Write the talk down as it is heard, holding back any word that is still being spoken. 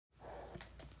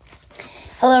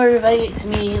Hello everybody, it's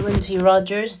me, Lindsay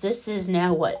Rogers. This is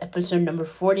now, episode number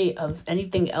 40 of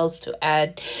Anything Else to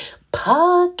Add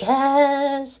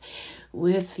podcast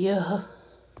with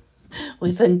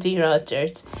Lindsay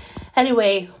Rogers.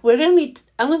 Anyway, I'm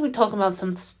gonna be talking about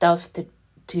some stuff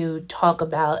to talk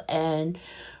about and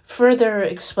further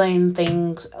explain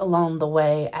things along the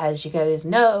way. As you guys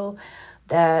know,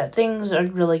 that things are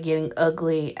really getting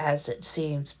ugly as it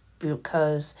seems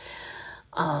because,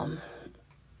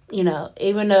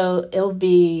 even though it'll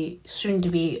be soon to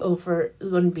be over, it's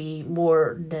going to be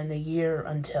more than a year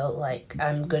until,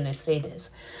 I'm going to say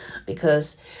this.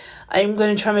 Because I'm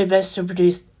going to try my best to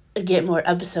get more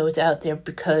episodes out there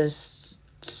because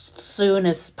soon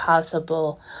as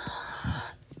possible,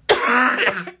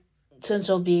 since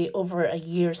it'll be over a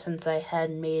year since I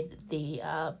had made the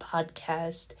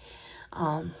podcast,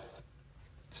 I'll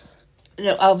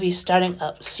be starting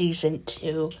up season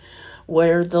 2,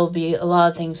 where there'll be a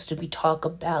lot of things to be talked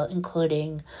about,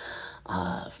 including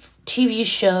TV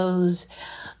shows,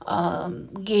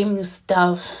 gaming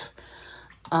stuff,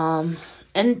 and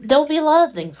there'll be a lot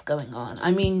of things going on.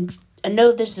 I mean, I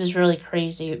know this is really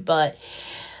crazy, but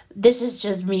this is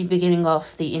just me beginning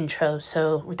off the intro,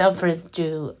 so without further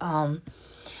ado,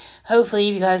 hopefully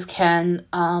you guys can,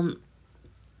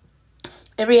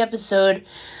 every episode,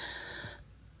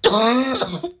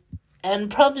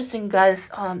 and promising guys,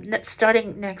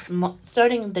 starting next month,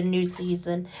 starting the new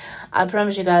season, I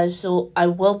promise you guys. So I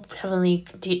will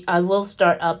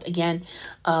start up again,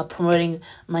 promoting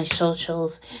my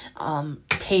socials,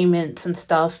 payments and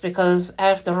stuff, because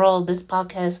after all, this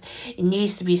podcast, it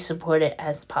needs to be supported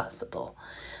as possible.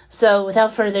 So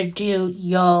without further ado,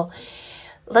 y'all,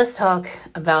 let's talk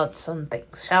about some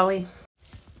things, shall we?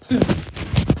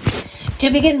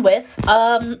 To begin with,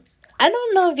 I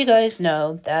don't know if you guys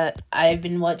know that I've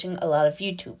been watching a lot of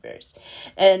YouTubers,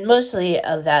 and mostly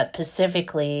of that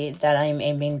specifically that I'm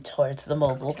aiming towards the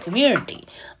mobile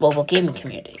gaming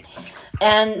community.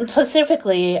 And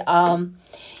specifically, I've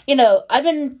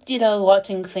been,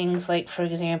 watching things like, for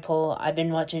example, I've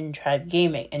been watching Tribe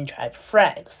Gaming and Tribe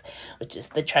Frags, which is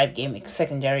the Tribe Gaming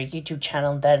secondary YouTube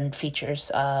channel that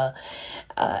features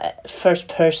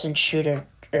first-person shooter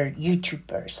or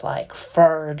YouTubers like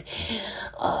Ferg,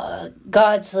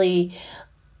 Godsley,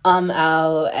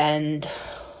 Ow, and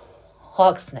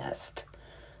Hawk's Nest.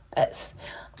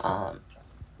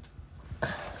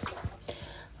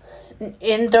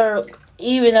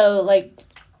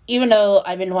 Even though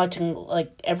I've been watching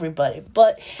everybody,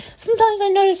 but sometimes I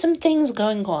notice some things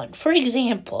going on. For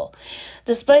example,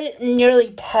 despite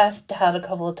nearly passed out a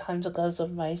couple of times because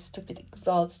of my stupid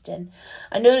exhaustion,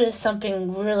 I noticed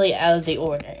something really out of the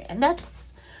ordinary, and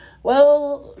that's,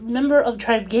 member of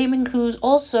Tribe Gaming, who's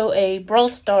also a Brawl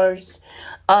Stars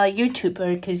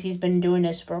YouTuber, because he's been doing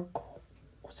this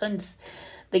since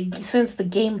the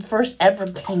game first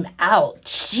ever came out.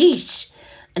 Sheesh.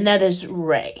 And that is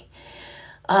Ray.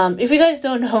 If you guys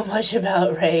don't know much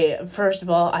about Ray, first of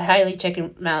all, I highly check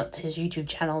him out, his YouTube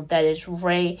channel. That is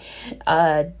Ray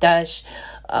Brawl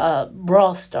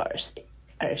Stars.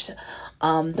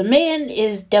 The man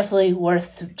is definitely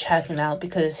worth checking out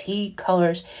because he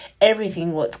covers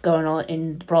everything what's going on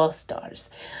in Brawl Stars.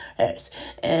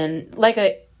 And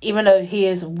even though he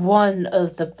is one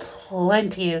of the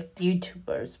plenty of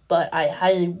YouTubers, but I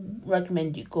highly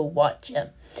recommend you go watch him.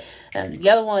 And the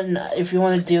other one, if you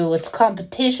want to deal with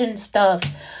competition stuff,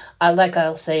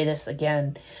 I'll say this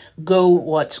again, go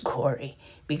watch Corey.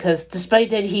 Because despite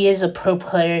that he is a pro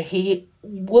player, he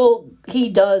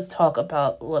does talk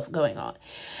about what's going on.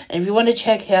 And if you want to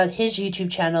check out his YouTube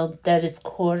channel, that is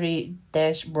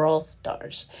Corey-Brawl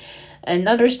Stars. And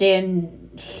understand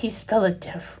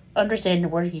the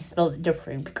word he spelled it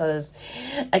different, because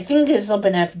I think it's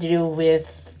something that has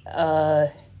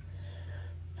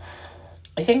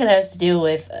to do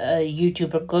with, a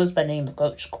YouTuber goes by the name of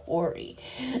Coach Corey.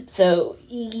 So,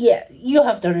 yeah, you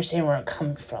have to understand where I'm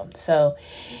coming from. So,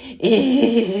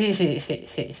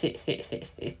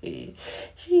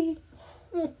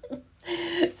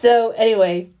 so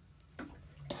anyway,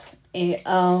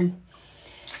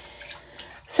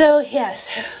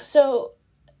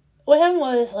 what happened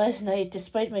was last night,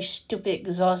 despite my stupid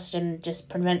exhaustion just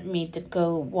prevented me to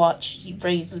go watch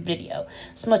Ray's video,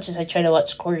 as much as I try to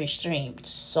watch Corey's stream.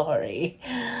 Sorry.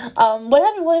 What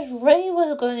happened was Ray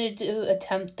was going to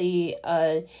attempt the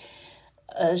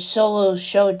solo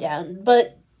showdown,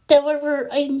 but however,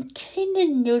 I kind of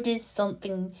noticed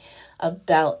something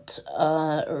about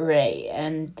Ray,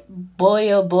 and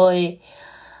boy oh boy,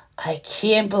 I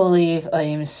can't believe I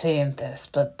am saying this,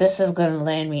 but this is going to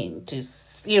land me into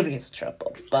serious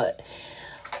trouble, but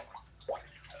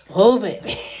oh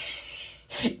baby.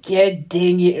 God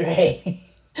dang it, Ray.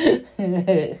 If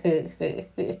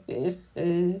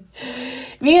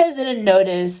you guys didn't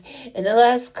notice, in the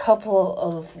last couple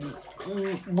of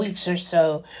weeks or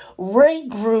so, Ray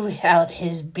grew out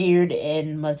his beard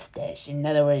and mustache. In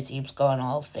other words, he was going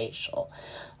all facial.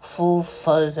 Full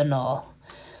fuzz and all.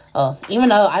 Even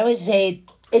though I would say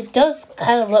it does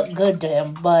kind of look good to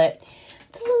him, but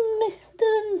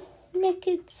doesn't make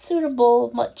it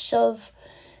suitable much of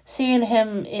seeing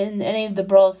him in any of the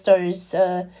Brawl Stars,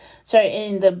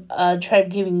 any of the Tribe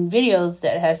Gaming videos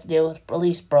that has to deal with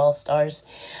release Brawl Stars.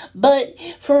 But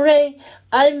for Ray,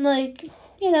 I'm like,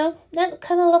 that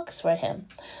kind of looks for him.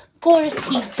 Of course,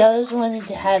 he does want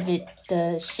to have it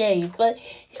shaved, but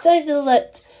he decided to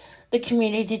let the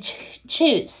community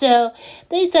choose. So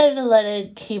they decided to let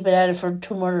it, keep it at it for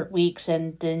 2 more weeks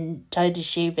and then tried to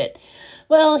shave it.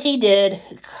 Well, he did,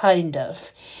 kind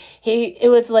of. It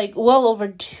was like well over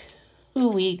 2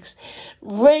 weeks.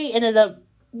 Ray ended up,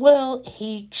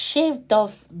 he shaved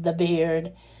off the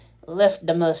beard, left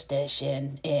the mustache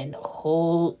in, and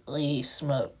holy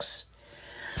smokes.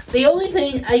 The only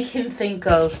thing I can think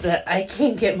of that I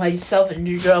can get myself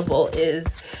into trouble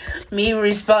is me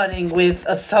responding with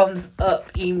a thumbs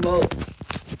up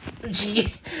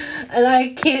emoji. And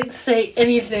I can't say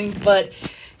anything but,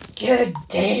 God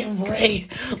damn, Ray,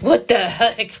 what the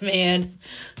heck, man?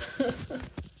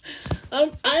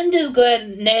 I'm just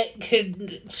glad Nat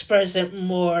could express it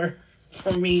more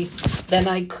for me than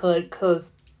I could,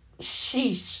 because,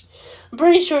 sheesh. I'm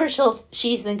pretty sure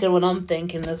she's thinking what I'm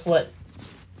thinking is what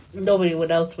nobody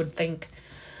else would think.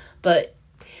 But,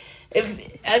 if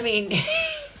I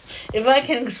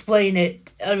can explain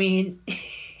it,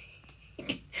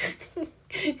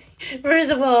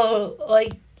 first of all,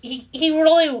 like, he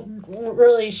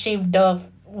really shaved off,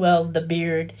 the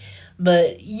beard,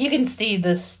 but you can see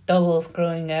the stubbles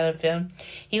growing out of him.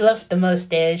 He left the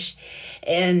mustache,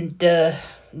 and, I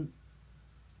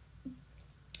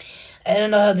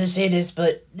don't know how to say this,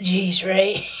 but, geez,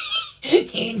 Ray,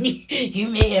 you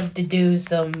may have to do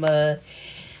some,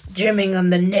 trimming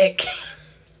on the neck.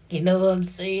 You know what I'm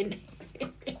saying?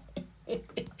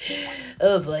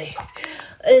 Oh boy.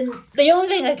 And the only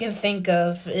thing I can think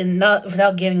of, and not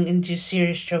without getting into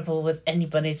serious trouble with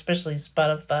anybody, especially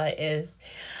Spotify, is,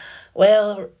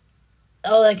 all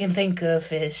I can think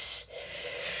of is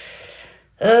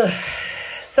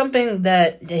something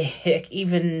that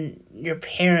even your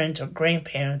parents or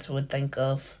grandparents would think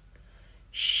of.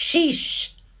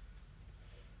 Sheesh.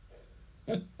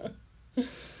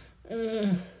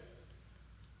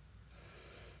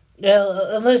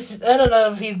 Well, unless, I don't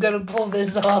know if he's gonna pull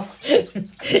this off.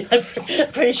 I'm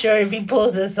pretty sure if he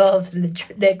pulls this off in the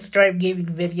next Tribe Gaming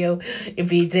video, if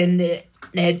he's in it,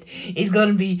 he's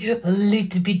gonna be a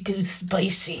little bit too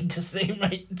spicy to say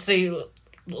the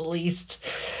least.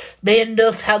 Man,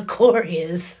 enough how Corey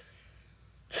is.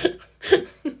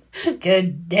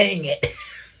 God dang it.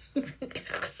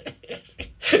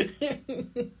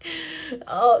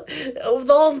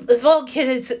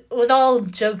 With all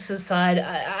jokes aside,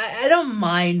 I don't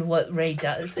mind what Ray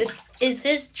does. It's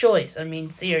his choice.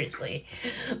 Seriously,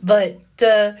 but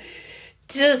I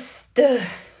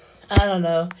don't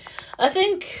know. I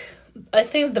think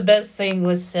the best thing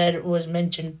was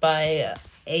mentioned by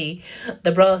the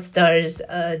Brawl Stars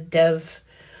dev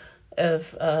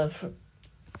of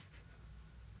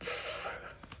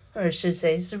or I should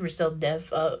say Supercell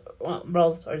dev,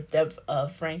 Brawl Stars dev,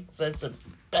 Frank says the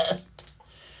best.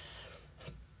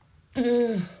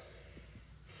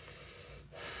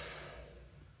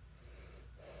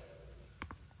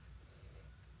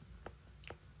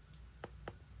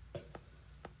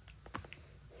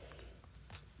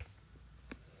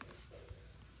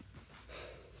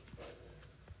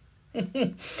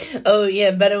 Oh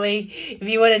yeah, by the way, if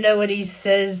you want to know what he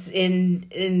says in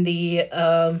the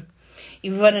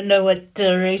you want to know what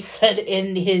Ray said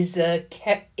in his when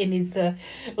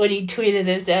he tweeted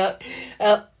this out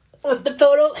with the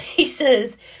photo? He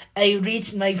says, "I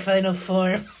reached my final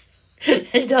form."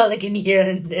 That's all I can hear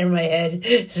in my head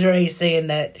is Ray saying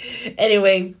that.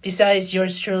 Anyway, besides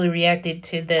yours truly reacted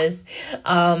to this,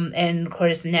 and of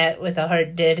course Nat with a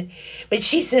heart did, but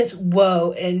she says,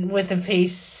 "Whoa," and with a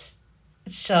face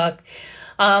shock.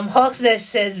 Hawksnet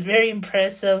says, very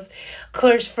impressive. Of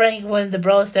course, Frank, one of the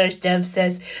Brawl Stars devs,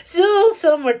 says, still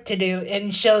some work to do,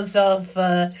 and shows off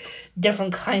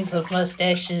different kinds of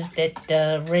mustaches that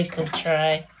Ray could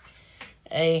try.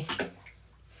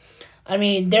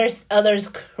 There's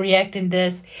others reacting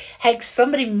this. Heck,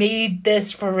 somebody made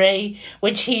this for Ray,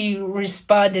 which he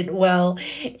responded well.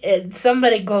 And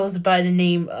somebody goes by the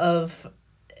name of,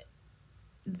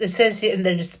 it says in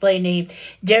their display name,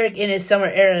 Derek in his summer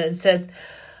era, and says,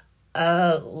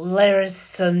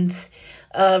 Larson's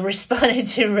responded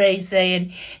to Ray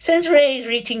saying, "Since Ray is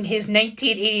reaching his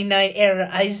 1989 era,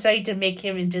 I decided to make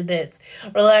him into this.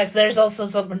 Relax, there's also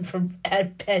someone from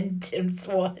at Penn Tim's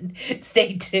one.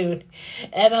 Stay tuned."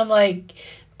 And I'm like,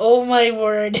 oh my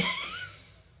word.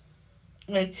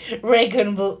 Ray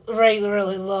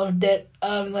really loved it.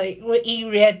 Like he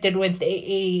reacted with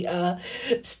a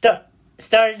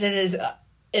stars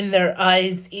in their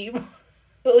eyes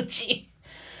emoji.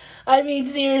 I mean,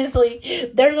 seriously,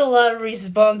 there's a lot of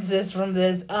responses from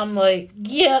this. I'm like,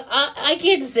 yeah, I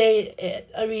can say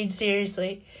it. I mean,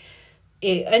 seriously.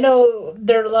 I know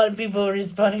there are a lot of people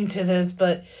responding to this,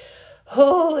 but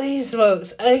holy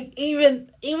smokes.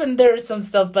 Even there's some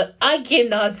stuff, but I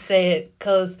cannot say it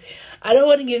because I don't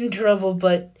want to get in trouble,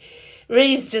 but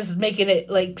Ray's just making it,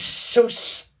 like, so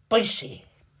spicy.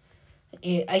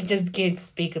 I just can't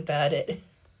speak about it.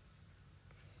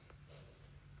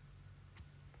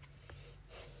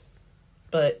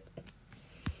 But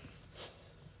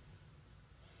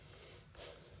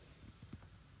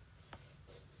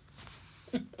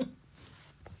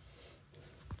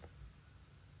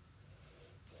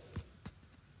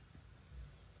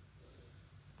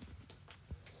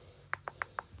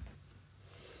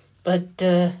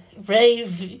Ray,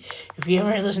 if you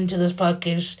ever listen to this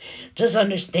podcast, just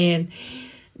understand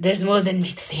there's more than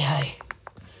meets the eye.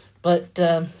 But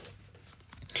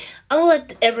I'll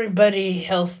let everybody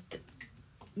else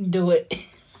do it.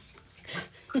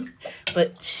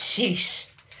 But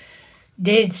sheesh,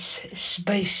 that's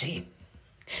spicy.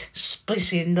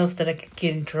 Spicy enough that I could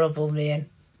get in trouble, man.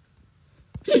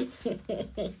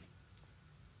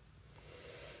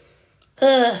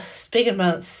 Speaking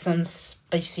about some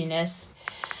spiciness,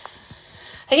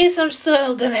 I guess I'm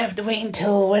still gonna have to wait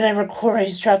until whenever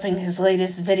Corey's dropping his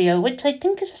latest video, which I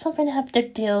think is something I have to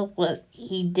deal with what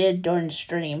he did during the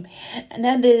stream, and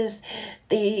that is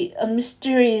the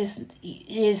mysterious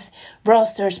Brawl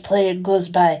Stars player goes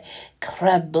by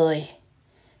Crab Boy.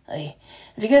 If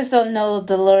you guys don't know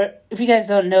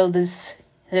this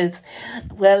is,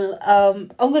 well, I'm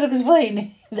gonna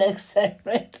explain the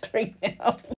excitement right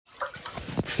now.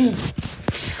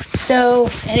 So,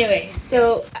 anyway,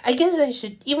 I guess I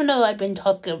should, even though I think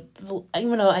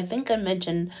I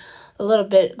mentioned a little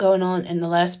bit going on in the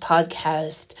last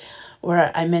podcast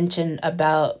where I mentioned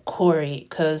about Corey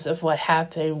because of what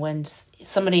happened when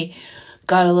somebody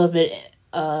got a little bit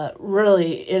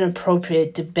really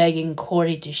inappropriate to begging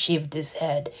Corey to shave his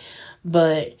head.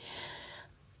 But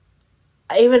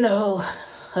even though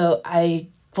I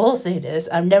will say this,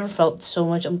 I've never felt so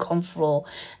much uncomfortable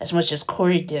as much as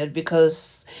Corey did,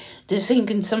 because just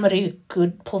thinking somebody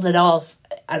could pull it off,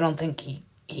 I don't think he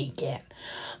can.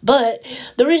 But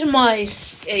the reason why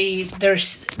somebody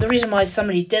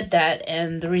did that,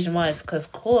 and the reason why is because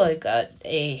Corey got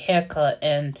a haircut,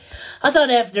 and I thought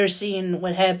after seeing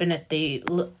what happened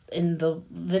in the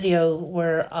video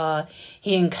where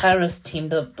he and Kairos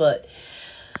teamed up, but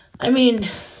I mean,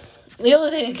 the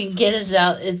only thing I can get it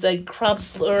out is like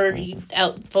blurry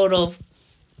out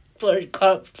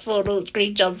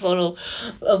screenshot photo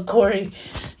of Corey,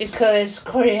 because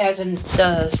Corey hasn't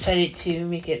decided to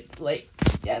make it, like,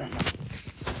 I don't know,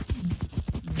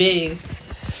 big,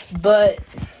 but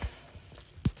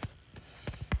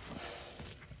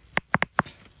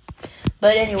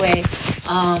anyway,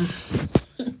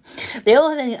 the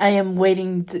only thing I am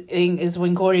waiting is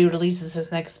when Corey releases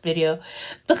his next video,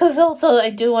 because also I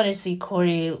do want to see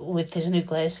Corey with his new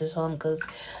glasses on, because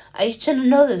I shouldn't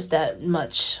notice that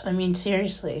much. I mean,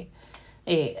 seriously.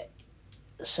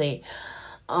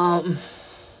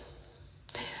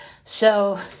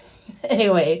 So,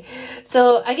 anyway,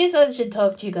 I guess I should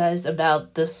talk to you guys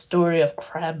about the story of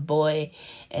Crab Boy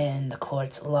and the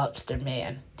Court's Lobster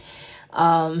Man.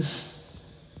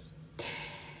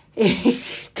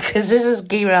 Because this just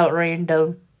came out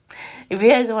random. If you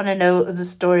guys want to know the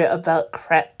story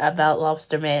about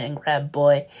Lobster Man and Crab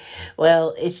Boy,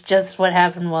 well, it's just what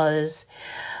happened was,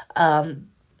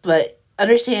 but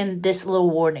understand this little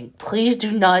warning. Please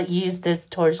do not use this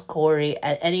towards Corey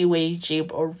at any way,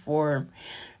 shape, or form,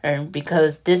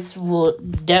 because this will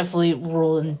definitely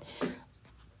ruin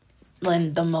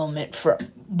the moment for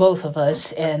both of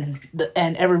us and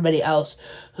everybody else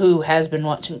who has been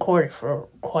watching Corey for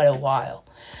quite a while.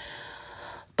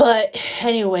 But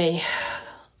anyway,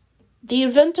 the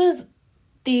event was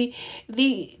the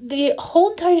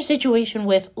whole entire situation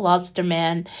with Lobster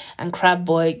Man and Crab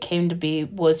Boy came to be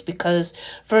was because,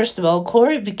 first of all,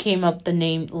 Corey became up the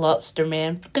name Lobster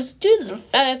Man because, dude, the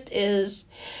fact is,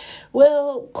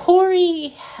 well, Corey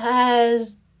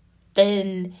has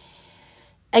been,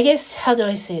 I guess, how do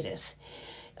I say this?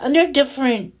 Under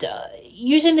different,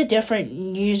 using a different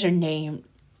username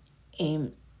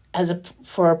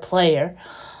for a player,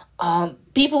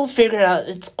 people figured out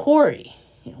it's Corey.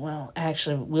 Well,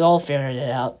 actually, we all figured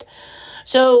it out.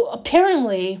 So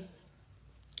apparently,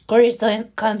 Corey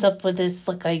comes up with this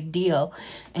idea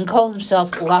and calls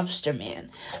himself Lobster Man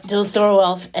to throw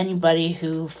off anybody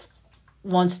who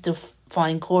wants to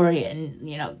find Corey and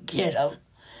get him.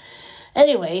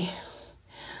 Anyway,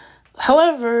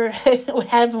 however, what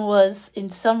happened was, in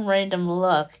some random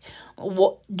luck,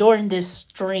 during this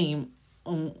stream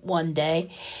one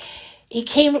day,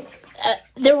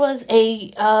 there was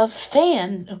a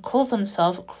fan who calls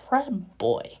himself Crab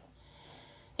Boy.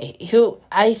 Who,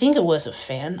 I think it was a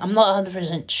fan. I'm not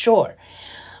 100% sure.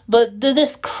 But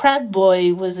this Crab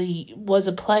Boy was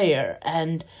a player,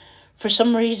 and for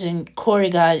some reason, Corey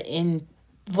got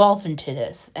involved into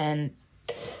this. And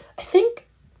I think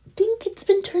it's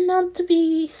been turned out to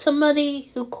be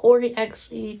somebody who Corey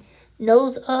actually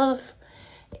knows of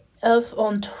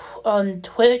on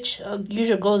Twitch.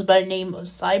 Usually goes by the name of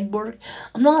Cyborg.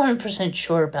 I'm not 100%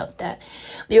 sure about that.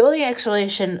 The only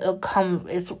explanation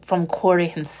is from Corey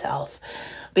himself,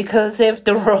 because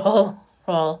after all,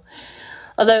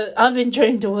 although I've been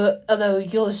trying to, although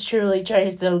yours truly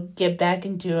tries to get back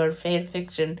into our fan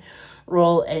fiction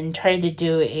role and try to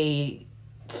do a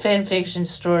fan fiction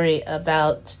story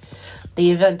about the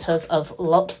events of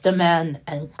Lobster Man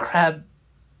and Crab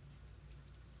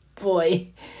Boy,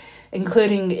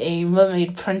 including a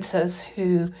mermaid princess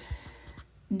who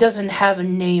doesn't have a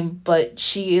name, but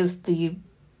she is the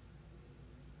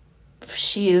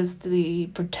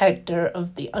protector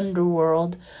of the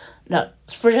underworld, not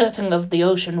protecting of the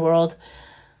ocean world,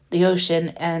 the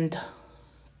ocean, and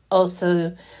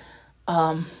also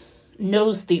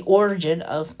knows the origin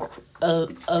of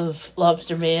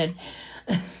Lobster Man,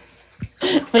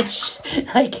 which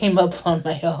I came up on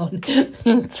my own.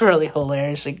 It's really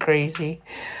hilarious and crazy.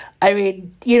 I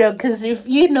mean, because if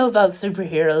you know about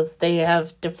superheroes, they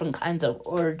have different kinds of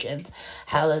origins,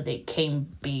 how they came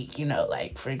be,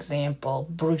 for example,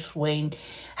 Bruce Wayne,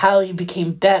 how he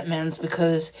became Batman's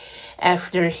because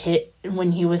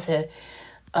when he was a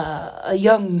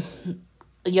young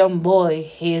boy,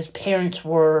 his parents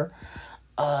were,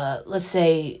 let's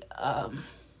say, I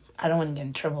don't want to get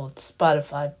in trouble with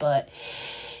Spotify, but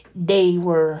they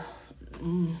were,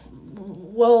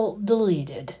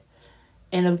 deleted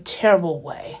in a terrible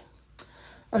way.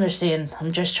 Understand,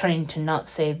 I'm just trying to not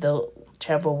say the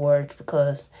terrible words,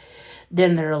 because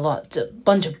then there are a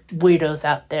bunch of weirdos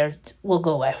out there will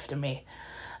go after me.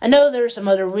 I know there are some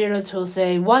other weirdos who will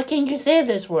say, why can't you say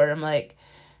this word? I'm like,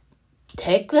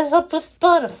 take this up with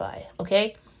Spotify,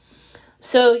 okay?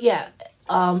 So, yeah,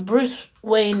 Bruce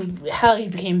Wayne, how he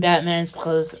became Batman is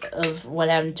because of what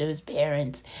happened to his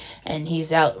parents, and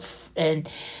he's out, and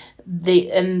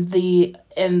the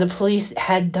police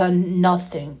had done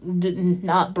nothing, did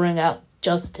not bring out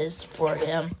justice for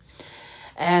him,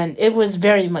 and it was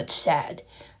very much sad.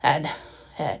 And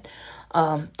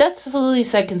that's the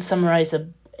least I can summarize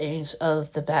of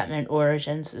the Batman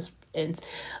origins is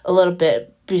a little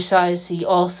bit. Besides, he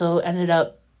also ended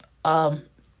up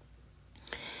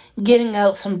getting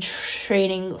out some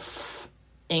training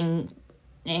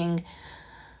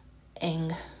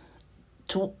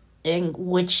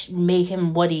which made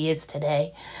him what he is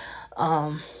today.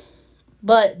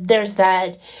 But there's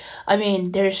that. I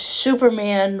mean, there's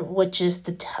Superman, which is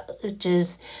the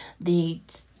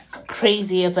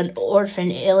crazy of an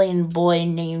orphan alien boy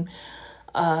named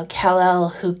Kal-El,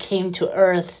 who came to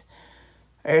Earth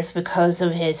because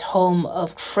of his home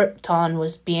of Krypton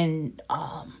was being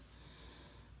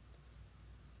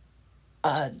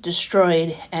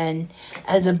destroyed, and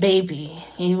as a baby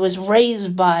he was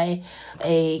raised by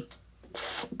a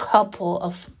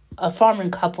farming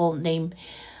couple named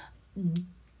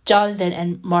Jonathan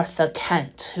and Martha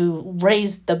Kent, who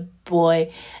raised the boy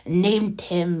and named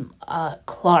him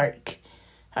Clark,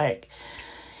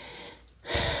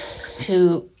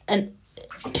 who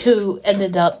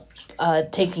ended up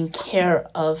taking care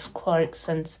of Clark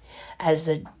since as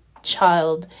a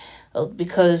child,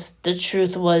 because the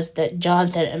truth was that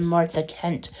Jonathan and Martha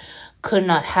Kent could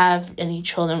not have any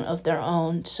children of their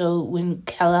own. So when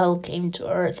Kal-El came to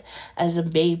Earth as a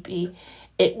baby,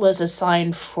 it was a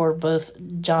sign for both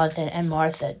Jonathan and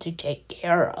Martha to take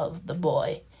care of the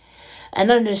boy.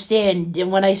 And understand,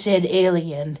 when I said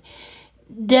alien,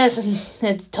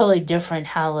 it's totally different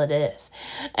how it is.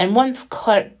 And once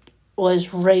Clark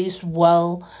was raised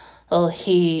well,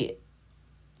 he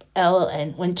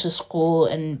and went to school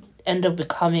and ended up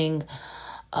becoming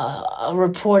a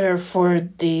reporter for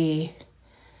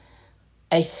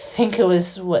I think it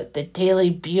was the Daily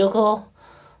Bugle.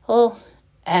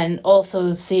 and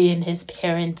also seeing his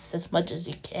parents as much as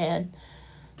he can,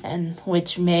 and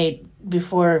which made,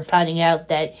 before finding out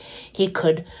that he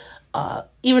could,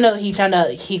 even though he found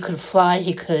out he could fly,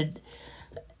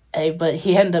 but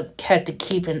he ended up had to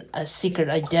keep a secret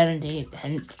identity,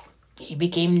 and he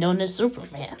became known as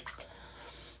Superman.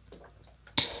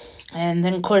 And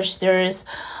then, of course, there is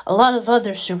a lot of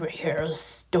other superhero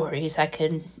stories I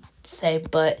can say,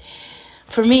 but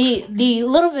for me, the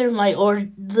little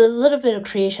bit of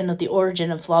creation of the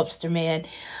origin of Lobster Man,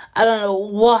 I don't know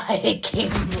why it came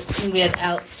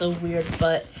out so weird,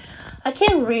 but I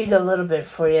can read a little bit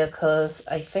for you, because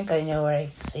I think I know where I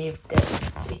saved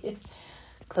it.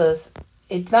 Because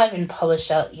it's not even published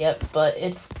out yet, but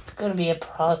it's going to be a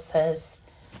process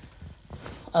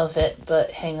of it,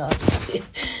 but hang on.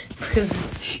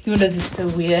 Because even though this is so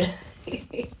weird.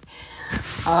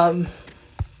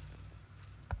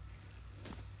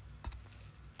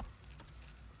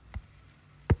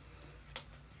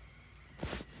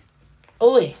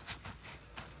 Oh wait.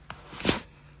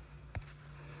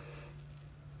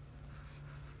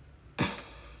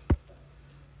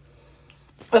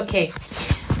 Okay.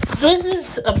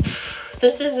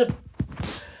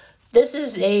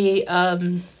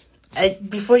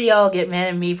 Before y'all get mad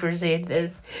at me for saying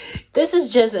this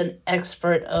is just an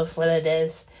expert of what it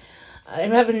is. I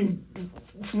haven't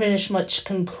finished much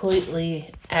completely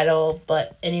at all,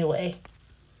 but anyway.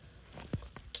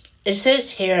 It says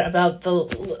here about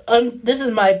this is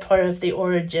my part of the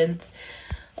origins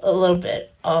a little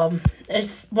bit.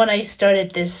 It's when I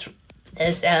started this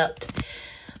out,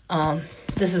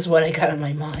 this is what I got in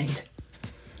my mind.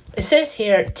 It says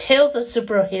here, tales of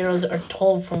superheroes are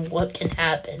told from what can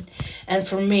happen. And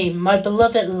for me, my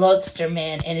beloved Lobster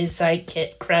Man and his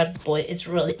sidekick, Crab Boy, is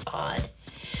really odd.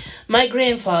 My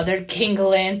grandfather, King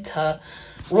Galanta,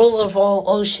 ruler of all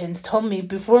oceans, told me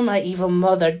before my evil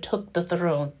mother took the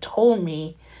throne, told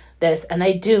me this, and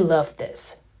I do love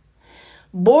this.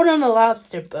 Born on a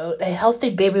lobster boat, a healthy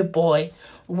baby boy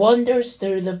wanders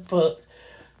through the boat.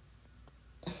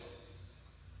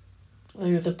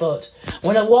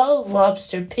 When a wild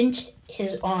lobster pinched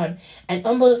his arm and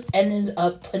almost ended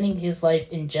up putting his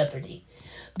life in jeopardy.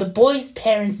 The boy's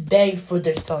parents begged for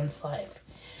their son's life.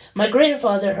 My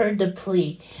grandfather heard the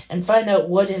plea and found out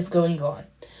what is going on.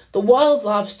 The wild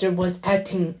lobster was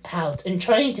acting out and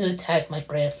trying to attack my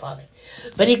grandfather,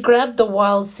 but he grabbed the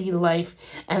wild sea life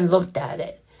and looked at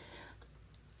it.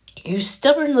 "You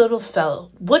stubborn little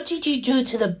fellow, what did you do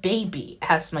to the baby?"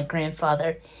 asked my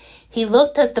grandfather. He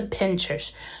looked at the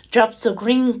pincers. Drops of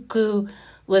green goo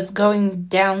was going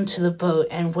down to the boat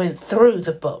and went through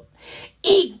the boat.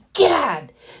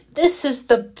 "Egad! This is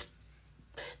the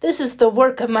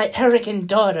work of my arrogant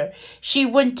daughter. She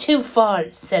went too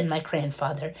far," said my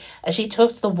grandfather, as he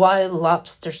took the wild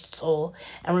lobster's soul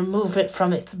and removed it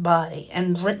from its body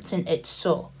and rinsed its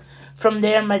soul. From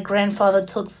there, my grandfather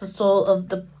took the soul of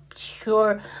the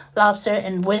pure lobster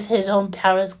and with his own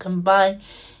powers combined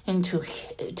into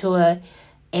a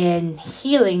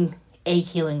healing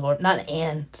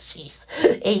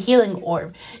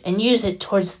orb, and use it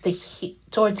towards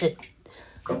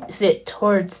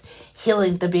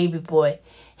healing the baby boy.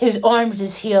 His arm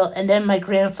is healed, and then my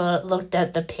grandfather looked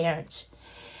at the parents.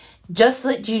 "Just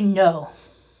let you know,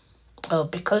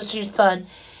 because your son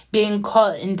being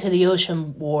caught into the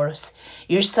ocean wars,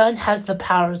 your son has the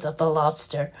powers of a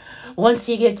lobster. Once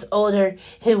he gets older,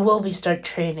 he will start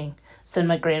training," said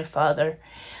my grandfather.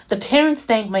 The parents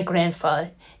thanked my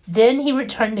grandfather. Then he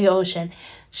returned to the ocean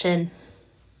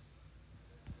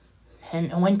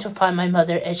and went to find my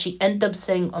mother, as she ended up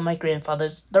sitting on my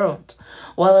grandfather's throne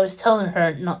while I was telling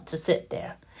her not to sit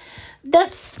there.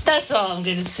 That's all I'm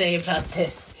going to say about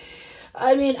this.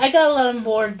 I mean, I got a lot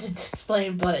more to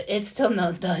explain, but it's still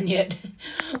not done yet.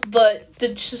 But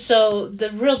the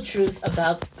real truth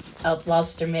about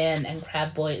Lobster Man and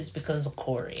Crab Boy is because of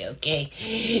Corey. Okay,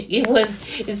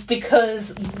 it's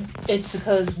because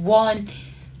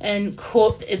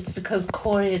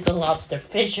Corey is a lobster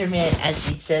fisherman, as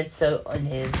he said so on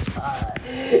his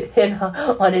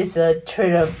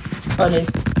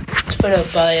Twitter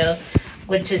bio,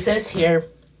 which it says here,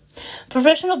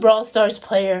 professional Brawl Stars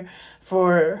player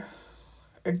for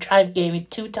Tribe Gaming,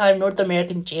 2-time North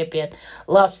American champion,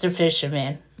 lobster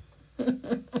fisherman.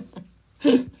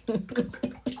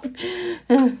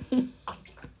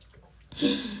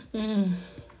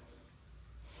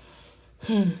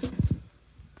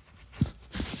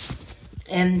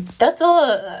 And that's all.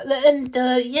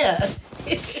 Yeah.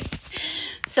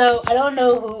 So I don't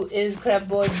know who is Crab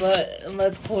Boy, but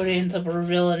unless Corey ends up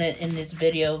revealing it in this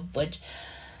video, which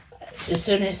as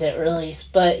soon as it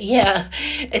released. But yeah,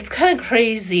 it's kind of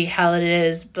crazy how it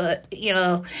is. But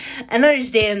I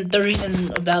understand the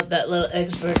reason about that little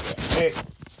expert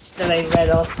that I read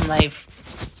off my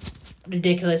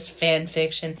ridiculous fan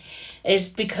fiction is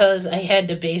because I had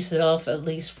to base it off at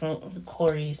least from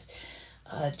Corey's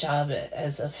job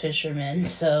as a fisherman.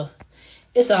 So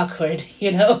it's awkward,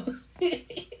 Yep.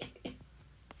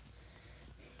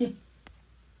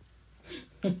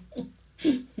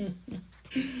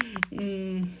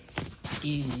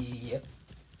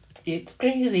 It's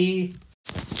crazy.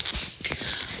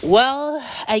 Well,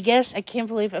 I guess I can't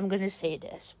believe I'm going to say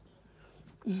this.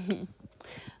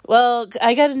 Well,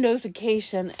 I got a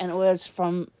notification, and it was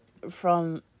from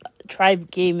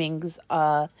Tribe Gaming's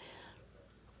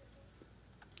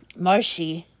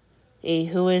Marshy,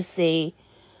 who is a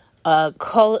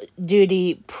Call of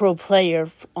Duty pro player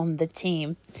on the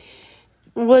team,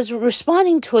 was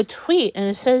responding to a tweet, and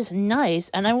it says nice,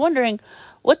 and I'm wondering,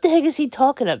 what the heck is he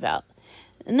talking about?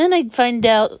 And then I find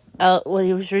out what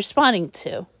he was responding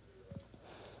to.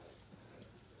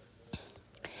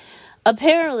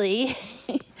 Apparently,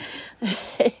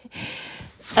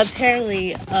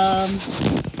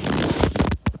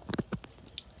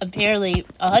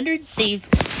 100 Thieves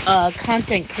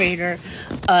content creator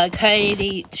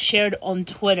Coyote shared on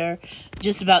Twitter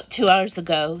just about 2 hours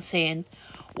ago saying,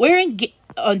 we're engaged.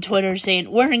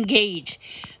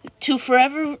 To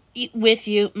forever with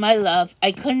you, my love.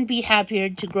 I couldn't be happier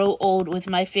to grow old with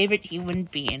my favorite human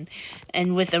being,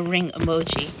 and with a ring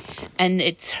emoji. And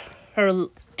it's her.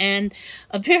 And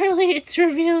apparently, it's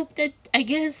revealed that I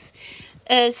guess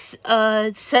as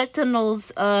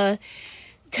Sentinel's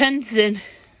tens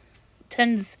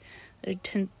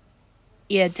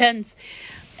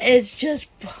it's just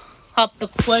popped the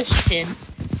question,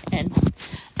 and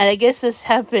I guess this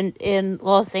happened in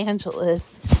Los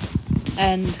Angeles.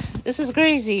 And this is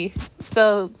crazy.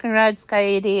 So, congrats,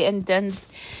 Coyote and Dens.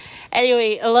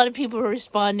 Anyway, a lot of people were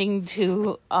responding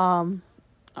to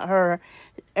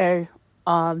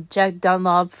Jack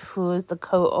Dunlop, who is the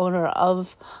co-owner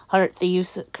of 100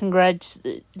 Thieves. Congrats,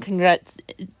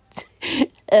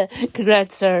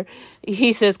 sir.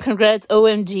 He says, congrats,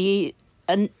 OMG.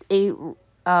 And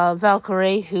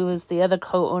Valkyrie, who is the other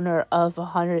co-owner of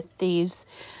 100 Thieves.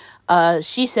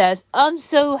 She says, I'm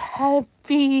so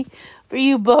happy for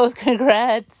you both.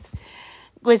 Congrats.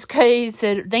 Which Kay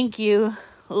said, thank you.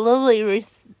 Lily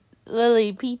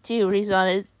P2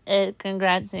 responded,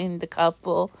 congratsing the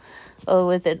couple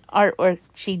with an artwork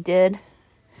she did.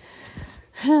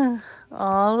 Oh,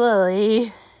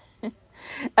 Lily.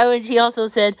 Oh, and she also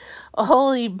said,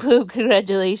 holy poop,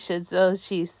 congratulations. Oh,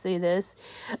 she see this.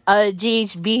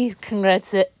 GHB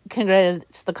congrats the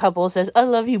couple, says, I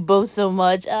love you both so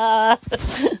much.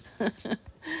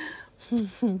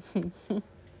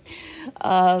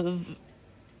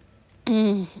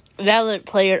 Valorant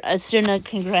player Asuna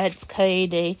congrats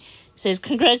Kaede, says,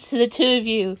 congrats to the two of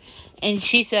you. And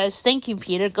she says, thank you,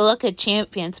 Peter. Good luck at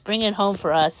Champions. Bring it home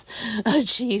for us. Oh,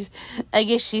 jeez. I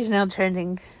guess she's now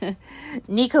turning.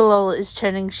 Nicolol is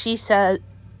turning. She said,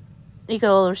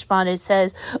 Nicolol responded,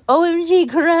 says, OMG,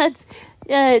 congrats.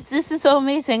 Yeah, this is so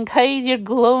amazing. Kaede, you're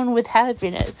glowing with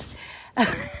happiness.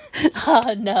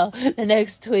 Oh, no. The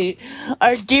next tweet.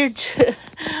 Our dear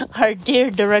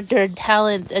director of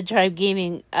talent at Tribe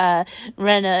Gaming,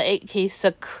 Rena,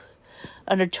 a.k.a.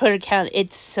 on her Twitter account,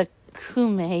 it's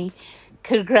Sakume.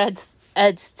 Congrats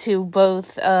to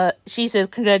both. She says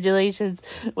congratulations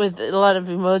with a lot of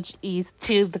emojis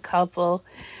to the couple.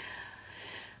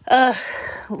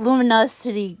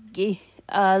 Luminosity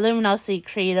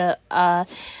creator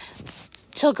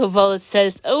Chocobola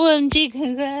says, OMG,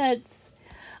 congrats.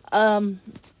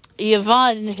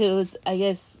 Yvonne, who's I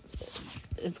guess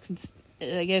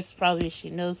probably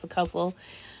she knows the couple.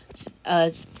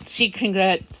 She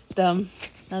congrats them.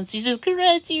 She says,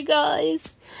 congrats, you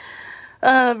guys.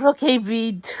 Brooke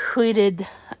B tweeted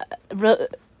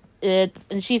it,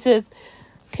 and she says,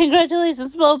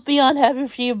 congratulations, both. Beyond happy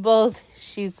for you both.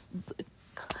 She's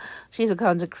a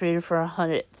content creator for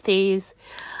 100 Thieves.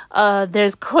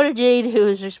 There's Quarter Jade, who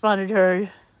has responded to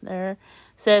her there.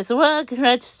 Says, well,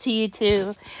 congrats to you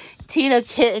too. Tina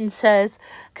Kitten says,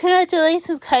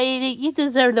 congratulations, Coyote. You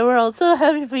deserve the world. So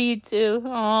happy for you too.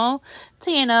 Aw,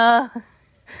 Tina.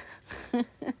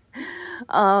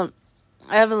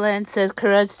 Avalanche says,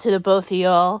 congrats to the both of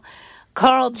y'all.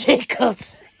 Carl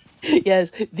Jacobs.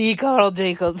 Yes, the Carl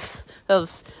Jacobs.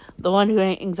 The one who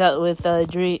hangs out with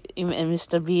Dream and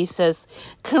Mr. B says,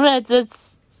 congrats.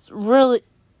 That's really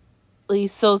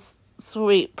so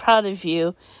sweet. Proud of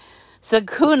you.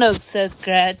 Sakuno says,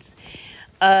 congrats.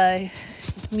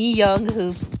 Mi Young,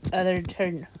 who's other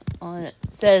turn on it.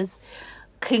 It says,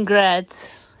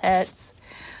 congrats, hats.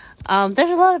 There's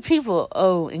a lot of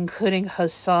people, including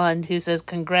Hassan, who says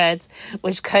congrats,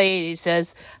 which Kaede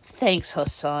says, thanks,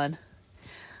 Hassan.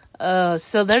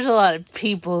 So there's a lot of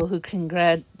people who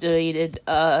congratulated,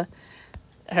 her,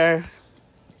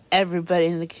 everybody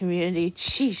in the community.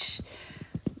 Sheesh.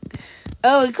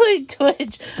 Oh, including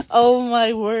Twitch. Oh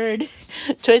my word.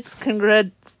 Twitch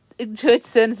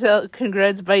sends out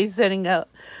congrats by sending out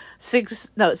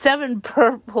 7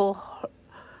 purple heart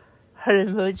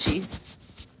emojis.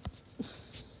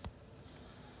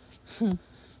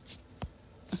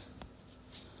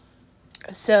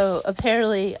 So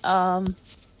apparently,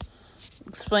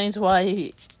 explains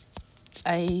why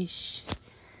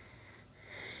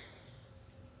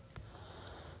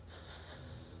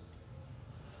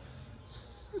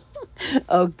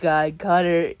Oh God,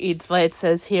 Connor Eats Light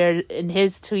says here in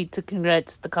his tweet to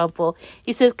congrats the couple.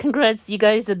 He says, congrats, you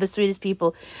guys are the sweetest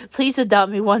people. Please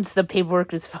adopt me once the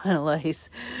paperwork is finalized.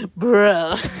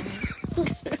 Bruh.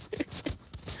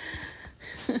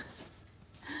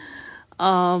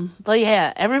 But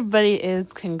yeah, everybody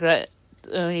is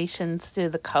congratulations to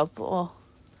the couple.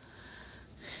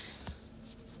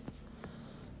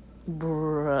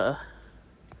 Bruh.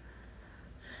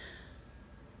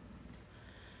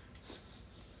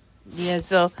 Yeah,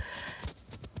 so,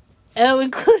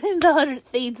 including the 100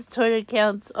 Thieves Twitter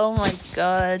accounts. Oh my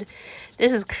God,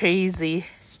 this is crazy.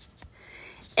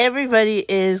 Everybody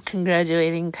is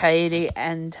congratulating Kaede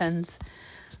and TenZ,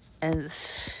 and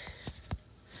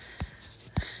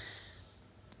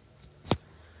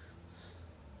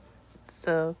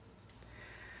so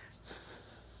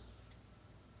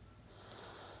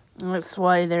that's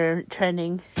why they're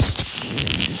trending.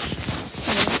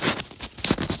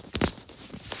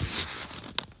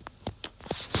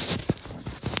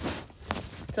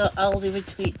 So I'll leave a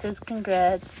tweet says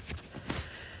congrats.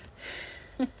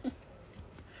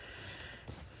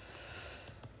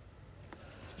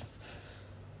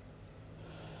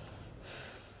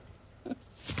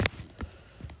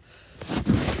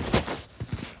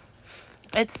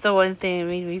 It's the one thing that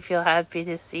made me feel happy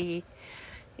to see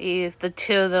is the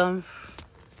two of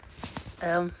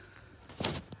them.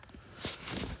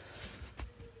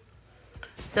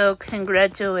 So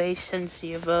congratulations to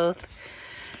you both.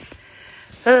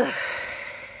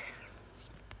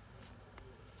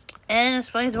 And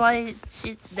explains why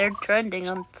they're trending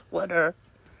on Twitter.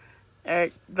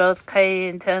 Both Kaede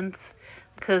and TenZ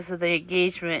because of the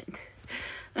engagement.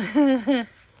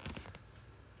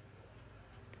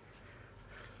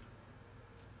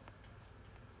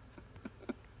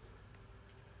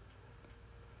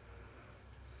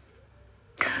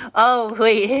 Oh,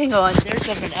 wait, hang on. There's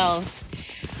something else.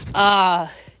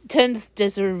 TenZ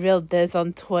just revealed this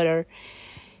on Twitter.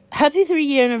 Happy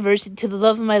 3-year anniversary to the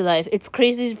love of my life. It's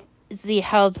crazy to see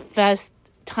how fast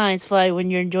times fly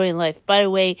when you're enjoying life. By the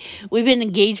way, we've been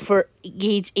engaged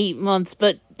 8 months,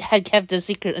 but had kept a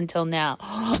secret until now.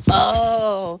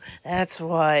 Oh, that's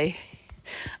why.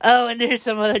 Oh, and there's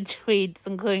some other tweets,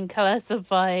 including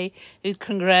Classify, who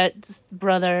congrats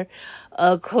brother.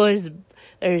 Of course,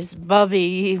 there's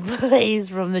Bobby Blaze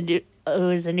who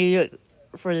is a New York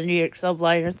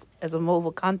Subliners as a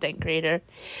mobile content creator.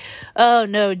 Oh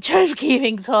no, Charge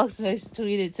Gaming Talks nice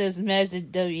tweet. It says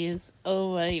massive W's.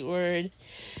 Oh my word.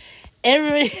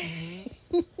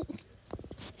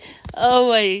 Oh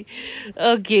my.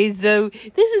 Okay, so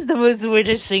this is the most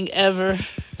weirdest thing ever.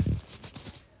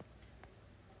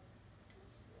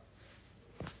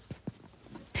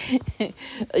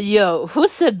 Yo, who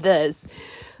said this?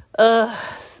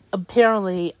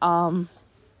 Apparently,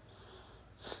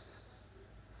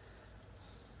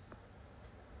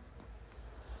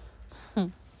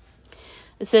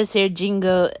 it says here,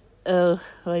 Jingo,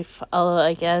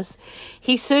 I guess.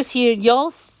 He says here, y'all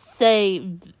say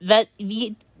that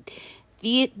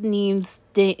Vietnamese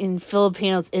in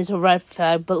Filipinos is a red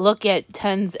flag, but look at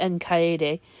TenZ and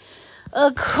Kaede.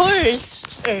 Of course,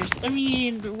 I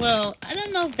mean, well, I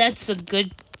don't know if that's a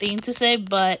good thing to say,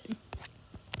 but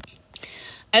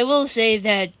I will say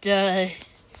that,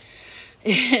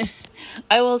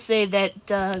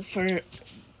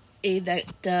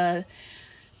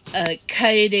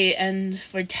 Kaede and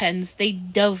for TenZ, they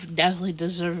definitely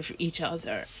deserve each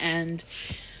other, and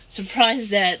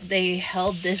surprised that they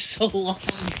held this so long,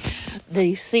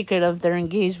 the secret of their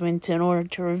engagement, in order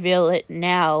to reveal it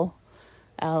now.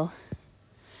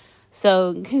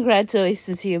 So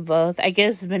congratulations to you both. I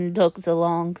guess it's been took so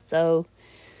long, so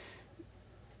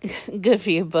good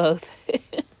for you both.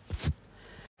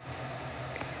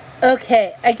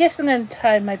 Okay, I guess I'm gonna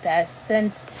try my best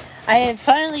since I had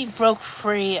finally broke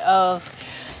free of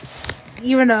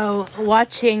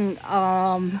watching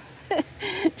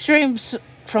streams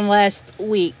from last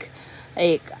week,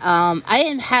 I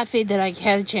am happy that I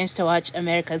had a chance to watch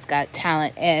America's Got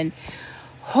Talent, and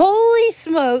holy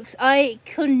smokes, I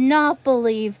could not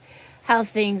believe how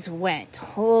things went.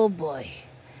 Oh boy.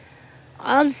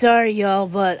 I'm sorry, y'all,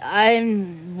 but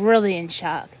I'm really in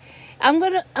shock. I'm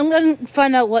gonna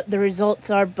find out what the results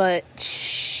are, but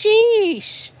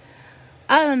sheesh.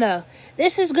 I don't know.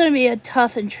 This is gonna be a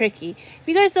tough and tricky. If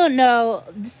you guys don't know,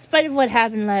 despite what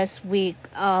happened last week,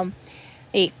 I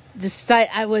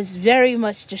was very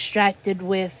much distracted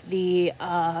with the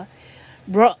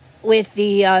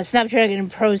Snapdragon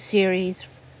Pro series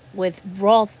with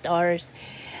Brawl Stars,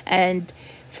 and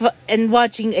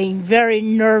watching a very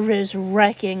nervous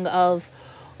wrecking of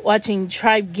watching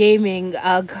Tribe Gaming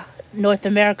North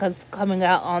America's coming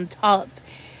out on top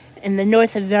in the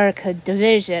North America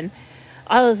division.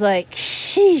 I was like,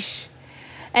 sheesh.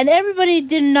 And everybody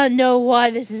did not know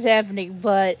why this is happening,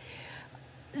 but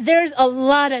there's a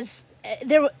lot of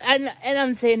and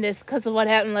I'm saying this because of what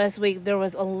happened last week. There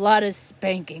was a lot of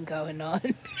spanking going on.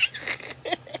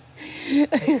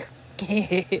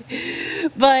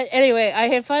 But anyway, I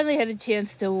had finally had a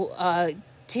chance to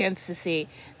see.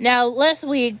 Now, last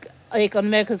week, on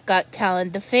America's Got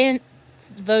Talent, the fans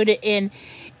voted in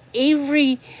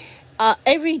Avery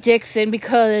Dixon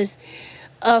because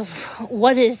of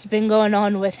what has been going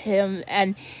on with him,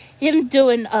 and him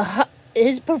doing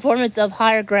his performance of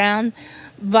Higher Ground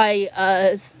by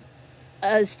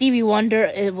Stevie Wonder.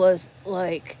 It was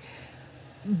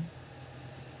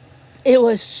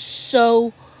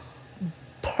so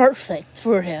perfect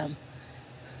for him.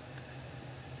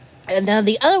 And now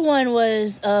the other one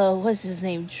was what's his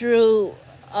name? Drew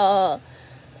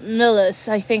Millis,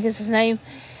 I think is his name.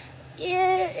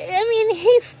 Yeah,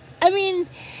 I mean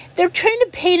they're trying to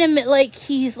paint him like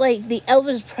he's like the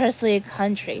Elvis Presley of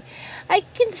country. I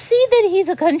can see that he's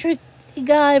a country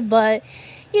guy, but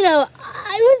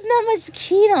I was not much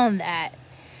keen on that.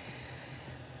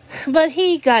 But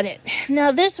he got it.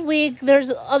 Now, this week,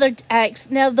 there's other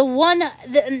acts. Now, I'm going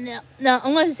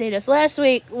to say this. Last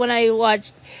week, when I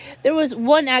watched, there was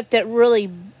one act that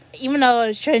really, even though I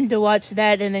was trying to watch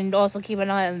that and then also keep an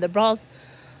eye on the Brawl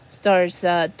Stars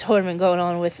tournament going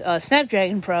on with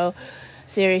Snapdragon Pro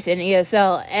series and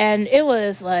ESL, and it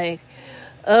was like,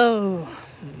 oh,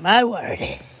 my word.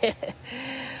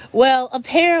 Well,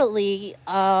 apparently,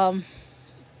 there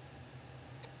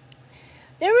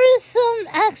was some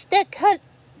acts that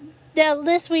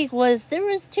this week there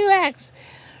was 2 acts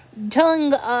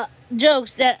telling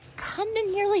jokes that kind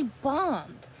of nearly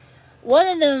bombed. One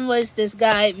of them was this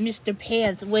guy, Mr.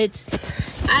 Pants, which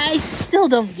I still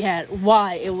don't get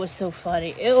why it was so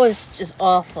funny. It was just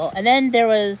awful. And then there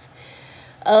was,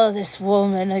 this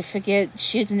woman, I forget,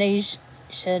 she's an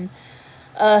Asian.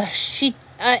 I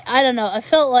don't know, I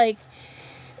felt like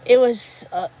it was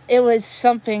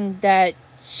something that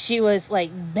she was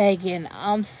like begging.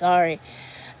 I'm sorry.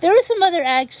 There were some other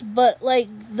acts, but like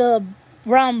the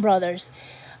Brown Brothers,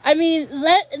 I mean,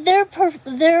 their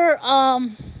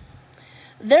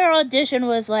audition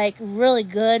was like really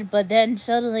good, but then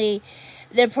suddenly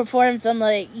their performance, I'm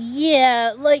like,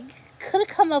 yeah, like could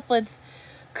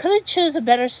have chose a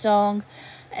better song,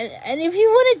 and if you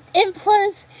wanted, and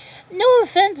plus, no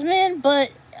offense, man, but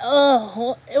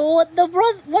one of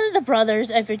the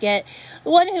brothers, I forget, the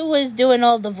one who was doing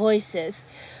all the voices,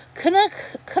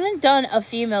 couldn't done a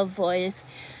female voice,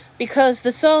 because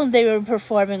the song they were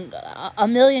performing, A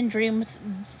Million Dreams,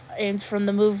 from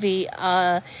the movie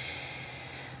The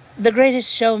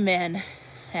Greatest Showman,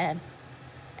 and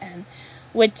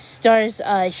which stars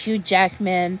Hugh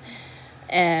Jackman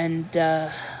and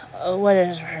what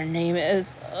is her name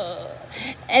is.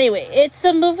 Anyway, it's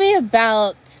a movie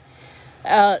about.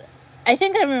 I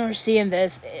think I remember seeing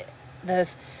this,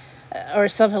 or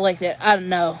something like that. I don't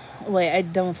know. Wait, I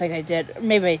don't think I did.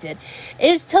 Maybe I did.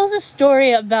 It tells a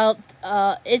story about.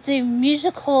 It's a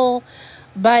musical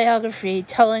biography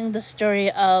telling the story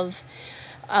of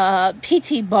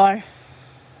P.T. Barnum,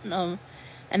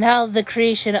 and how the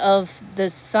creation of the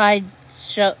side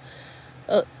show.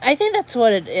 I think that's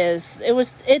what it is.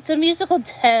 It's a musical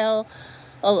tale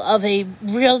of a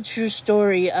real true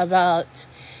story about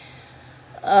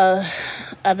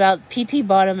P.T.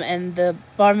 Barnum and the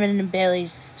Barnum and Bailey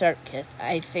Circus,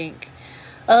 I think.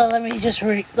 Let me just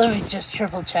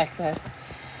triple check this.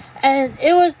 And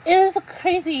it's a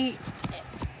crazy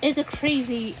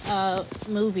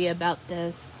movie about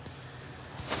this.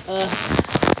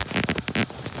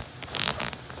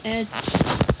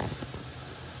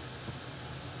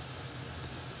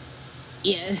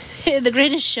 The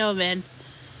Greatest Showman.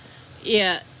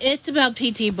 Yeah, it's about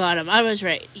P.T. Barnum. I was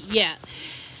right. Yeah.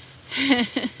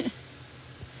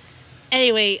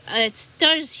 Anyway, it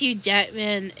stars Hugh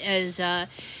Jackman as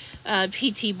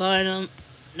P.T. Barnum.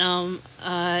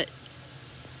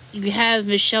 You have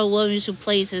Michelle Williams who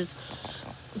plays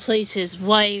his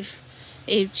wife,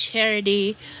 a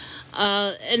Charity.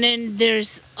 And then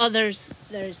there's others.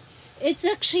 It's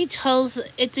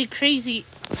a crazy.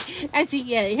 Actually,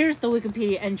 yeah, here's the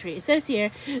Wikipedia entry. It says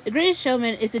here, The Greatest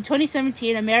Showman is a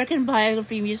 2017 American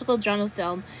biography musical drama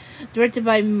film directed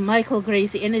by Michael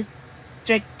Gracie in his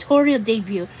directorial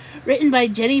debut, written by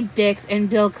Jenny Bix and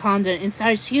Bill Condon, and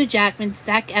stars Hugh Jackman,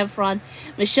 Zac Efron,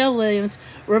 Michelle Williams,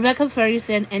 Rebecca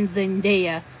Ferguson, and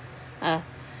Zendaya.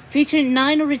 Featuring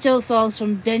 9 original songs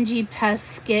from Benji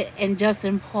Pasek and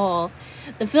Justin Paul.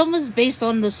 The film is based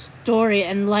on the story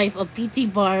and life of P.T.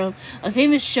 Barnum, a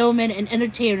famous showman and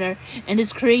entertainer, and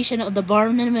his creation of the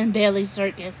Barnum and Bailey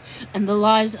Circus and the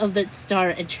lives of the star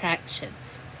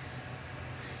attractions.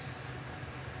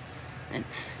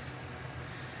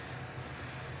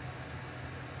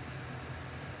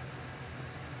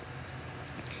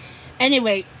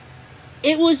 Anyway,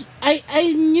 it was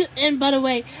I knew, and by the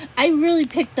way, I really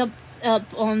picked up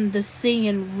on the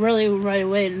singing really right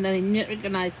away, and then I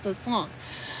recognized the song.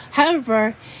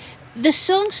 However, the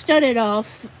song started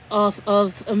off of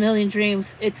A Million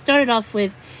Dreams. It started off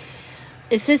with,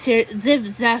 it says here, Ziv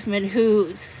Zafman,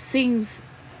 who sings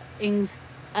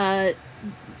the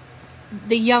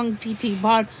young P.T.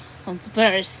 Barnum's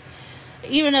verse,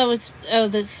 even though it's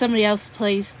that somebody else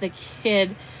plays the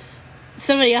kid.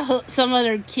 Some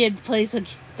other kid plays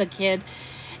the kid.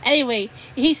 Anyway,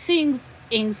 he sings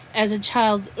as a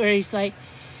child, where he's like,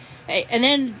 and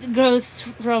then goes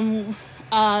from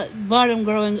Barnum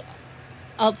growing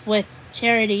up with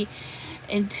Charity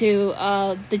into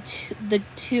the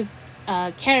two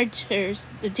characters,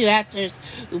 the two actors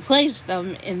who plays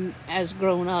them as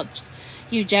grown ups,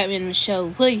 Hugh Jackman and Michelle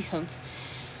Williams.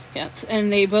 Yes,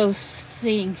 and they both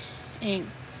sing, and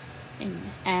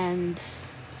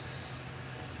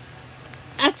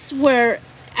that's where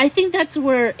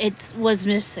it was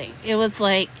missing.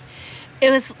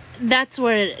 That's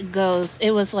where it goes.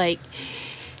 It was like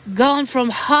gone from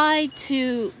high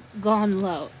to gone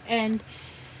low. And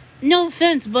no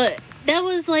offense, but that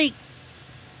was like,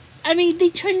 I mean, they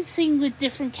tried to sing with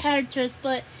different characters,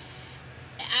 but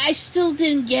I still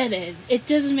didn't get it. It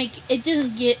didn't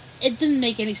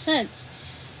make any sense.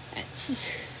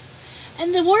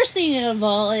 And the worst thing of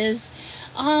all is,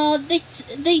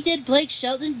 they did Blake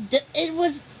Shelton. It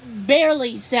was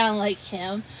barely sound like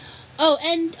him. Oh,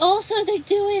 and also they're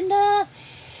doing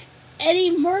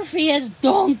Eddie Murphy as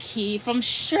Donkey from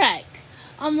Shrek.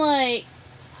 I'm like,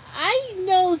 I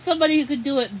know somebody who could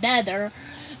do it better.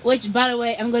 Which, by the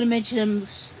way, I'm going to mention him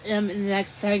in the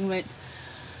next segment.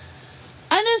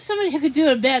 I know somebody who could do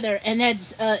it better, and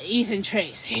that's Ethan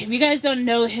Trace. If you guys don't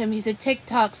know him, he's a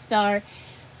TikTok star.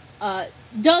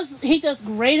 He does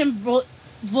great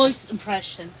voice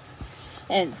impressions,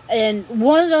 and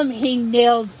one of them he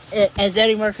nailed it as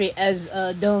Eddie Murphy as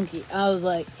Donkey. I was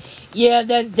like, yeah,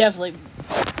 that's definitely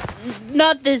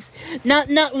not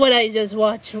what I just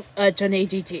watched on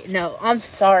AGT. No, I'm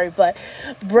sorry, but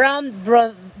Brown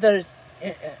Brothers.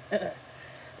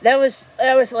 That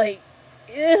was like,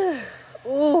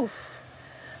 oof.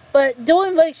 But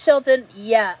doing Blake Shelton,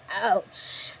 yeah,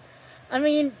 ouch. I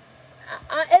mean,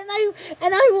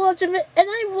 I watch him, and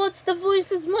I watch The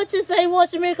Voice as much as I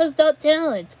watch America's Got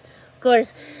Talent. Of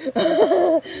course,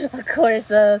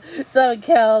 some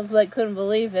calves couldn't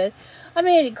believe it. I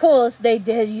mean, cool as they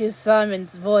did use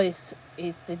Simon's voice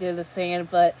to do the singing,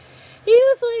 but he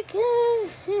was like,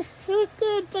 it was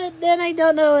good. But then I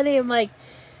don't know any. I'm like,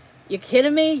 you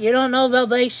kidding me? You don't know about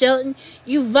Blake Shelton?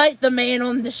 You invite the man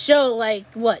on the show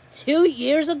 2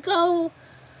 years ago?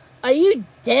 Are you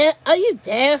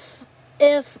deaf?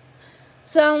 If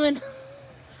Solomon,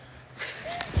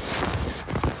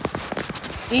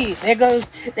 jeez, there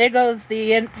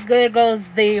goes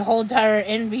the whole entire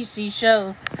NBC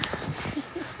shows.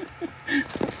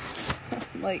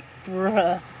 Like,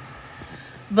 bruh.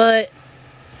 But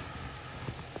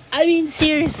I mean,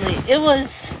 seriously, it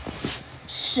was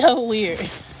so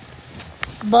weird.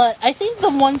 But I think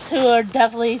the ones who are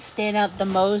definitely stand out the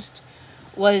most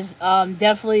was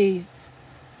definitely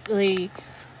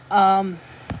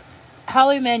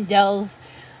Howie Mandel's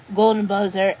Golden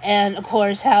Buzzer, and of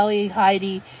course Howie,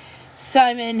 Heidi,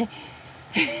 Simon,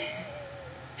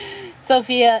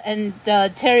 Sophia, and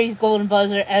Terry's Golden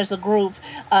Buzzer as a group,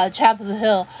 Chapel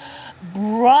Hill,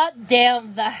 brought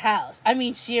down the house. I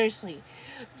mean, seriously,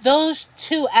 those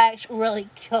two acts really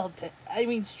killed it. I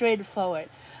mean, straightforward.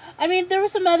 I mean, there were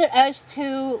some other acts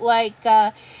too, like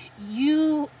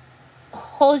Yu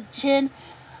Ho-jin.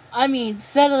 I mean,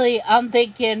 suddenly I'm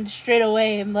thinking straight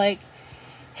away, I'm like,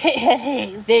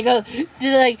 hey, there you go.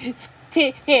 They're like,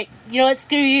 hey, you know what,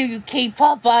 screw you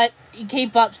K-pop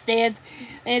stans.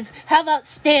 And it's, how about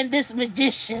Stan this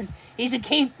magician? He's a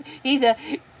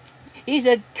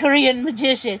Korean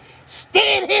magician.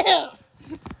 Stan him!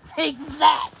 Take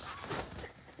that!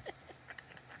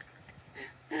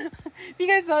 If you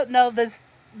guys don't know this,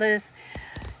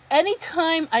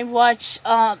 anytime I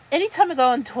go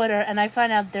on Twitter and I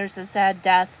find out there's a sad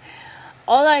death,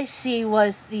 all I see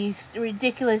was these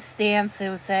ridiculous stans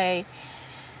who say,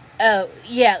 oh,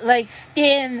 yeah, like,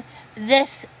 Stan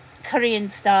this Korean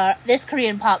star, this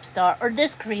Korean pop star, or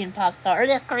this Korean pop star, or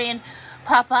this Korean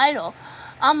pop idol.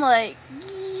 I'm like,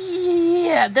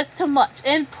 yeah, that's too much.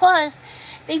 And plus,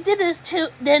 they did this too,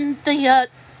 then did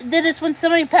this when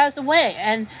somebody passed away,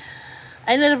 and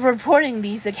I ended up reporting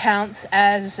these accounts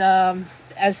as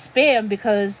spam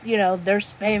because, you know, they're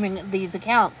spamming these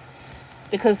accounts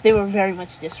because they were very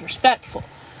much disrespectful.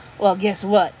 Well, guess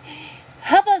what?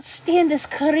 How about Stan this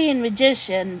Korean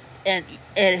magician and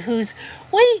who's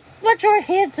way much more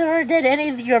handsomer than any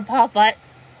of your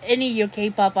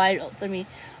K-pop idols? I mean,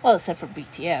 well, except for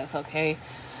BTS, okay.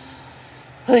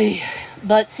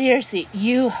 But seriously,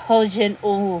 Yu Ho-jin,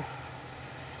 oh.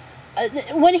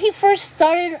 When he first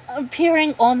started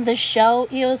appearing on the show,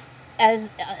 he was as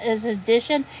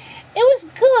audition. It was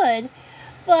good,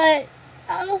 but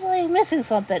I was like missing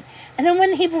something. And then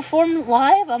when he performed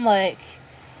live, I'm like,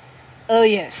 oh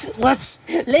yes, let's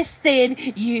stay in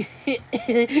you.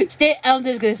 I'm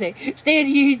just gonna say, stay in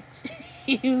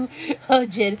you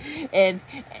Ho-jin, and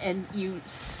you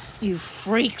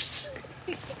freaks.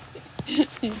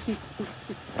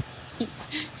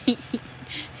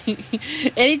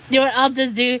 I'll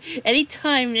just do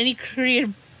anytime any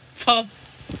Korean pop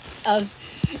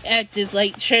act is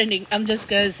like trending. I'm just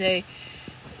gonna say,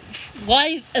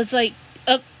 why? It's like,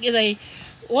 okay,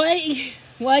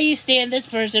 why you stand this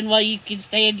person while you can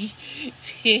stand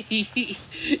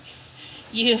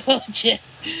you Ho-jin,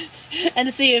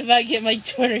 and see if I get my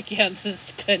Twitter account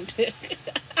suspended.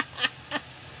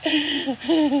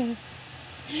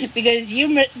 because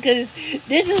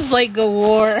this is like a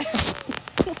war.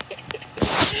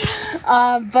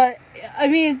 But I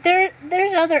mean,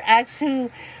 there's other acts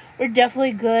who were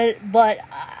definitely good, but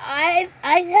I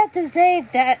have to say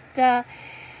that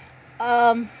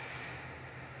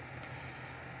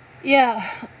yeah,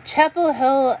 Chapel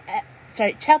Heart,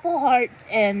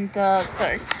 and what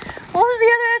was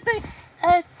the other thing?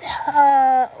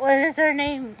 What is her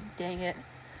name? Dang it.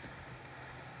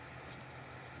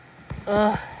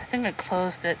 I think I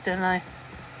closed it, didn't I?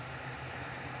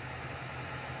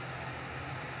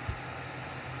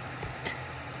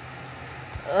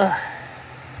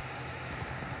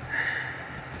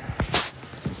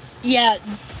 Yeah,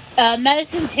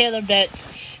 Madison Taylor Betts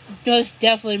most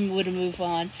definitely would move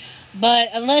on, but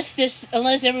unless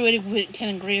everybody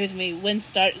can agree with me,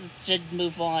 WinStar should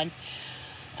move on.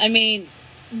 I mean,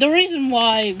 the reason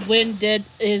why Win did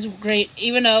is great,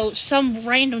 even though some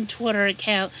random Twitter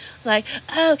account was like,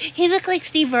 oh, he looked like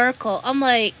Steve Urkel. I'm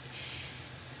like,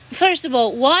 first of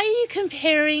all, why are you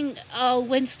comparing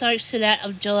WinStar to that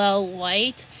of Joel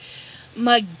White?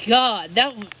 My God,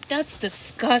 that's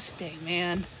disgusting,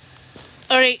 man.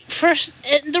 Alright, first,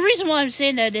 the reason why I'm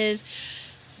saying that is,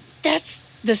 that's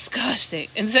disgusting.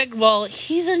 And second of all,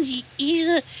 he's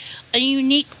a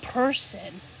unique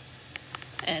person.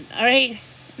 And, alright,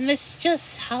 and that's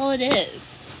just how it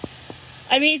is.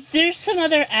 I mean, there's some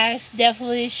other acts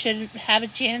definitely should have a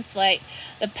chance, like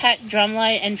the Pack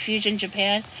Drumline and Fusion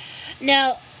Japan.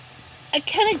 Now, I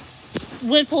kind of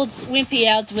wimpy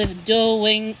out with Dual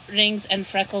Rings and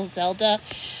Freckle Zelda,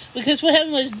 because what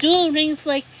happened was Dual Rings,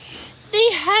 like,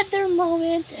 they had their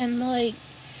moment, and like,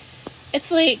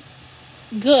 it's like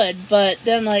good, but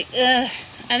then like, and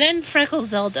then Freckle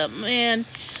Zelda, man.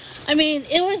 I mean,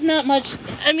 it was not much.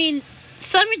 I mean,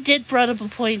 Summer did brought up a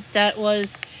point that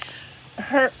was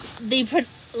you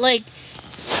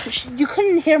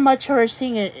couldn't hear much of her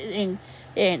singing,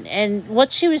 and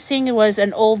what she was singing was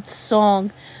an old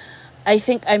song. I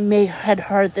think I had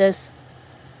heard this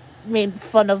made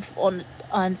fun of on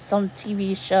some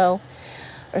TV show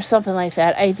or something like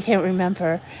that. I can't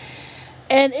remember.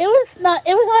 And it was not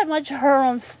much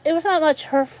her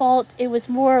fault. It was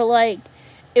more like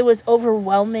it was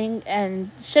overwhelming, and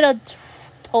should have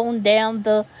toned down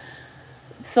the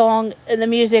song and the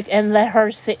music and let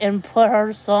her sing and put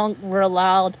her song real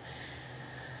loud.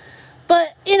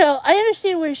 But, you know, I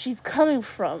understand where she's coming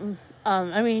from.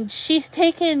 I mean, she's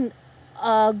taken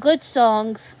good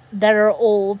songs that are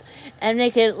old and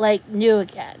make it like new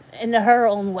again in her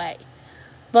own way.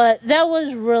 But that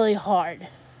was really hard,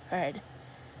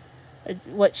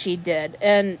 what she did,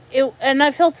 and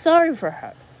I felt sorry for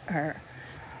her.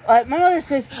 My mother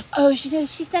says, "Oh,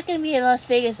 she's not gonna be in Las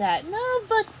Vegas at." No,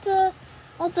 but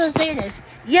I'll just say this: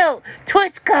 Yo,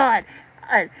 TwitchCon,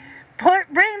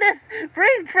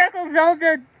 bring Freckle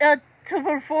Zelda to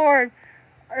perform.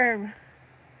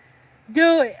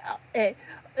 Do it.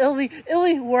 It'll be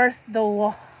worth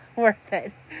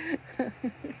it.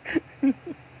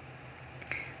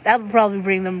 That would probably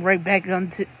bring them right back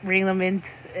bring them in,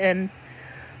 and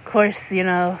of course,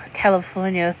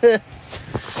 California.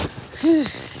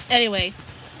 Anyway,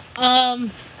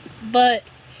 but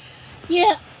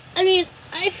yeah, I mean,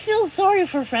 I feel sorry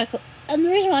for Freckle, and the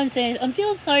reason why I'm saying is I'm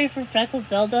feeling sorry for Freckle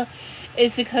Zelda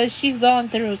is because she's gone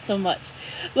through so much.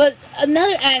 But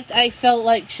another act I felt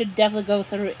like should definitely go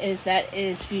through is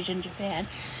Fusion Japan,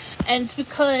 and it's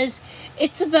because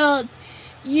it's about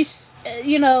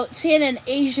seeing an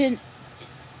Asian,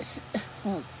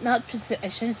 well, not Pacific, I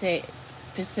shouldn't say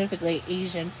specifically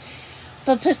Asian,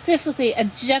 but specifically a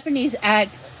Japanese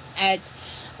act at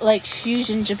like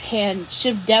Fusion Japan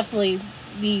should definitely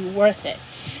be worth it.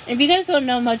 And if you guys don't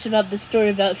know much about the story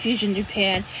about Fusion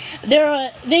Japan,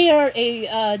 they are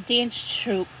a dance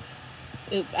troupe,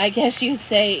 I guess you'd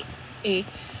say,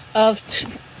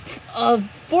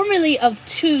 formerly of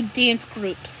two dance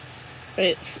groups,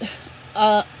 groups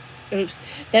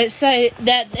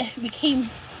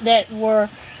that were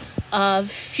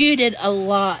feuded a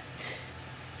lot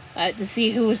to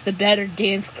see who was the better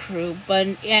dance crew,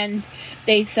 and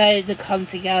they decided to come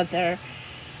together,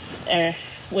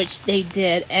 which they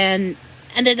did, and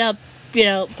ended up,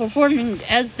 performing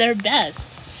as their best.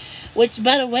 Which,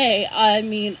 by the way, I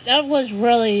mean, that was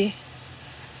really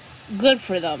good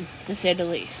for them, to say the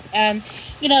least. And,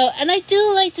 and I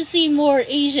do like to see more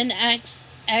Asian acts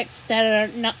that are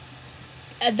not,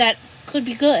 that could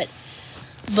be good.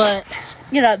 But,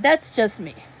 that's just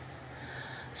me.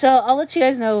 So, I'll let you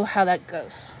guys know how that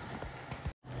goes.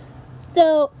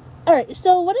 So, alright,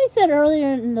 so what I said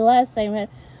earlier in the last segment,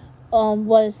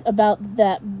 was about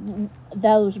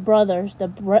those brothers, the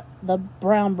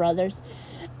Brown brothers.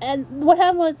 And what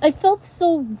happened was, I felt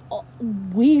so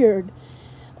weird.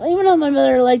 Even though my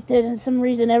mother liked it, and some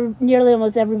reason nearly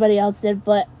almost everybody else did,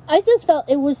 but I just felt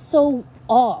it was so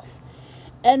off.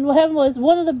 And what happened was,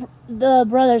 one of the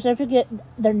brothers, I forget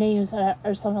their names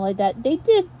or something like that, they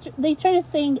tried to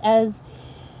sing as,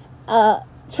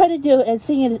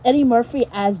 singing Eddie Murphy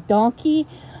as Donkey.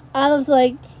 And I was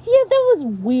like, yeah, that was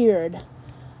weird.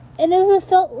 And it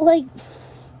felt like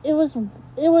it was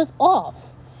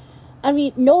off. I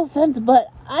mean, no offense, but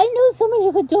I know somebody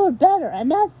who could do it better, and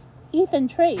that's Ethan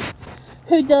Trace,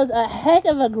 who does a heck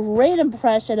of a great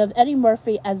impression of Eddie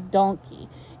Murphy as Donkey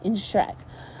in Shrek.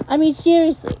 I mean,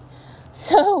 seriously.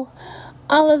 So,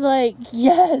 I was like,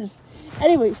 yes.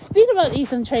 Anyway, speaking about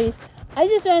Ethan Trace, I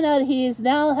just found out he is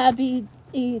now happy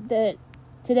that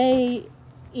today,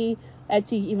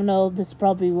 actually, even though this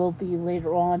probably will be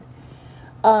later on,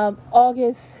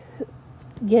 August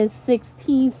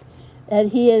 16th,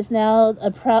 and he is now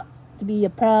to be a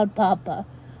proud papa,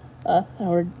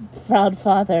 or proud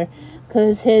father,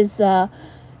 because his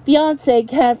fiance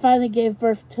finally gave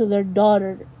birth to their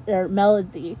daughter,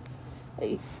 Melody,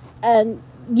 and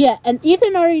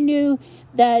Ethan already knew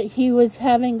that he was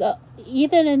having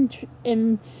Ethan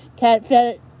and Kat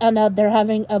found out they're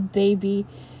having a baby.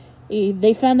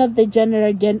 They found out the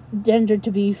gender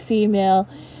to be female,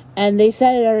 and they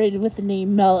said it already with the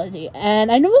name Melody.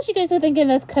 And I know what you guys are thinking,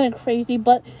 that's kind of crazy,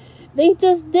 but they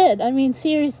just did. I mean,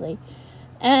 seriously.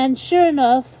 And sure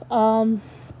enough, I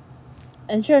am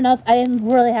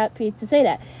really happy to say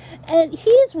that. And he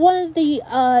is one of the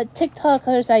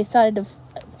TikTokers I started to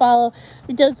follow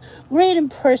who does great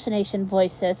impersonation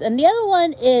voices. And the other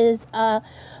one is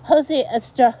Jose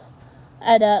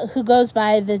Estrada, who goes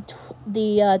by the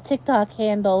TikTok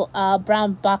handle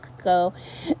Brown Bakugo.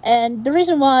 And the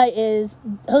reason why is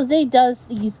Jose does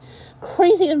these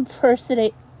crazy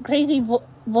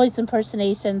voice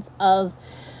impersonations of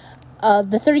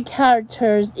the 3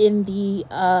 characters in the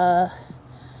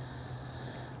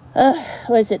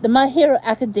the My Hero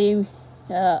Academia,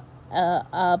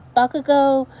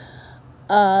 Bakugo,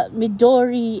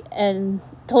 Midori, and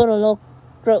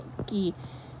Todoroki.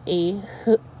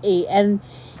 And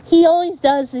he always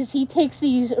does is he takes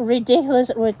these ridiculous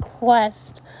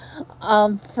requests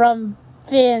from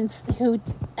fans who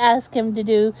ask him to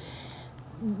do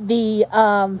the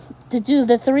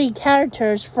 3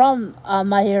 characters from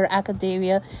My Hero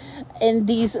Academia in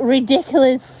these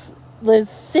ridiculous the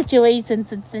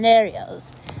situations and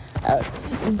scenarios,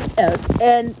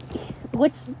 and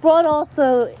which brought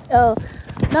also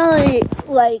not only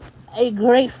like a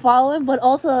great following, but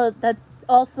also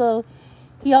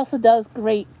he also does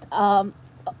great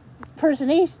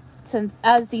impersonations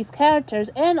as these characters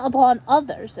and upon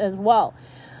others as well.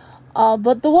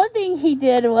 But the one thing he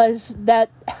did was that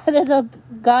ended up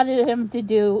got him to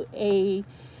do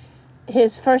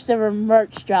his first ever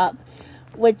merch drop,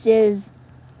 which is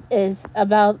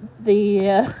about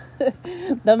the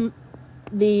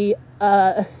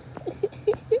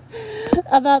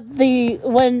about the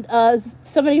when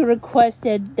somebody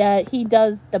requested that he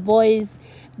does the boys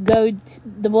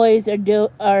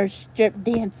are strip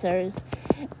dancers,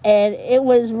 and it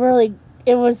was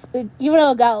even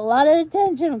though it got a lot of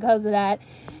attention because of that,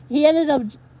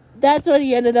 that's when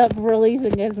he ended up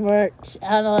releasing his merch,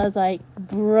 and I was like,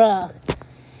 bruh.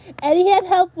 And he had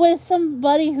help with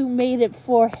somebody who made it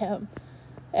for him.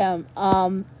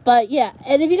 But yeah,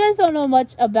 and if you guys don't know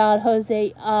much about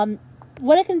Jose,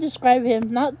 what I can describe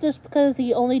him, not just because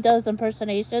he only does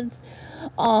impersonations,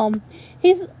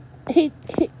 he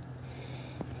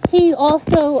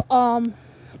also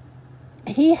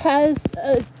he has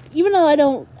even though I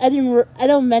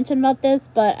don't mention about this,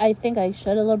 but I think I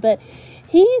should a little bit.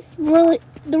 He's really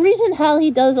the reason how he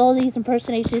does all these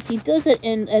impersonations. He does it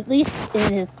at least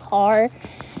in his car.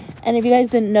 And if you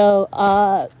guys didn't know,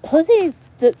 Jose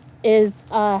is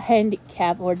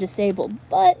handicapped or disabled,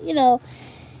 but he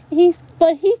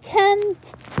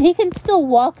can still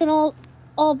walk and all.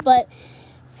 But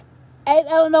I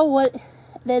don't know what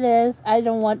it is. I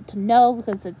don't want to know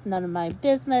because it's none of my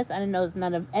business. I don't know it's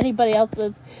none of anybody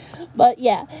else's. But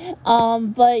yeah,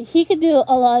 but he could do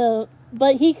a lot of.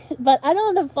 But I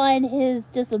don't define his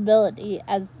disability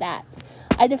as that.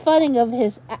 I define of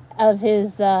his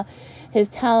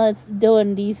talents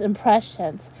doing these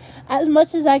impressions. As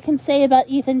much as I can say about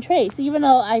Ethan Trace, even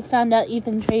though I found out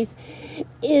Ethan Trace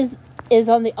is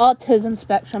on the autism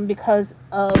spectrum because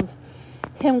of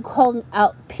him calling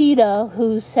out PETA,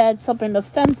 who said something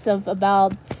offensive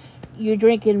about you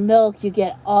drinking milk, you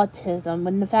get autism.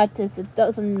 When the fact is, it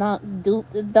does not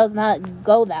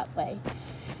go that way.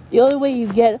 The only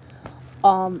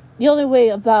way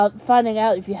about finding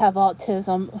out if you have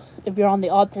autism, if you're on the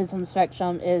autism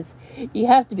spectrum, is you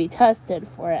have to be tested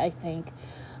for it, I think.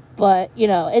 But,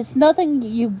 it's nothing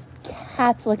you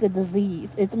catch like a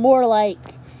disease. It's more like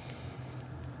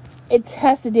it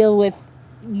has to deal with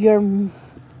your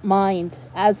mind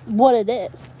as what it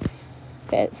is.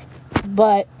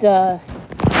 But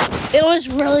it was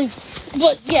really,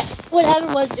 what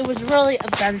happened was it was really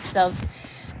offensive.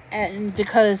 And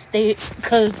because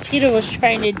PETA was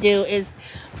trying to do is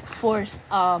force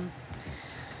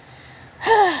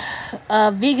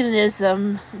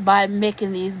veganism by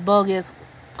making these bogus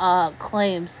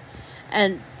claims,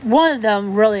 and one of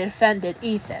them really offended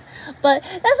Ethan. But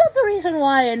that's not the reason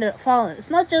why I ended up following. It's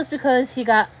not just because he's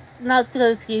on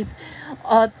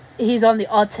the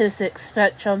autistic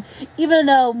spectrum, even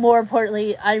though more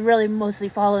importantly I really mostly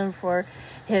follow him for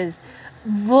his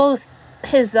voice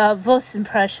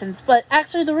impressions. But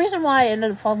actually the reason why I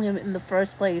ended up following him in the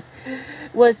first place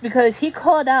was because he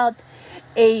called out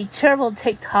a terrible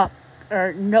TikToker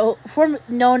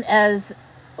known as,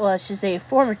 well, I should say a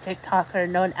former TikToker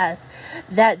known as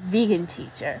That Vegan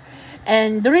Teacher.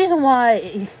 And the reason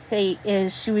why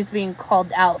she was being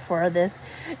called out for this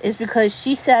is because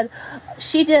she said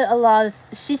a lot of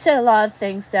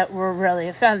things that were really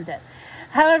offended.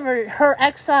 However, her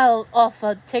exile off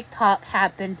of TikTok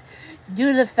happened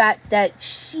due to the fact that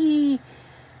she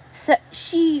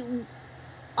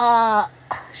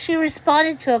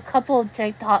responded to a couple of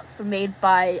TikToks made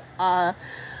by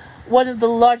one of the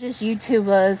largest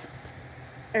YouTubers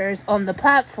on the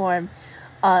platform,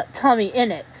 Tommy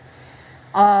Innit,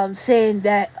 saying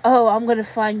that, "Oh, I'm gonna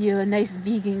find you a nice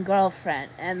vegan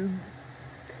girlfriend," and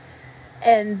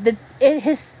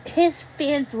his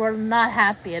fans were not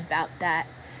happy about that.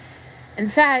 In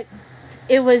fact,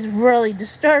 it was really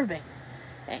disturbing.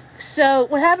 So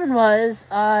what happened was,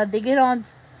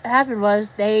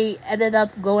 they ended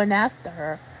up going after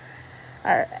her,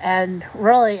 and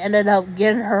really ended up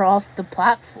getting her off the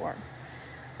platform,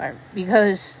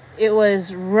 because it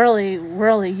was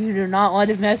really, you do not want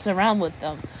to mess around with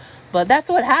them. But that's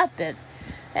what happened.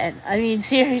 And I mean,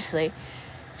 seriously,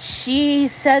 she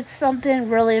said something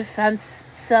really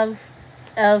offensive.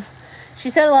 She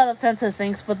said a lot of offensive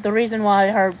things, but the reason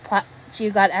why she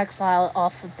got exiled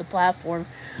off of the platform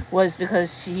was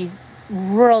because she's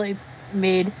really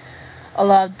made a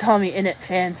lot of Tommy Innit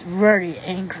fans very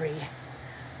angry,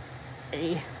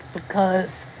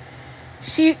 because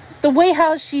the way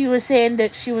how she was saying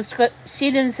that she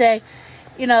didn't say,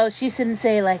 she didn't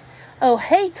say like, oh,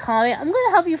 hey, Tommy, I'm going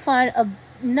to help you find a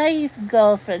nice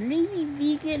girlfriend, maybe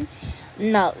vegan.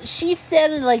 No, she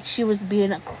said it like she was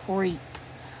being a creep.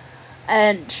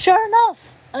 And sure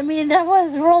enough, I mean, that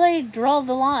was really draw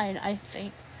the line, I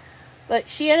think. But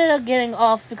she ended up getting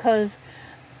off because,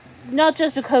 not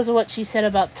just because of what she said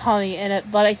about Tommy in it,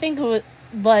 but I think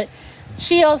but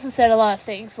she also said a lot of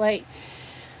things, like,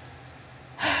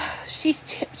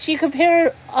 she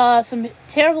compared some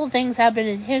terrible things happened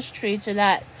in history to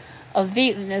that of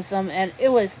veganism, and it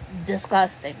was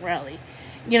disgusting, really.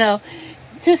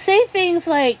 To say things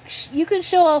like, you can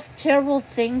show off terrible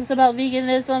things about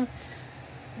veganism.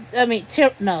 I mean,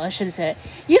 no, I shouldn't say it.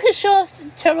 You can show off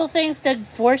terrible things that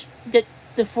force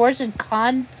and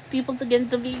con people to get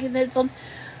into veganism,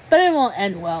 but it won't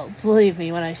end well. Believe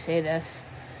me when I say this.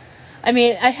 I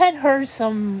mean, I had heard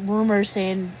some rumors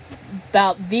saying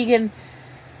about vegan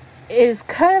is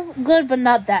kind of good, but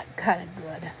not that kind of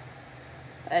good.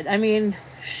 I mean,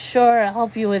 sure, I'll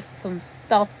help you with some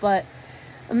stuff, but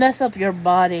it'll mess up your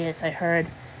body, as I heard.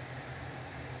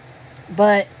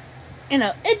 But,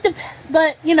 it depends.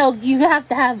 But, you have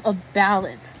to have a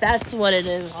balance. That's what it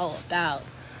is all about,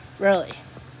 really.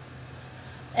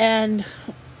 And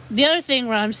the other thing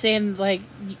where I'm saying, like,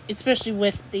 especially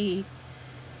with the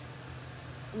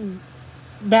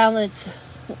balance,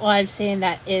 why I'm saying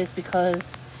that is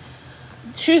because,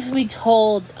 truth be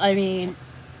told, I mean,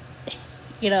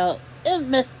 it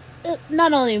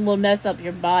not only will mess up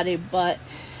your body, but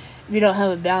if you don't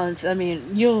have a balance, I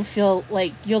mean, you'll feel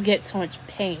like you'll get so much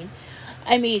pain.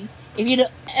 I mean, if you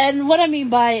don't, and what I mean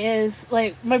by is,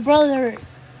 like, my brother,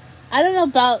 I don't know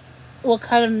about what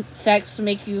kind of effects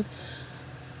make you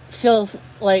feel,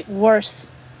 like, worse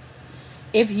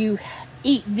if you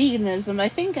eat veganism. I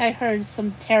think I heard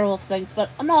some terrible things,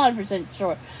 but I'm not 100%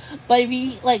 sure. But if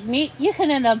you eat, like, meat, you can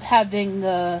end up having,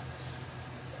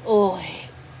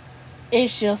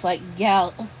 issues like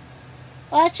gout.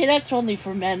 Well, actually, that's only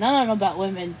for men. I don't know about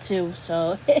women, too,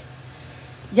 so,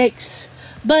 yikes.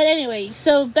 But anyway,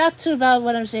 so back to about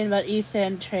what I'm saying about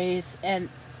Ethan, Trace, and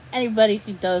anybody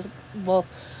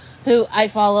who I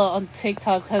follow on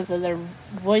TikTok because of their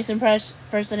voice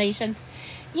impersonations.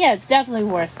 Yeah, it's definitely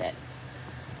worth it.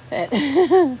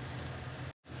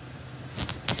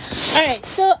 Alright,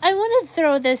 so I want to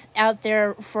throw this out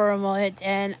there for a moment,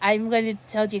 and I'm going to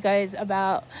tell you guys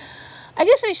about, I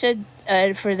guess I should,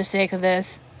 for the sake of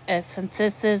this, since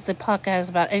this is the podcast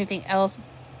about anything else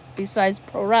besides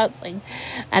pro wrestling,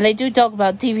 and I do talk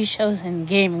about TV shows and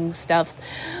gaming stuff.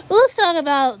 But let's talk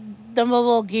about the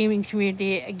mobile gaming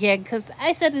community again, because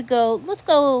I said let's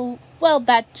go,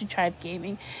 back to Tribe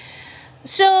Gaming.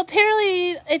 So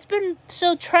apparently,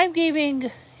 Tribe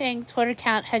Gaming and Twitter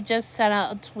account had just sent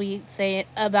out a tweet saying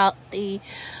about the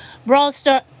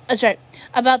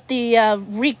about the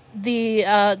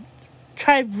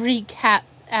Tribe Recap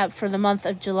app for the month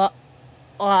of July,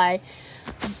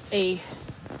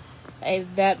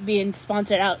 that being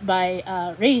sponsored out by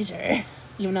Razer.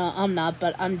 I'm not,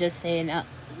 but I'm just saying it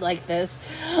like this.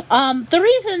 The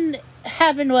reason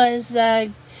happened was,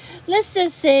 let's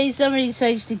just say somebody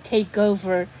decides to take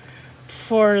over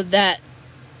for that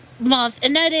month,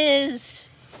 and that is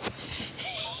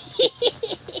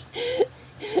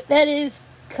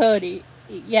Cody.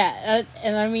 Yeah,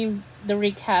 and I mean the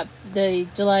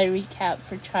July recap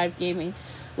for Tribe Gaming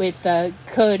with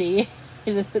Cody,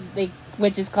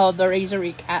 which is called the Razer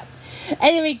Recap.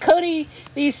 Anyway, Cody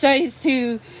decides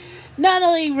to not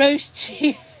only manage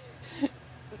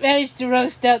to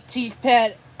roast out Chief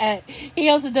Pat, and he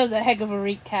also does a heck of a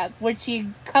recap, which he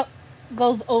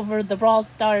goes over the Brawl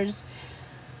Stars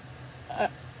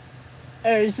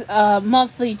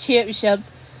monthly championship.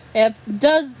 And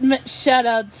does shout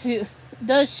out to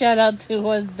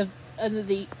one of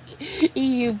the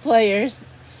EU players.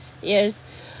 Yes,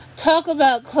 talk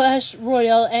about Clash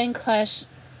Royale and Clash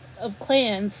of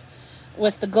Clans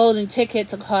with the golden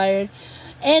tickets acquired,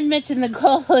 and mention the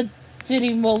Call of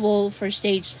Duty Mobile for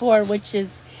Stage 4, which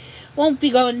won't be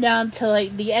going down till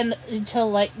the end,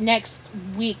 until next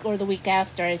week or the week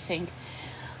after, I think.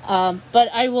 But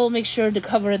I will make sure to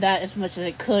cover that as much as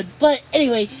I could. But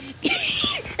anyway,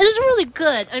 it is really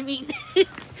good. I mean,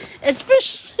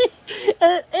 especially,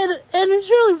 and it's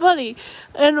really funny.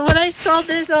 And when I saw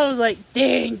this, I was like,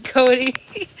 "Dang, Cody!"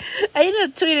 I ended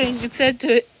up tweeting and said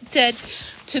to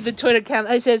the Twitter account,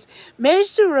 I says,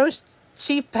 "Managed to roast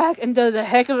Chief Pack and does a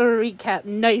heck of a recap.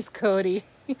 Nice, Cody."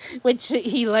 Which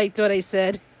he liked what I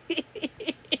said. If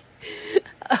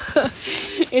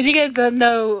you guys don't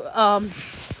know,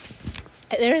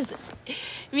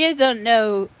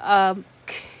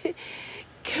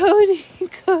 Cody.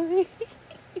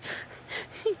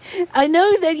 I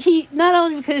know that he, not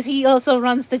only because he also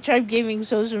runs the Tribe Gaming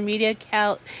social media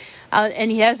account,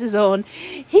 and he has his own,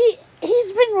 he's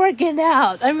been working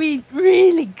out. I mean,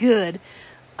 really good.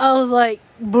 I was like,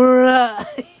 bruh.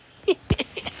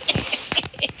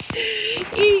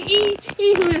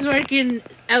 he was working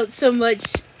out so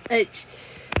much that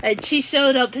she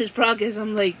showed up his progress.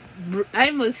 I'm like, I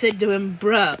almost said to him,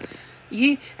 bruh,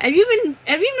 have you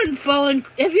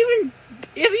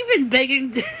been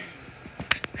begging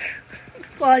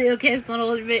Claudio Castagnoli a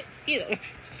little bit,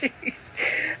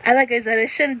 and like I said, I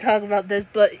shouldn't talk about this,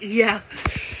 but yeah,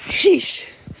 sheesh.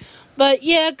 But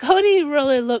yeah, Cody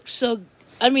really looks so.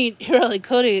 I mean, really,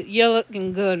 Cody, you're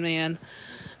looking good, man.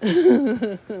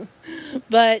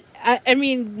 But I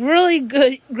mean, really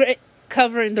good, great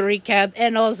covering the recap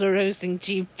and also roasting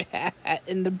Chief Pat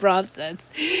in the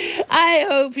process. I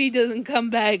hope he doesn't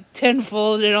come back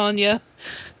tenfolded on you.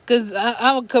 Because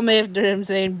I'll come after him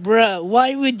saying, bruh,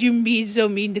 why would you be so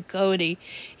mean to Cody?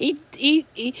 He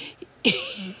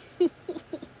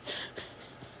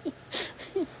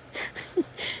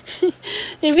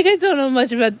If you guys don't know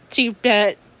much about Chief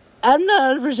Pat, I'm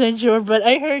not 100% sure, but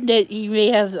I heard that he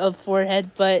may have a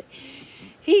forehead, but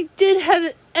he did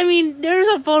have, I mean, there's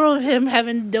a photo of him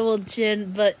having double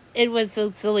chin, but it was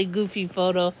a silly, goofy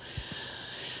photo.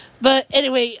 But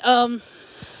anyway, and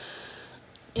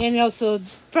he also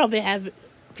probably have,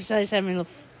 besides having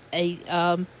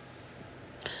a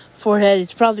forehead,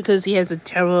 it's probably because he has a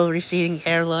terrible receding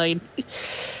hairline.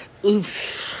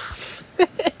 Oof.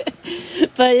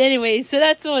 But anyway, so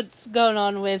that's what's going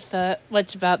on with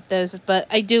much about this, but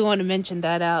I do want to mention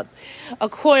that out.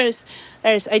 Of course,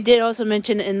 as I did also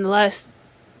mention in the last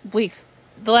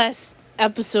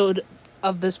episode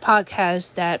of this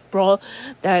podcast that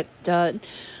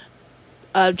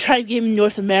Tribe Gaming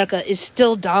North America is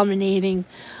still dominating.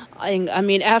 I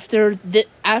mean, after this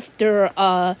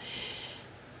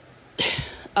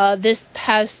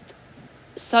past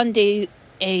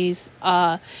Sunday's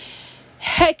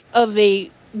heck of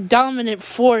a dominant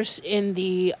force in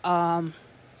the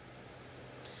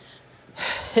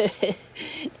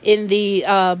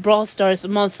Brawl Stars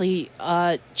monthly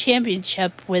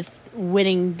championship, with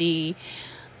winning the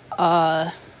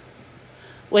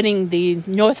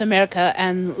North America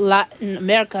and Latin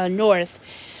America North.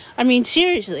 I mean,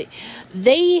 seriously.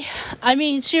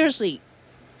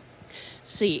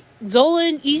 See,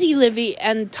 Zolan, Easy Livy,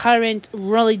 and Tyrant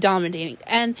really dominating.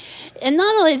 And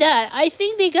not only that, I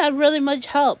think they got really much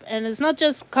help. And it's not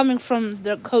just coming from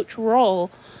their coach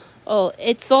role. Oh,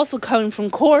 it's also coming from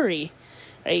Corey.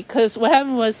 Right? Because what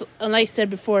happened was, and like I said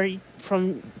before in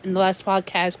the last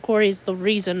podcast, Corey is the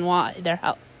reason why they're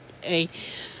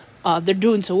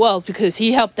doing so well, because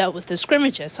he helped out with the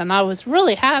scrimmages. And I was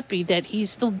really happy that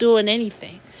he's still doing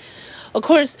anything. Of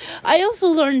course, I also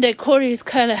learned that Corey is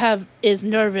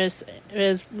nervous,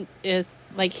 is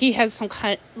like he has some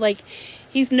kind, like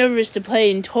he's nervous to play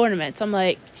in tournaments. I'm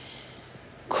like,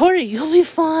 Corey, you'll be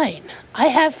fine.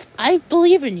 I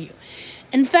believe in you.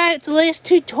 In fact, the last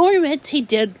 2 tournaments he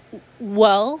did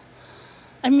well.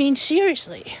 I mean,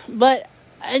 seriously, but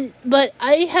I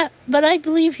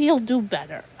believe he'll do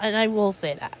better, and I will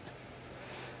say that.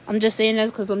 I'm just saying that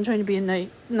because I'm trying to be a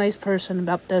nice person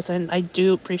about this, and I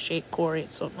do appreciate Corey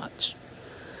so much.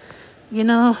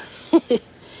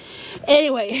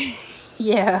 Anyway,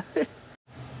 yeah.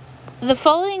 The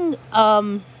following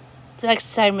next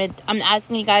segment, I'm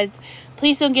asking you guys,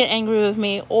 please don't get angry with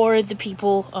me or the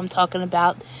people I'm talking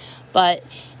about, but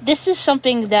this is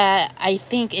something that I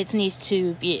think it needs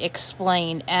to be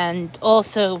explained, and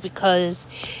also because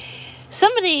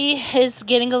somebody is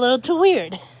getting a little too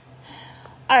weird.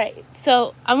 Alright,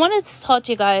 so I wanted to talk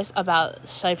to you guys about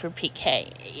Cypher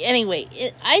PK. Anyway,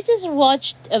 I just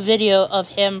watched a video of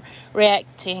him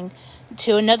reacting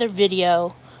to another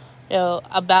video,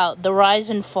 about the rise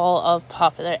and fall of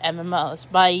popular MMOs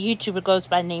by a YouTuber goes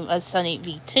by the name of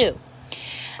Sunny-V2.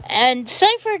 And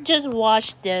Cypher just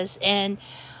watched this, and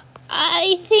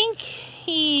I think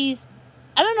I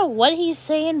don't know what he's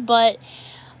saying, but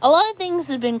a lot of things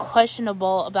have been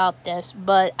questionable about this,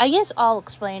 but I guess I'll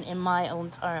explain in my own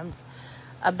terms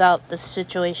about the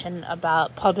situation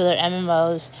about popular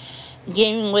MMOs,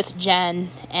 gaming with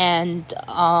Jen, and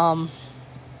how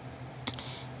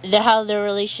their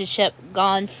relationship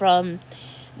gone from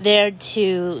there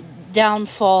to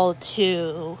downfall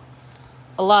to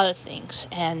a lot of things,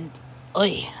 and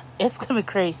it's gonna be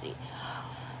crazy.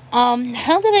 How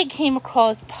did I came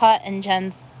across Pat and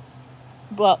Jen's?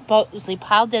 Well, mostly,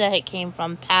 how did I came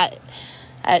from Pat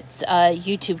at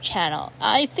YouTube channel?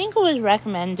 I think it was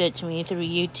recommended to me through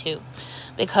YouTube,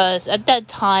 because at that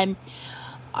time,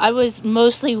 I was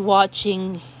mostly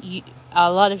watching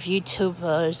a lot of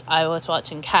YouTubers. I was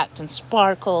watching Captain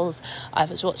Sparkles, I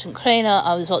was watching Krana,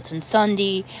 I was watching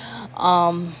Sunday.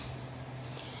 I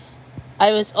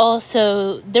was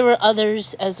also, there were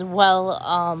others as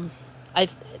well. I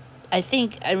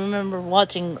think I remember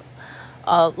watching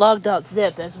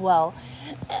Log.Zip as well.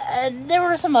 And there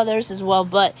were some others as well,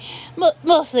 but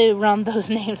mostly around those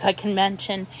names I can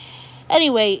mention.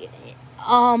 Anyway,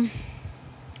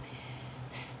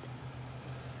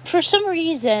 for some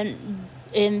reason,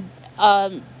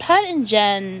 Pat and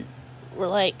Jen were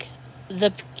like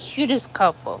the cutest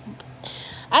couple.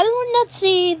 I would not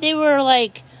say they were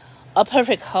like a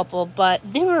perfect couple, but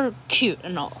they were cute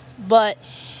and all. But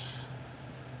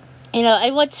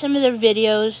I watched some of their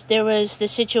videos. There was the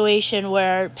situation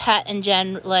where Pat and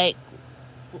Jen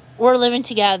were living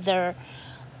together.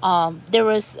 There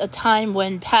was a time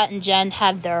when Pat and Jen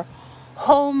had their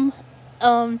home.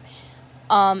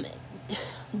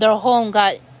 Their home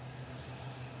got.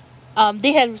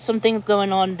 They had some things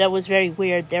going on that was very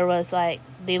weird. There was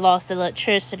they lost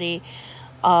electricity.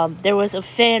 There was a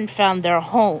fan found their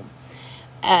home,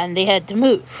 and they had to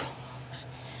move.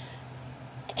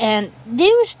 And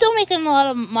they were still making a lot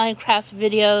of Minecraft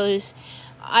videos.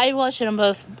 I watched it on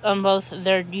both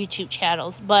their YouTube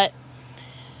channels, but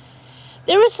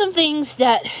there were some things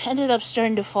that ended up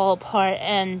starting to fall apart,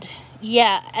 and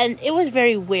it was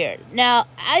very weird. Now,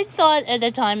 I thought at the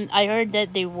time, I heard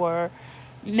that they were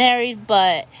married,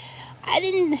 but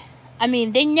they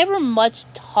never much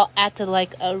acted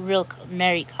like a real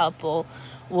married couple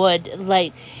would.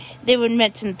 They would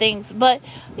mention things, but,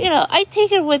 I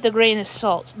take it with a grain of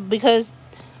salt, because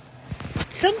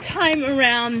sometime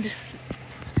around,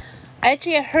 I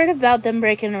heard about them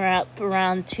breaking up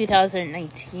around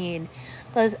 2019,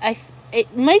 because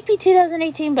it might be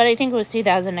 2018, but I think it was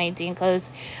 2019,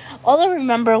 because all I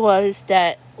remember was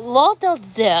that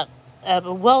Log.Zip,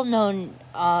 a well-known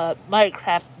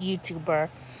Minecraft YouTuber,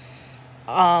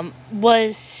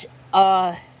 was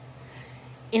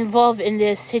involved in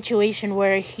this situation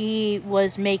where he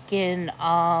was making,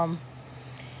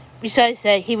 besides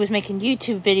that, he was making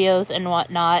YouTube videos and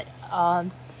whatnot.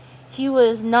 He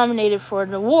was nominated for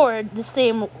an award,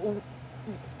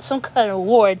 some kind of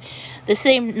award, the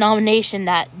same nomination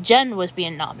that Jen was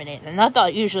being nominated. And I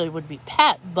thought usually it would be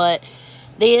Pat, but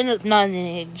they ended up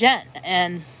nominating Jen.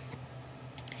 And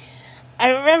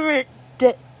I remember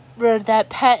that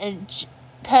Pat and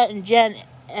Jen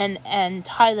and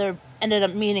Tyler ended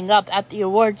up meeting up at the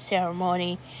award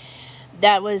ceremony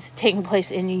that was taking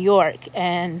place in New York.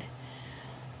 And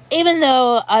even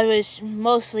though I was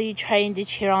mostly trying to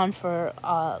cheer on for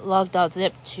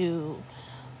Log.Zip to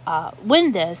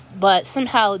win this, but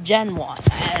somehow Jen won,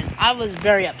 and I was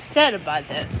very upset about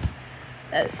this.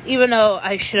 Even though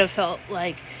I should have felt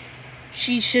like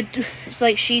she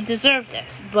deserved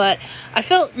this, but I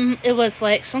felt it was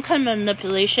some kind of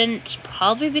manipulation,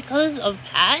 probably because of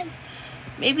Pat.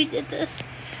 Maybe did this.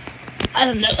 I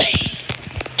don't know.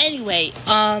 Anyway,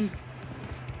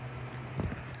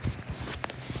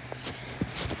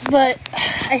 but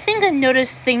I think I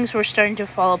noticed things were starting to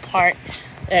fall apart.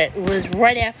 It was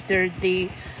right after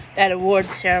that award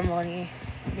ceremony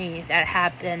that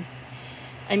happened.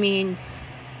 I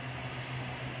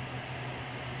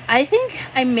think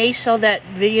I may saw that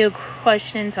video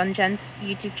questions on Jen's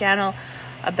YouTube channel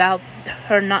about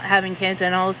her not having kids,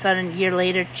 and all of a sudden, a year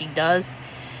later, she does.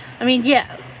 And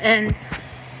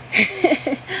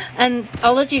and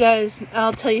I'll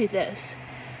tell you this.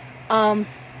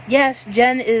 Yes,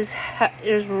 Jen is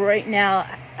right now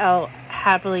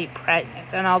happily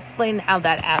pregnant, and I'll explain how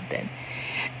that happened.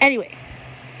 Anyway,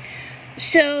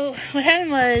 so what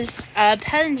happened was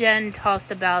Pat and Jen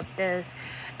talked about this,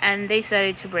 and they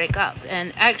decided to break up.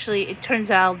 And actually, it turns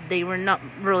out they were not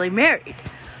really married.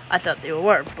 I thought they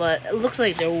were, but it looks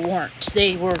like they weren't.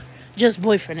 They were just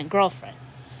boyfriend and girlfriend.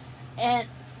 And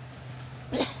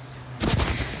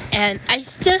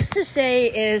just to say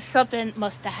is something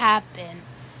must have happened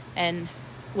and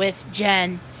with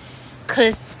Jen,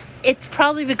 because it's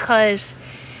probably because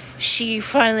she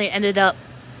finally ended up,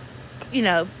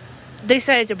 they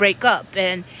decided to break up.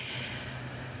 And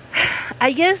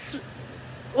I guess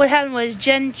what happened was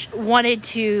Jen wanted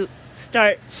to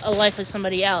start a life with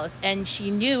somebody else, and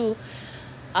she knew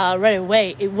right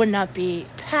away it would not be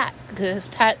Pat, because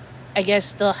Pat, I guess,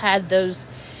 still had those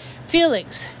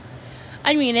feelings.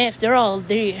 After all,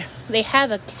 they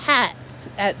have a cat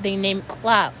that they named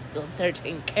Cloud that they're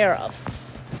taking care of.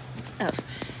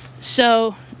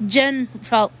 So Jen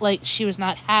felt like she was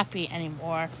not happy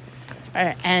anymore,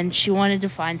 and she wanted to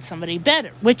find somebody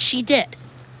better, which she did.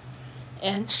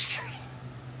 And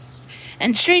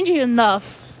strangely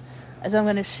enough, as I'm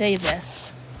going to say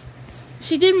this.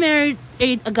 She did marry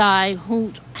a guy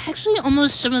who actually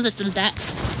almost similar to that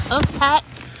of Pat,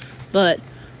 but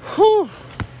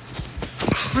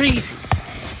crazy.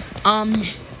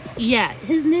 Yeah,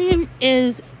 his name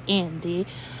is Andy.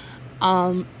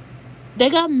 They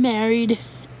got married,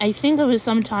 I think it was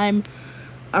sometime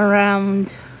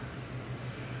around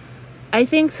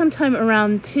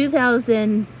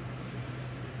 2000,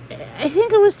 I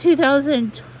think it was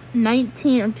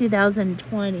 2019 or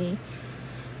 2020.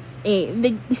 And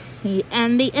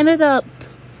they ended up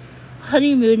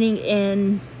honeymooning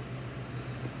in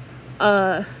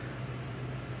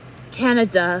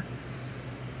Canada,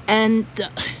 and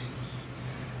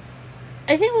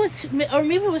I think it was, or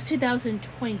maybe it was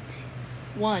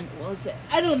 2021, was it?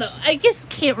 I don't know. I just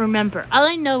can't remember. All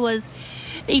I know was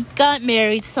they got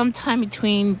married sometime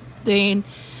between the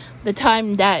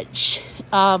time that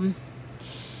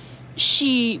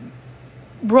she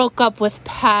broke up with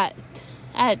Pat,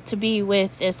 had to be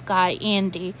with this guy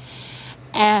Andy,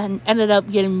 and ended up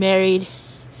getting married.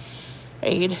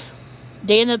 Right?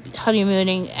 They ended up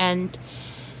honeymooning, and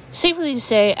safely to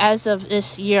say, as of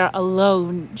this year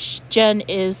alone, Jen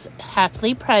is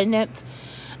happily pregnant,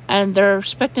 and they're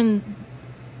expecting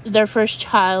their first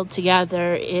child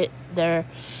together.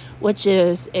 Which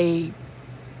is a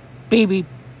baby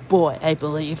boy, I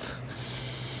believe.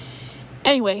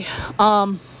 Anyway,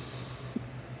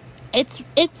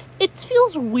 it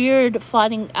feels weird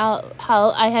finding out how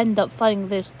I ended up finding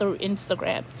this through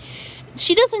Instagram.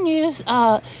 She doesn't use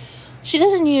the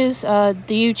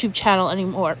YouTube channel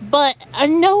anymore, but I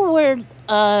know where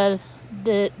the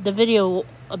video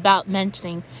about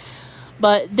mentioning,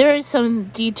 but there is some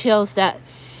details that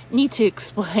need to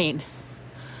explain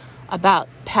about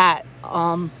Pat.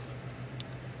 Ever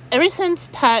since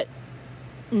Pat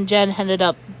and Jen ended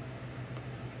up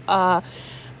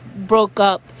broke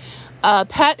up,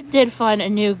 Pat did find a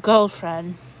new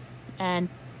girlfriend, and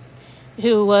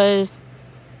who was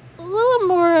a little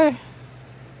more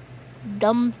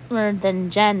dumber than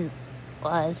Jen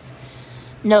was.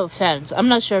 No offense. I'm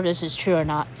not sure if this is true or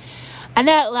not. And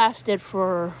that lasted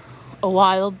for a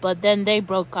while, but then they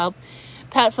broke up.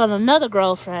 Pat found another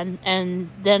girlfriend, and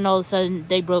then all of a sudden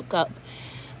they broke up.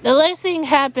 The last thing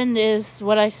happened is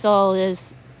what I saw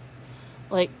is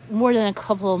like more than a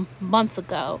couple of months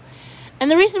ago. And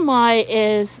the reason why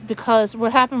is because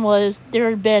what happened was there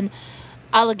had been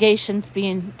allegations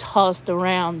being tossed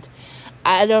around.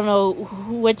 I don't know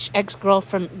which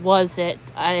ex-girlfriend was it.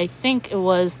 I think it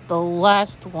was the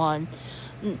last one.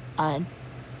 And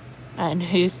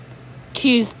who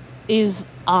accused is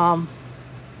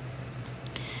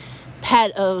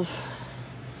Pat of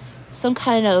some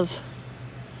kind of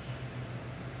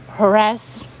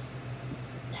harassment.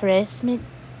 I'm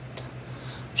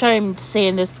trying to say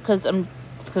this because of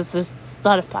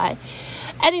Spotify.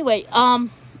 Anyway,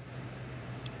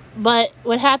 but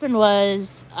what happened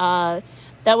was that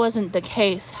wasn't the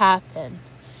case happen.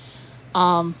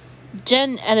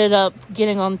 Jen ended up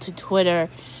getting onto Twitter,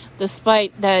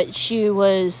 despite that she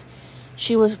was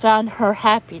found her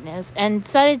happiness, and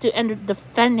decided to end up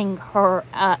defending her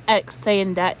ex,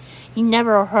 saying that he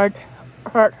never hurt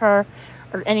her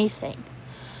or anything.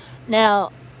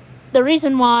 Now, the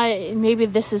reason why maybe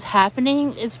this is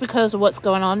happening is because of what's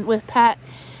going on with Pat.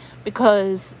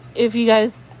 Because if you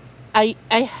guys,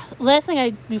 last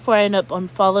thing before I end up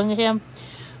unfollowing him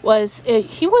was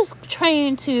he was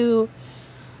trying to,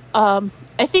 I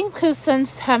think because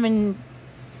since ended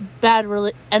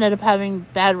up having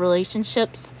bad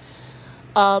relationships,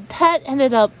 Pat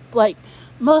ended up like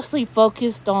mostly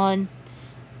focused on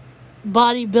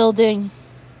bodybuilding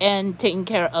and taking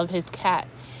care of his cat.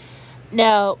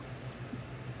 Now,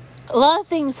 a lot of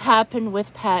things happened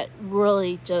with Pat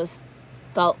really just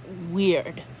felt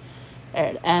weird,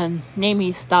 and made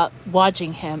me stop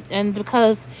watching him. And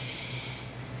because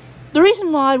the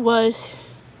reason why was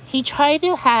he tried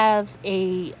to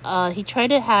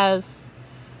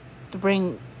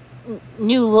bring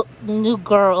new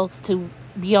girls to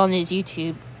be on his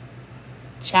YouTube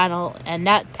channel, and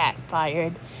that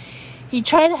backfired. He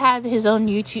tried to have his own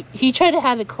YouTube. He tried to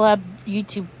have a collab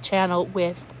YouTube channel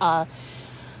with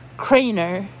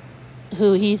Craner,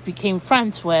 who he became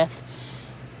friends with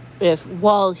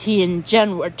while he and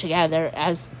Jen were together.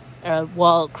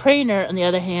 While Craner, on the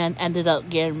other hand, ended up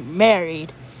getting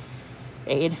married,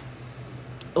 right,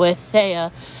 with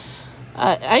Thea.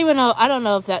 I don't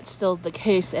know if that's still the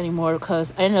case anymore,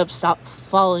 because I ended up stopped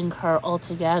following her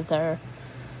altogether,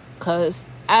 because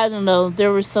I don't know,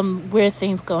 there were some weird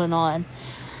things going on.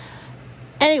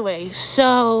 Anyway,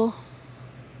 so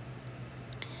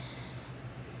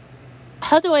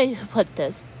how do I put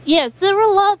this? yes, there were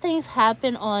a lot of things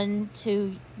happen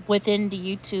within the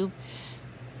YouTube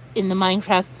in the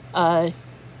Minecraft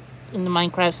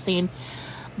scene,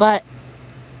 but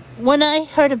when I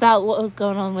heard about what was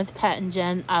going on with Pat and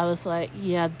Jen, I was like,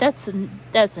 yeah, that's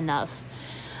enough.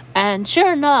 And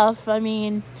sure enough, I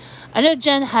mean, I know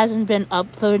Jen hasn't been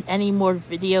uploading any more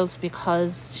videos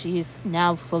because she's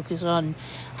now focused on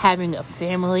having a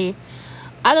family.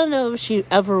 I don't know if she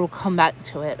ever will come back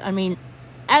to it. I mean,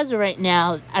 as of right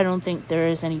now, I don't think there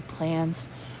is any plans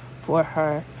for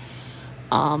her.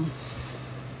 And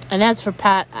as for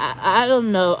Pat, I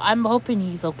don't know. I'm hoping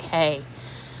he's okay.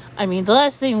 I mean, the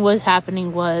last thing was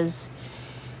happening was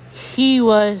he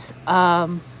was,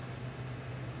 the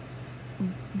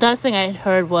last thing I had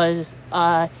heard was,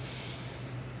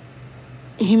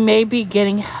 he may be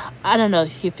getting, I don't know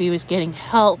if he was getting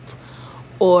help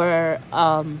or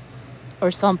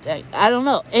something. I don't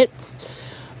know.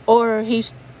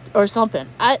 Or something.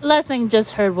 Last thing I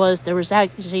just heard was there was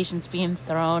accusations being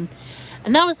thrown.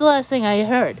 And that was the last thing I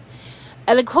heard.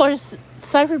 And of course,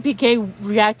 Cypher PK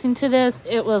reacting to this,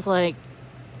 it was like,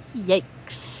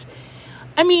 yikes.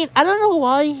 I mean, I don't know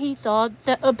why he thought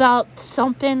that about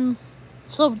something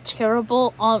so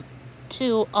terrible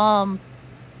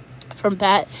from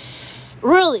Pat.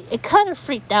 Really, it kind of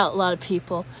freaked out a lot of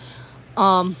people.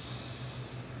 What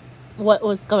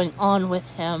was going on with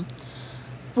him.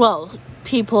 Well,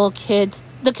 people, kids,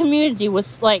 the community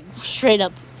was like straight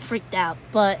up freaked out,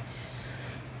 but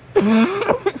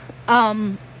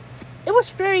it was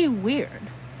very weird.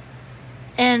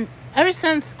 And ever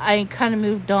since I kind of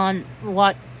moved on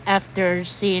after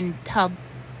seeing how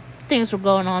things were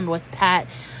going on with Pat,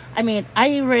 I mean,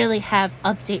 I rarely have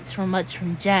updates from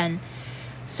Jen,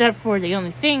 except for the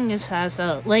only thing is, as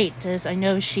late, is I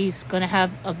know she's gonna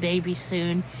have a baby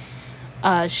soon.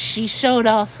 She showed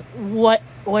off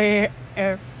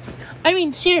I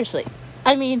mean, seriously.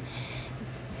 I mean,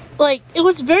 like, it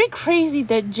was very crazy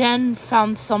that Jen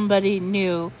found somebody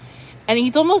new. And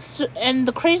and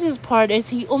the craziest part is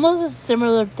he almost is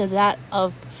similar to that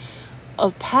of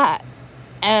Pat.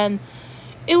 And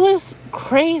it was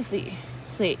crazy.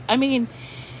 See, I mean,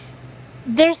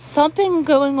 there's something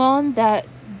going on that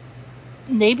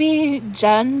maybe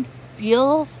Jen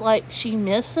feels like she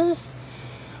misses.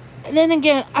 And then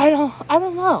again, I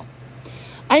don't know.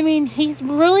 I mean, he's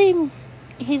more,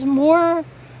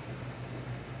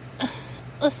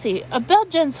 let's see, about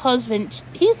Jen's husband,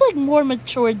 he's like more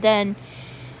mature than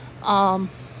Pat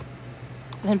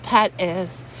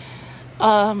is.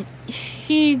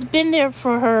 He's been there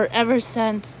for her ever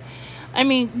since. I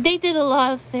mean, they did a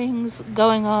lot of things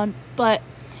going on, but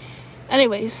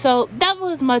anyway, so that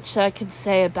was much I could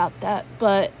say about that,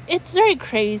 but it's very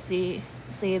crazy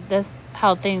to see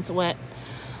how things went.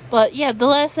 But yeah, the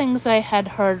last things I had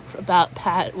heard about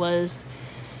Pat was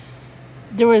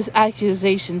there was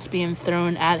accusations being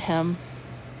thrown at him.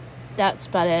 That's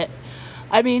about it.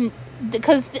 I mean,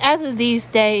 because as of these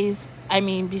days, I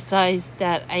mean, besides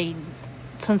that,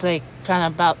 since I found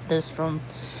out about this from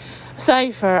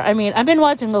Cypher, I mean, I've been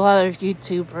watching a lot of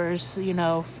YouTubers, you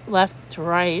know, left to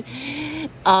right,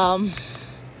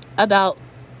 about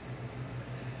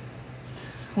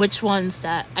which ones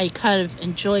that I kind of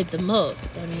enjoyed the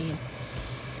most. I mean,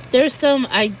 there's some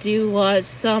I do watch,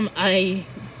 some I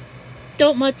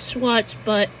don't much watch,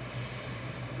 but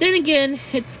then again,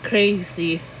 it's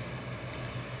crazy.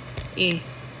 I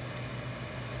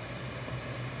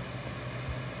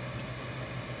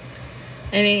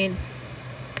mean,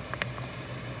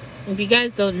 if you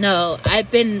guys don't know,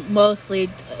 I've been mostly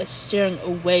steering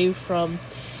away from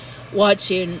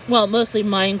watching, well, mostly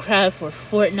Minecraft or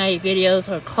Fortnite videos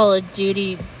or Call of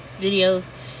Duty videos.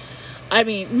 I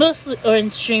mean, mostly, or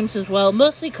in streams as well,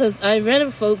 mostly because I rather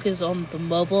focus on the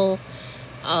mobile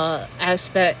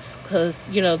aspects, because,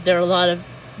 you know, there are a lot of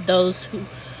those who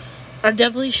are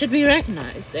definitely should be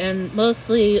recognized, and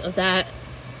mostly of that,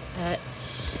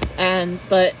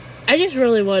 but I just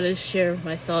really want to share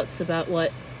my thoughts about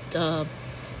what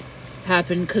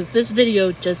happened, because this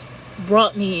video just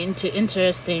brought me into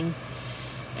interesting,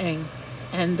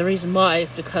 and the reason why is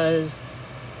because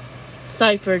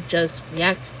Cypher just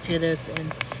reacted to this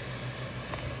and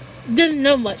didn't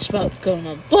know much about what's going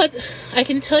on. But I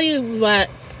can tell you that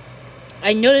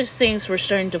I noticed things were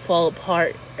starting to fall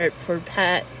apart for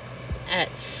Pat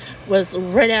was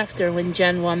right after when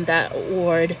Jen won that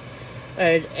award,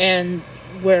 and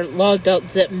where Logged Up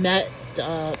Zip met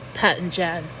Pat and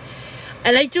Jen.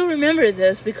 And I do remember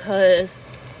this because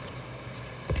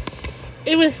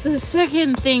it was the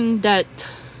second thing that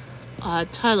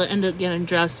Tyler ended up getting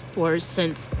dressed for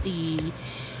since the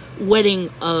wedding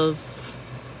of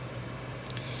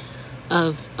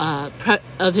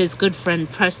of his good friend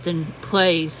Preston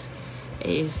Plays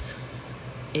is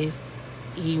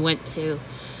he went to.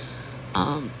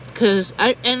 Cause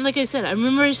like I said, I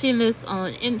remember seeing this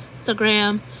on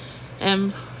Instagram,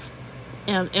 and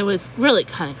it was really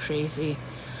kind of crazy.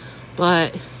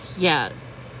 But yeah,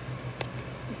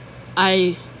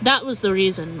 that was the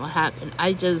reason what happened.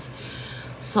 I just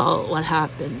saw what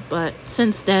happened. But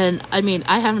since then, I mean,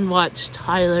 I haven't watched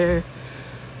Tyler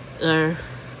or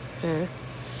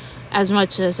as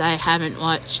much as I haven't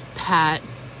watched Pat.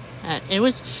 It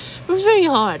was very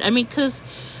hard. I mean, because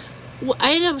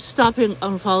I ended up stopping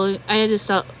unfollowing. I had to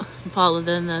stop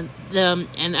following them,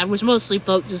 and I was mostly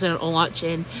focusing on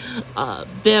watching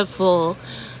Biffle,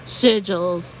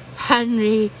 Sigils,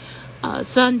 Henry,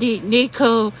 Sunday,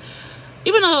 Nico.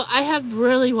 Even though I have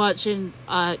really watching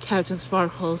Captain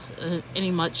Sparkles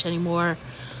much anymore,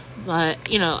 but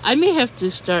I may have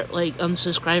to start like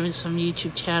unsubscribing some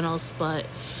YouTube channels. But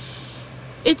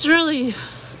it's really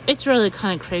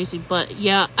kind of crazy. But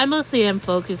yeah, I mostly am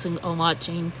focusing on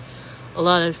watching a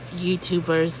lot of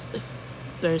YouTubers,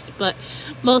 but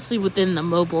mostly within the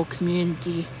mobile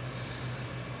community.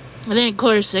 And then of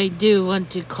course I do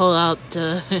want to call out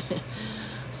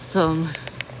some.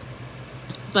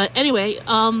 But anyway,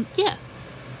 yeah.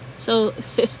 So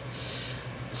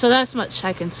that's much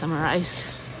I can summarize.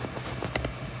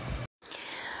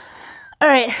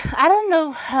 Alright, I don't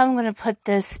know how I'm going to put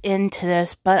this into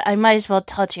this, but I might as well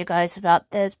talk to you guys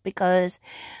about this because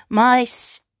my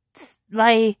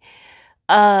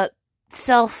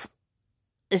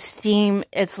self-esteem,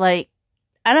 it's like,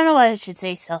 I don't know why I should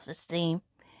say self-esteem.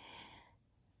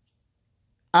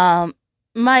 My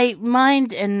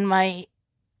mind and I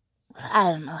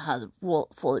don't know how to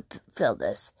fully feel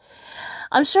this.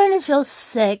 I'm starting to feel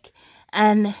sick,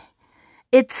 and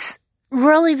it's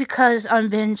really because I'm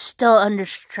been still under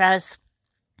stress,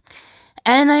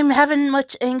 and I'm having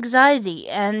much anxiety,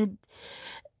 and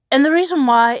the reason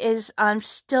why is I'm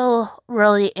still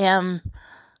really am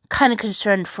kind of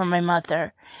concerned for my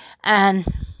mother, and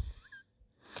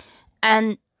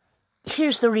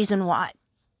here's the reason why.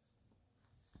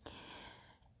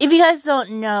 If you guys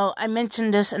don't know, I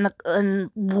mentioned this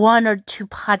in one or two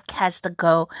podcasts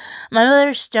ago. My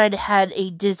mother had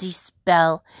a dizzy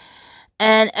spell.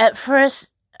 And at first,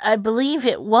 I believe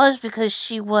it was because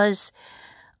she was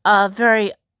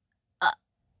very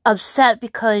upset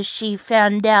because she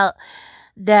found out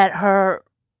that her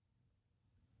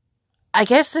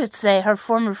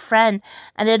former friend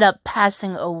ended up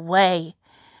passing away.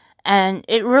 And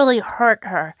it really hurt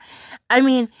her. I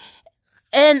mean,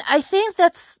 and I think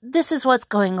this is what's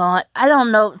going on. I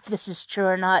don't know if this is true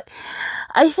or not.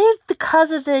 I think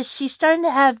because of this, she's starting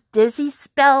to have dizzy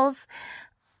spells,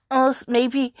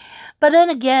 maybe. But then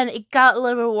again, it got a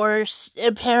little worse.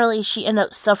 Apparently, she ended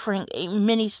up suffering a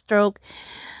mini stroke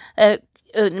that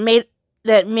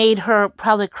made her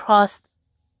probably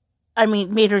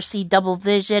made her see double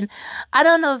vision. I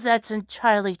don't know if that's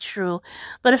entirely true,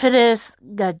 but if it is,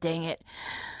 god dang it.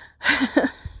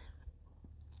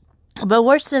 But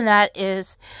worse than that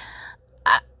is,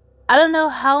 I don't know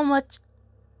how much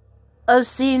of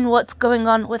seeing what's going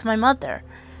on with my mother.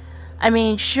 I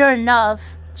mean, sure enough,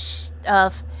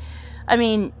 after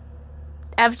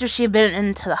she'd been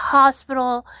into the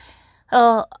hospital,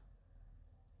 and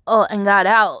got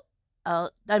out,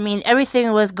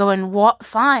 everything was going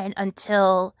fine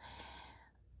until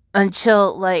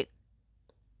like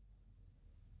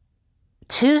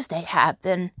Tuesday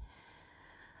happened.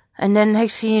 And then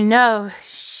next thing you know,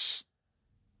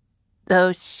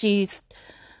 she's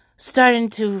starting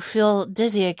to feel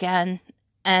dizzy again.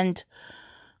 And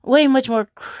way much more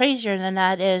crazier than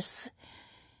that is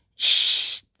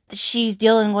she's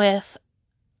dealing with,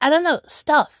 I don't know,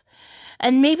 stuff.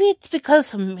 And maybe it's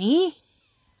because of me.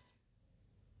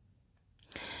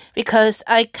 Because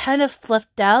I kind of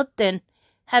flipped out and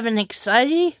have an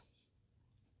anxiety.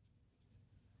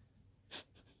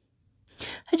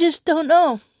 I just don't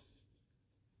know.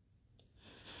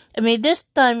 I mean, this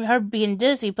time her being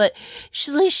dizzy, but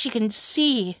at least she can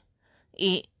see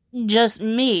just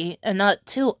me and not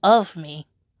two of me.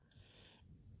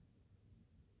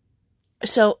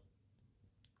 So,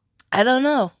 I don't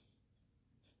know.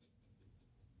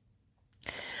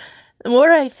 The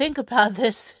more I think about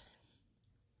this,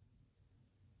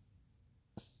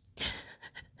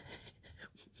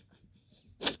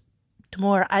 the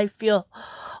more I feel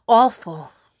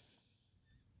awful.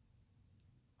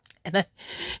 And I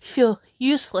feel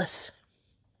useless.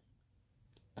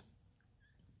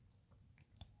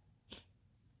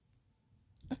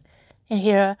 And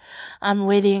here I'm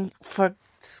waiting for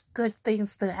good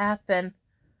things to happen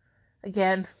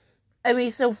again. I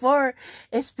mean, so far,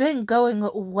 it's been going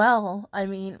well. I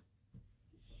mean,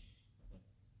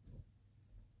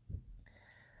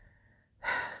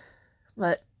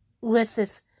 but with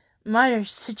this minor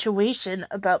situation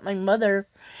about my mother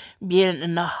being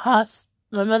in the hospital,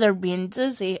 my mother being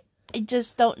dizzy, I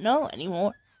just don't know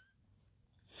anymore.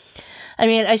 I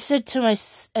mean, I said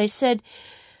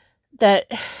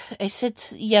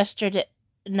yesterday,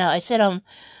 no, I said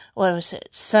what was it,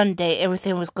 Sunday,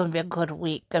 everything was going to be a good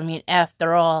week. I mean,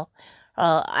 after all,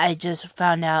 I just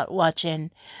found out watching,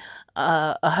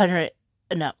 Tribe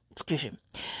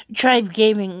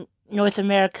Gaming North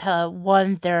America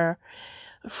won their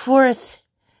fourth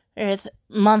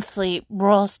monthly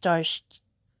Brawl Stars,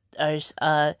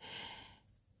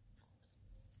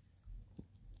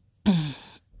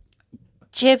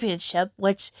 championship,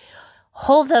 which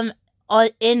hold them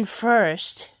in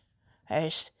first.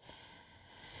 First,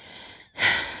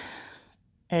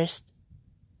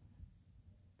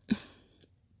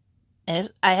 I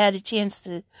had a chance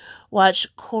to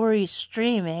watch Corey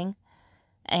streaming,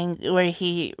 and where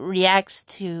he reacts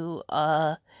to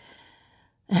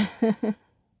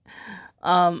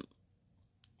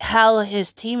how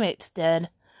his teammates did,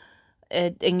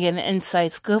 and get an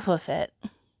inside scoop of it,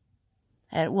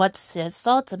 and what's his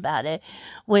thoughts about it,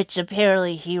 which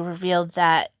apparently he revealed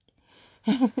that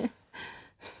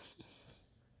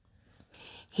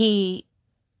he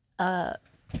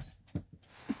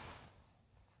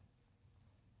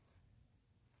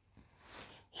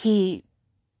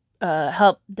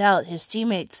helped out his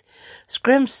teammates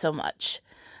scrims so much,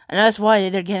 and that's why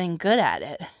they're getting good at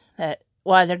it.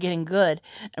 Why they're getting good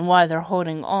and why they're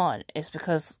holding on is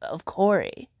because of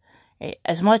Corey. Right?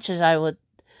 As much as I would,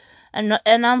 and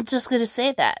I'm just gonna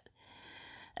say that.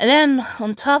 And then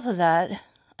on top of that,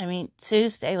 I mean,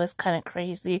 Tuesday was kind of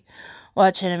crazy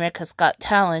watching America's Got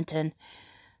Talent, and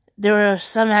there were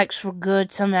some acts were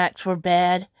good, some acts were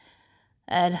bad,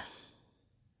 and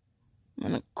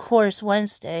of course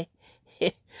Wednesday,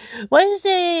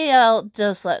 I'll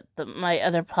just let my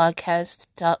other podcast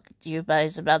talk to you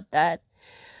guys about that.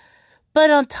 But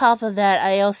on top of that,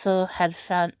 I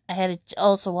had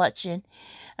also watching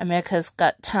America's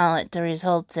Got Talent, the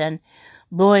results, and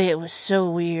boy, it was so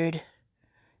weird.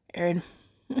 And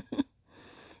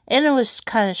it was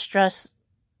kind of stressful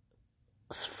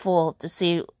to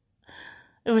see.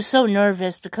 It was so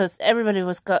nervous because everybody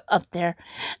was up there.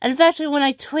 And in fact, when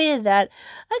I tweeted that,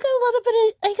 I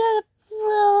got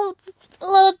a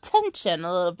little tension,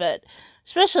 a little bit.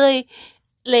 Especially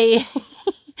the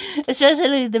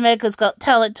America's Got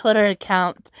Talent Twitter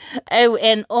account. Oh,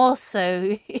 and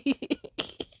also,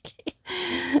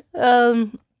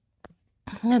 how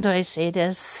do I say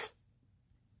this?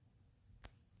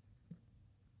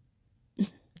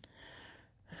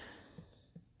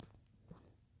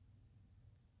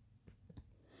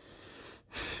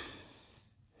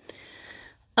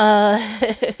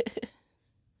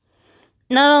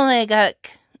 Not only I got,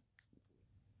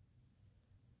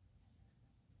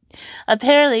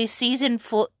 apparently season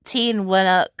 14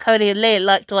 when Cody Lay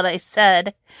liked what I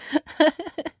said.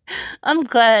 I'm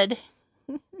glad.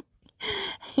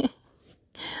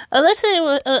 Unless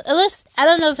I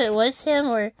don't know if it was him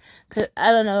or,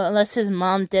 I don't know, unless his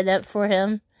mom did that for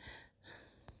him.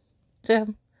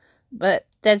 So, but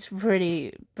that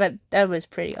was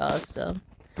pretty awesome.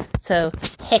 So,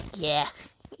 heck yeah.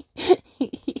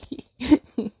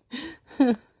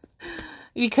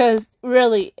 Because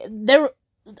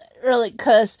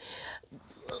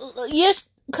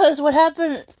what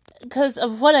happened, because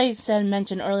of what I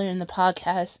mentioned earlier in the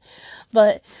podcast,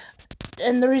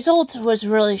 and the results was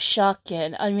really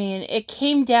shocking. I mean, it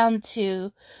came down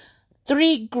to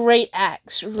 3 great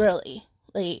acts, really,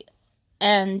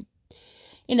 and,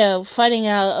 finding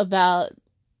out about,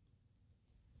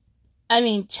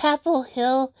 Chapel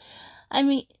Heart,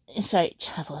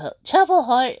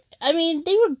 I mean,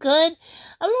 they were good.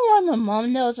 I don't know why my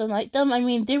mom doesn't like them. I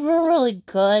mean, they were really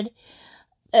good.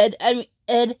 And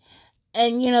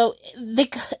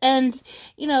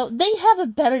they have a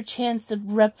better chance to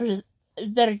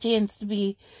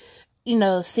be,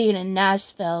 seen in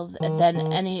Nashville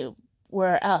than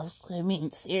anywhere else. I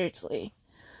mean, seriously.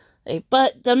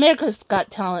 But the America's Got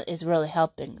Talent is really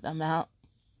helping them out.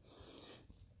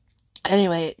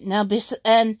 Anyway,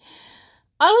 and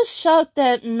I was shocked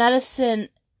that Madison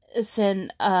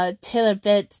Taylor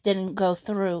Bits didn't go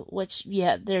through, which,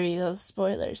 yeah, there you go,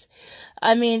 spoilers.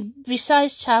 I mean,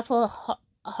 besides Chapel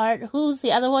Heart, who's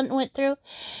the other one that went through?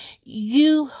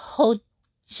 Yoo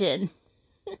Ho-jin.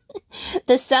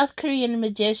 The South Korean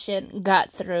magician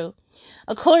got through.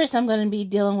 Of course, I'm going to be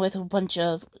dealing with a bunch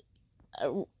of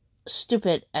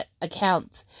stupid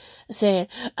accounts saying,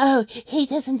 "Oh, he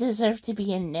doesn't deserve to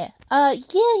be in there." Yeah,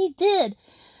 he did.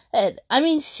 And, I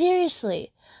mean,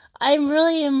 seriously, I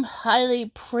really am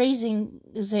highly praising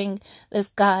this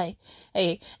guy.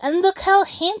 Hey, and look how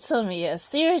handsome he is,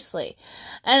 seriously.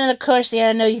 And of course, yeah,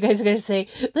 I know you guys are gonna say,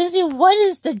 Lindsay, what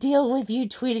is the deal with you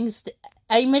tweeting?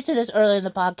 I mentioned this earlier in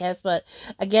the podcast, but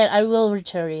again, I will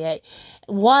reiterate.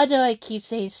 Why do I keep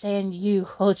saying you,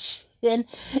 Hochin?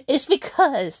 It's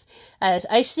because, as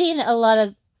I've seen a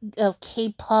lot of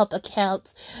K-pop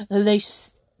accounts, they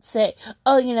say,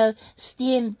 oh,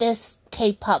 stand this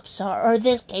K-pop star or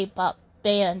this K-pop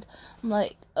band. I'm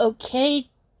like, okay,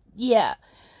 yeah.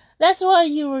 That's why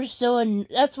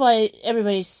that's why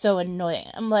everybody's so annoying.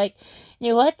 I'm like, you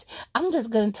know what? I'm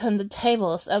just gonna turn the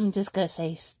tables. I'm just gonna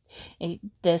say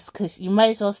this, because you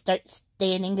might as well start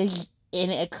standing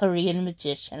in a Korean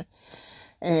magician.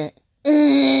 I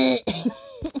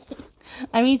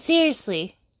mean,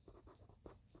 seriously.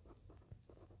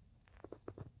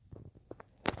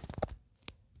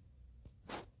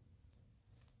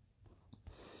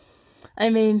 I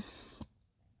mean,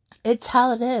 it's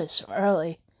how it is,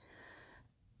 really.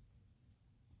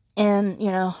 And,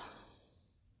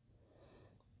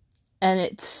 and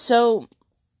it's so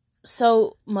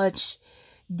much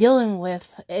dealing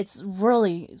with. It's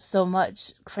really so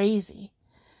much crazy.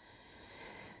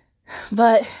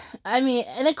 But, I mean,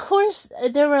 and of course,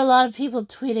 there were a lot of people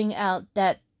tweeting out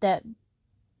that the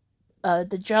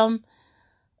drum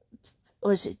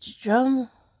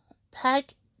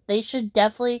pack, they should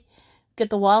definitely get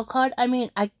the wild card. I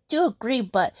mean, I do agree,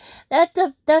 but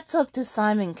that's up to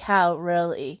Simon Cowell,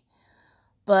 really.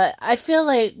 But I feel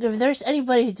like if there's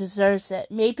anybody who deserves it,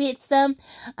 maybe it's them.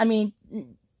 I mean,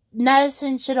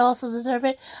 Madison should also deserve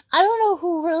it. I don't know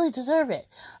who really deserve it.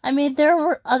 I mean, there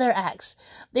were other acts.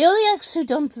 The only acts who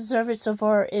don't deserve it so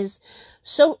far is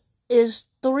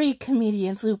 3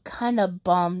 comedians who kind of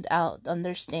bombed out on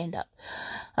their stand-up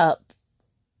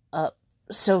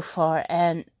so far.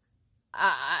 And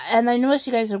I know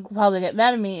you guys will probably get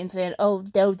mad at me and saying, oh,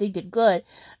 they did good.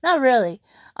 Not really.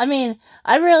 I mean,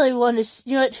 I really want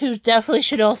to, who definitely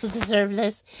should also deserve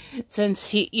this,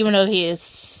 since even though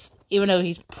he's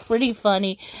pretty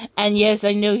funny, and yes,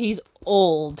 I know he's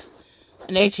old,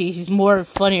 and actually he's more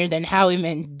funnier than Howie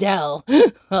Mandel,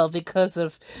 well,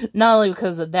 not only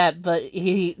because of that, but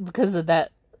because of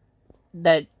that,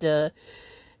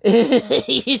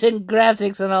 he's in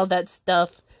graphics and all that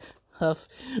stuff,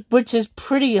 which is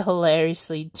pretty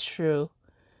hilariously true.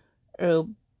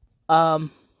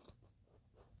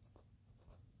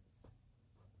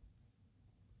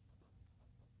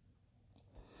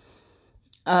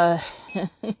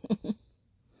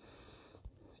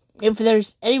 If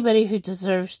there's anybody who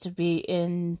deserves to be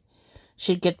in,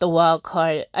 should get the wild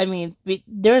card. I mean,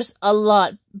 there's a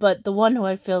lot, but the one who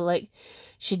I feel like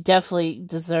should definitely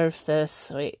deserve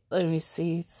this. Wait, let me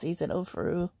see. Season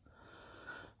Ofaru.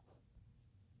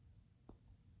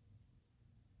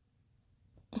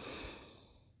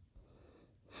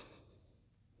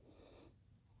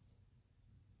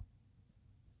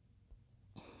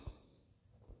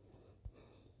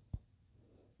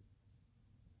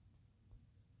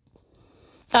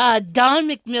 Don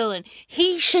McMillan,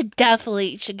 he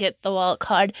definitely should get the wild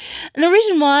card. And the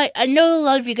reason why, I know a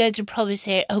lot of you guys would probably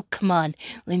say, oh, come on,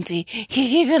 Lindsay,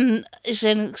 he's in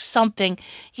something,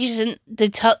 he's in the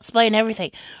explain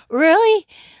everything. Really?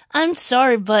 I'm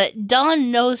sorry, but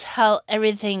Don knows how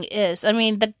everything is. I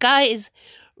mean, the guy is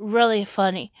really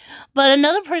funny. But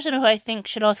another person who I think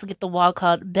should also get the wild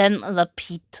card, Ben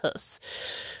Lapidus.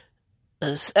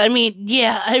 I mean,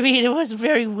 it was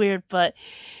very weird, but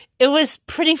it was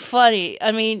pretty funny.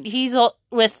 I mean, he's all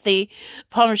with the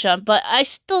Parmesan, but I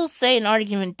still say an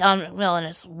argument Don McMillan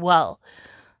as well.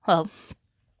 I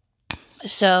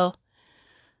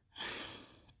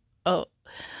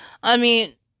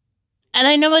mean, and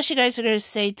I know what you guys are going to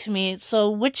say to me, so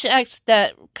which acts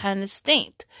that kind of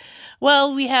stink?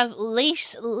 Well, we have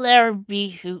Lace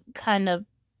Larrabee, who kind of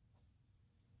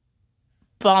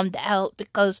bombed out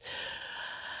because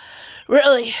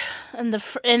really, in the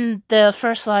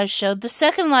first live show, the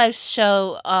second live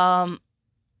show, I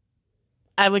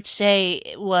would say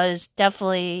was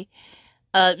definitely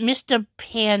Mr.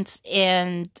 Pants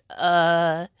and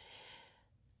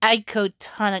Aiko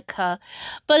Tanaka.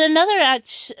 But another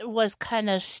act was kind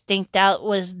of stinked out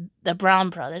was the Brown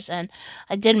Brothers, and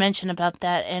I did mention about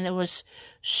that, and it was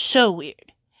so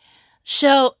weird.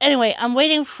 So anyway, I'm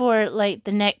waiting for like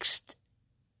the next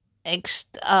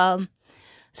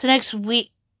so next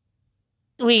week,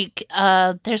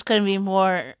 there's going to be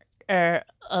more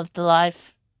of the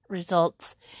live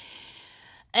results.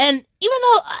 And even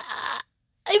though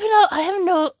even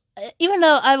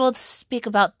though I will speak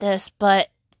about this, but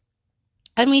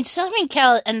I mean, Simon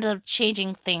Cowell ended up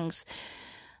changing things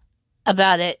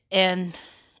about it, and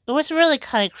it was really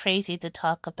kind of crazy to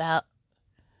talk about.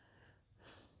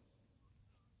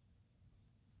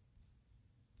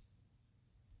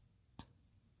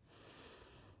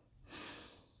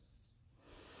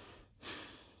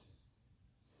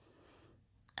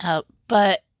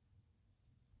 But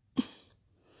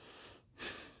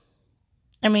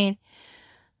I mean,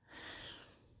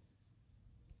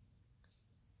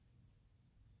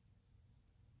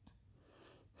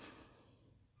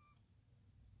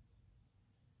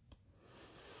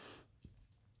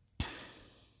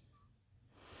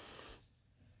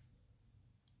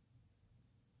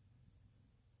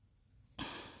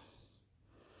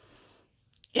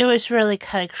 it was really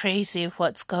kind of crazy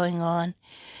what's going on.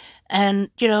 And,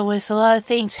 with a lot of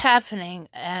things happening,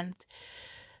 and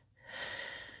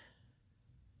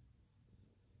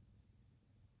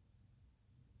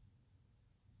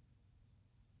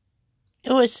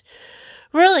it was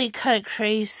really kind of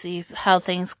crazy how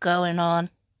things going on.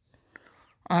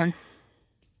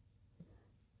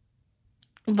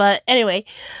 But anyway,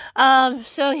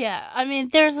 so yeah, I mean,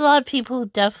 there's a lot of people who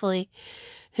definitely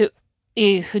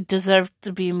who deserve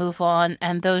to be moved on,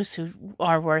 and those who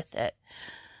are worth it.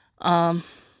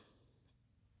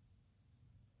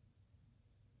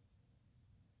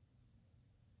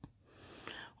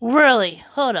 Really,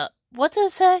 hold up. What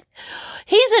does that?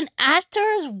 He's an actor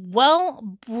as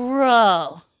well,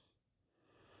 bro.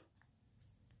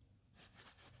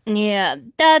 Yeah,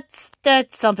 that's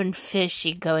something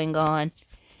fishy going on.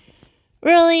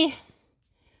 Really?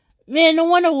 Man, I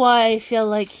wonder why I feel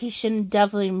like he shouldn't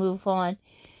definitely move on.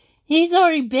 He's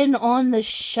already been on the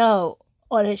show,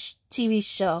 on a TV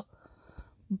show.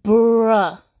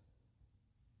 Bruh.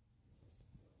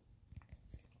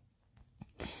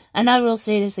 And I will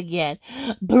say this again.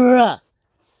 Bruh.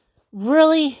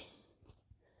 Really?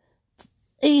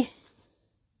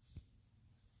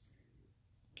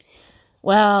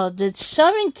 Wow, did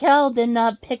Simon Cowell did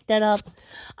not pick that up?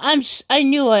 I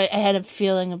knew I had a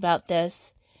feeling about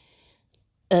this.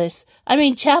 I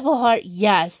mean, Chapel Hart,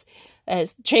 yes.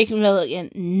 Drake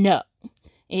Milligan, no.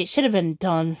 It should have been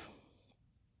Don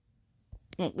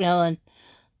McMillan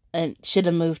and should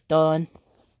have moved on.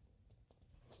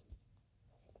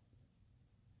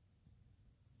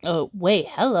 Oh, wait,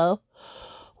 hello.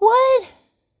 What?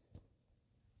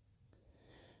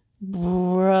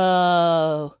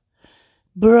 Bruh.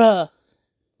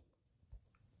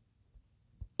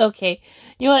 Okay,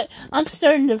 you know what? I'm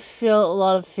starting to feel a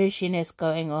lot of fishiness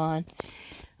going on.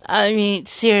 I mean,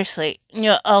 seriously,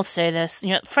 I'll say this.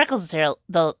 Freckles there,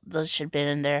 those should have been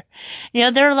in there.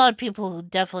 There are a lot of people who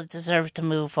definitely deserve to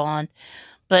move on.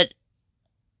 But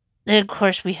then, of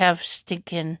course, we have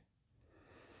stinking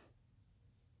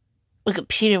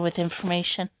Wikipedia with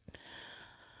information.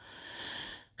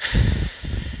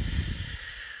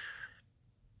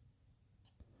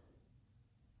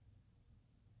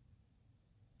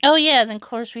 Oh, yeah, then, of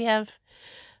course, we have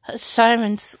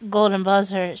Simon's golden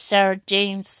buzzer, Sarah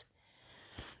James.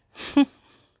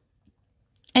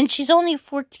 And she's only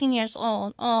 14 years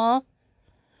old. Aw.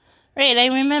 Right, I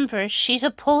remember. She's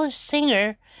a Polish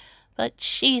singer, but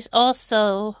she's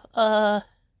also a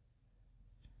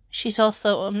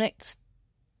mixed.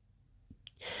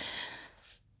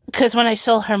 Because when I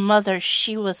saw her mother,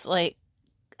 I was like,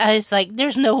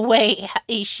 there's no way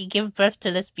she gave birth to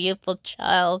this beautiful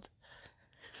child.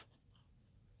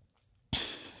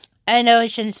 I know I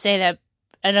shouldn't say that.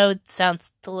 I know it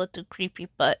sounds a little creepy,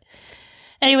 but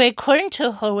anyway, according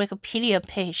to her Wikipedia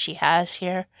page she has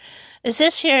here, is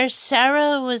this here,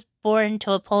 Sarah was born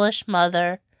to a Polish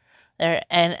mother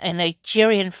and a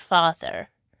Nigerian father.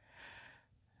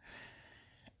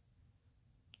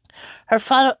 Her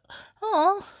father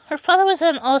was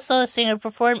also a singer,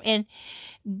 performed in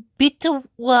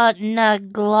Bitwa na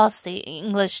Glossy,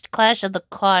 English Clash of the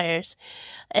Choirs,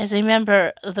 as a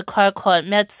member of the choir called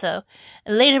Mezzo,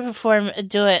 and later performed a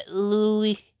duet,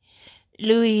 Louis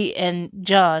and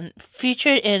John,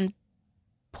 featured in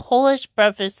Polish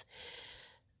breakfast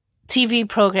TV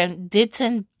program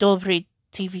Dzień Dobry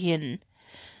TVN.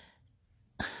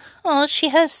 Oh, she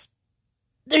has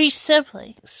 3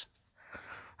 siblings.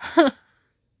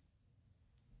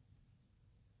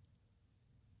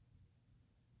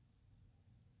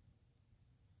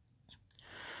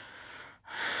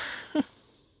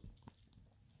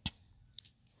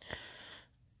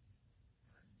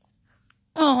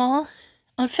 Aww.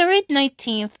 On February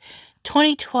 19th,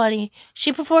 2020,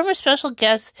 she performed a special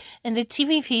guest in the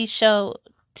TVP show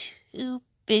Too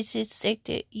Busy Sick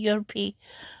to Europe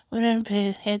Women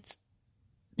Hits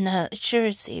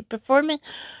Jersey, performing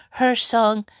her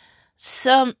song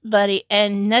Somebody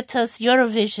and Neta's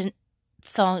Eurovision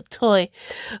song Toy.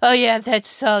 Oh yeah, that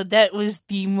song, that was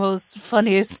the most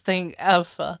funniest thing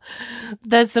ever.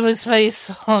 That's the most funniest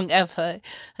song ever.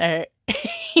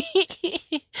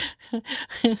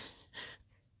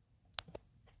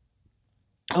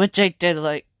 Which I did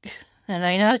like. And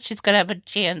I know she's gonna have a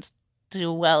chance to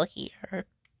do well here.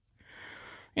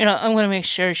 I'm gonna make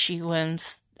sure she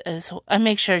wins. I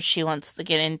make sure she wants to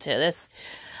get into this.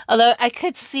 Although I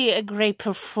could see a great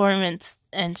performance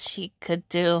and she could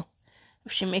do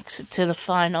if she makes it to the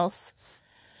finals.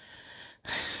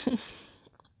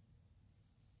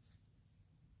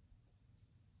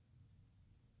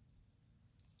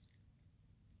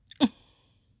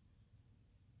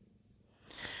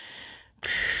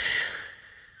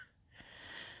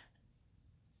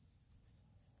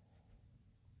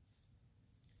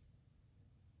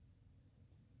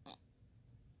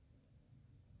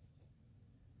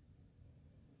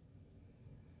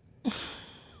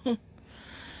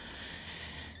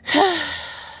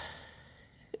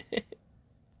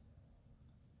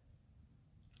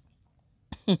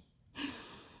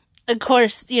 Of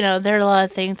course, there are a lot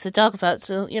of things to talk about.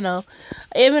 So,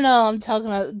 even though I'm talking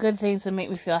about good things that make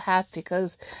me feel happy,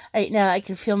 because right now I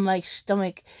can feel my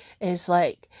stomach is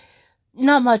like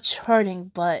not much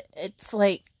hurting, but it's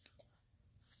like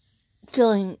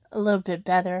feeling a little bit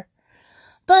better.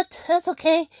 But that's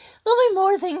okay. There'll be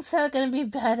more things that are gonna be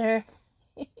better.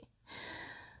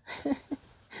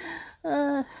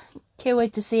 Can't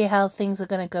wait to see how things are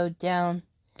gonna go down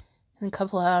in a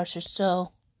couple hours or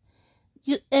so.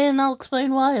 And I'll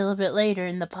explain why a little bit later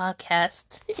in the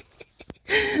podcast.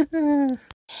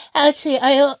 Actually,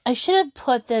 I should have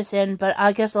put this in, but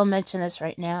I guess I'll mention this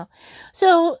right now.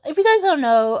 So, if you guys don't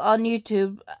know, on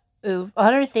YouTube,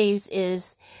 100 Thieves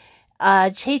is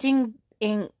changing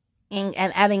and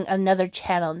adding another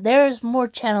channel. There's more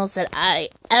channels that I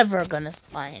ever gonna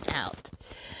find out.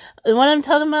 And what I'm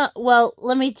talking about, well,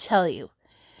 let me tell you.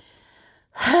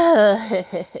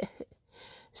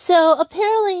 So,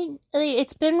 apparently,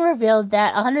 it's been revealed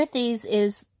that 100 Thieves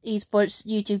esports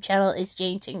YouTube channel is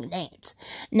changing names.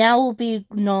 Now will be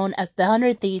known as the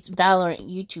 100 Thieves Valorant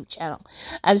YouTube channel,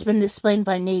 as been explained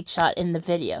by Nadeshot in the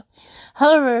video.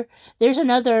 However, there's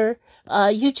another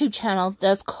YouTube channel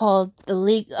that's called the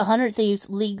 100 Thieves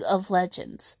League of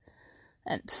Legends.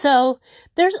 And so,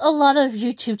 there's a lot of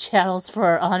YouTube channels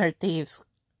for 100 Thieves.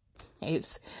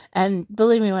 And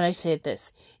believe me when I say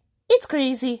this, it's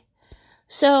crazy.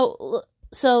 So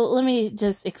let me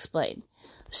just explain.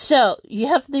 So, you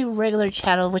have the regular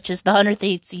channel, which is the 100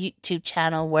 Thieves YouTube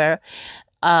channel, where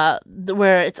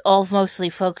it's all mostly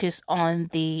focused on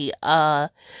the,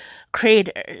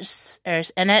 creators,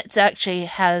 and it actually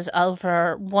has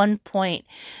over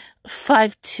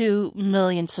 1.52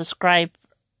 million subscribers,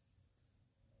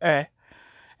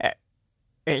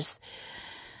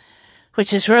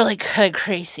 which is really kind of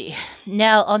crazy.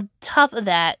 Now, on top of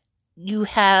that, you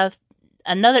have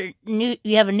a new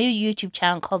YouTube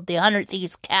channel called the 100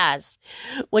 Thieves Cast,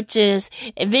 which is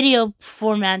a video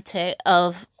format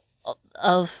of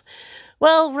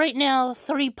right now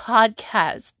 3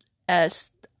 podcasts, as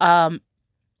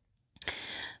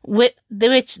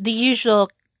which the usual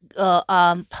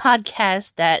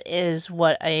podcast that is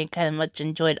what I kind of much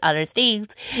enjoyed 100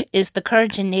 Thieves is the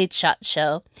Courage and Nadeshot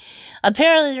Show.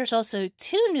 Apparently, there's also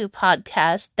 2 new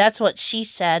podcasts. That's what she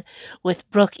said,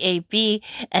 with Brooke AB,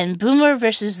 and Boomer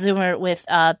vs. Zoomer with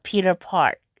Peter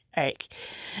Park. Alright.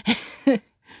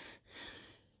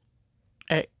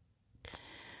 Alright.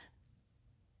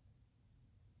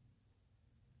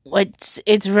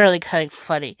 It's really kind of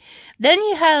funny. Then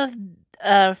you have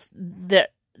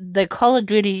the Call of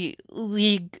Duty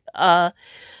League a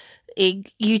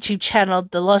YouTube channel,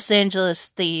 the Los Angeles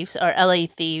Thieves, or LA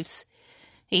Thieves,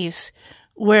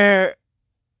 where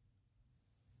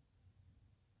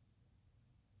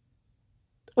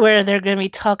they're going to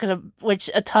be which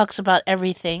talks about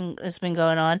everything that's been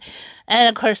going on, and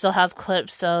of course they'll have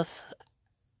clips of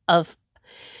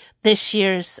this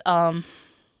year's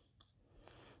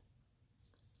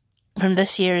from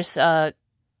this year's Call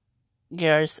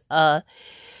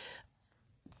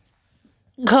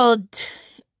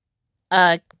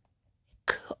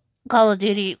of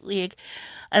Duty League.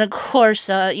 And of course,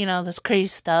 this crazy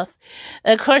stuff.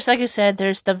 And of course, like I said,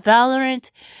 there's the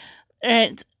Valorant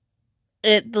and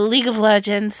the League of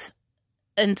Legends,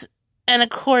 and of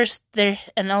course they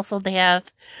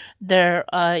have their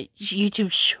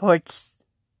YouTube Shorts.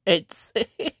 It's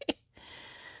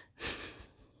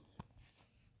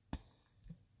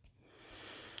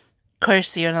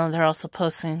course, they're also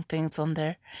posting things on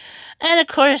there. And of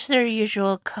course, their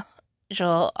usual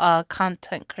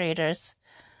content creators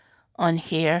on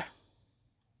here.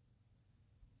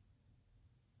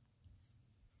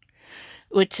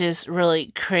 Which is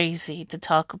really crazy to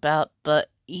talk about, but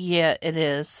yeah, it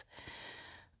is.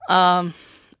 And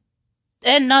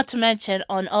not to mention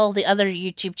on all the other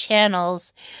YouTube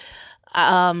channels,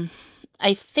 I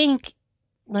think,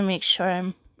 let me make sure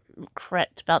I'm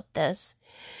correct about this.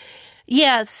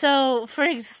 Yeah, so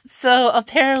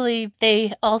apparently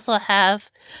they also have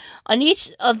on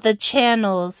each of the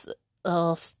channels,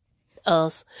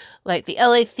 like the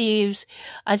LA Thieves,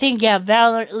 I think, yeah,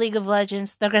 Valorant, League of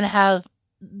Legends, they're gonna have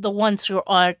the ones who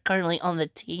are currently on the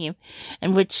team,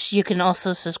 in which you can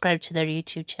also subscribe to their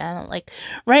YouTube channel. Like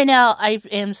right now, I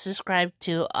am subscribed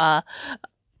to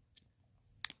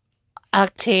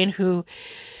Octane, who,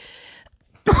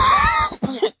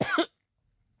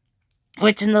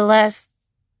 which in the last,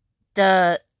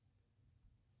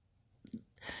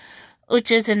 which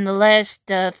is in the last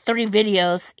 3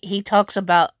 videos, he talks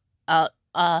about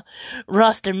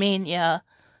Roster Mania,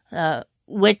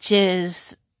 which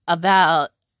is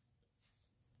about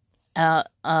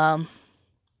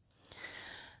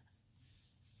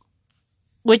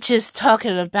which is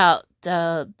talking about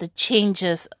the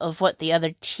changes of what the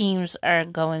other teams are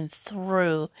going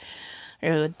through,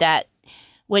 or that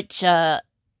which I'll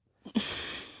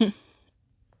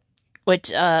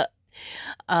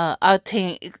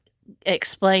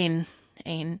explain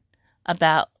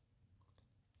about.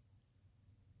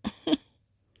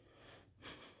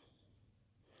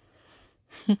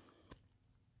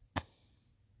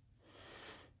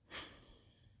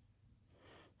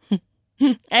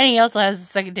 And he also has a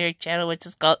secondary channel, which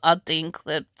is called Octane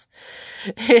Clips.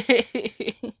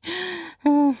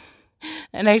 And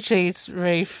actually, it's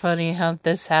very funny how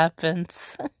this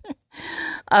happens.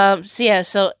 So yeah,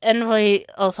 so Envoy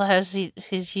also has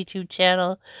his YouTube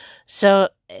channel. So,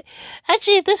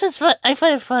 actually, this is fun. I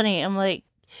find it funny. I'm like,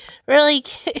 really?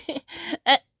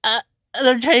 And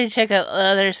I'm trying to check out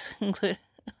others.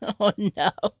 Oh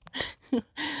no.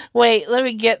 Wait, let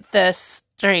me get this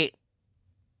straight.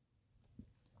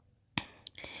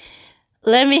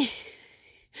 Let me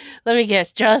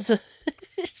guess. Joseph.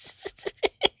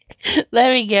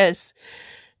 Let me guess.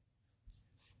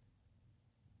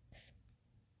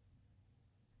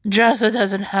 Joseph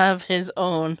doesn't have his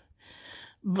own,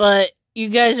 but you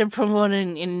guys are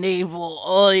promoting Enable.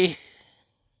 Oi.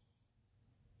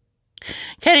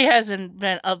 Kenny hasn't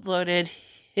been uploaded.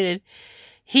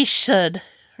 He should,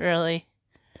 really.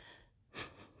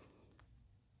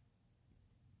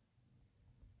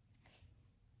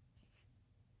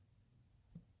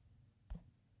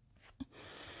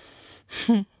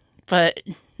 But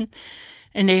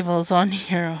Enable's on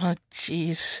here. Oh,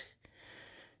 jeez.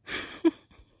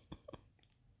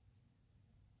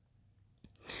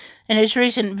 And his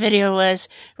recent video was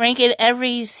ranking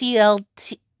every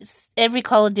every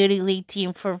Call of Duty League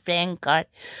team for Vanguard.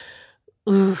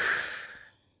 Oof.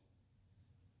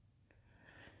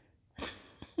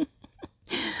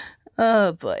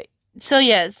 Oh boy. So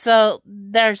yeah, so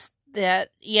there's that.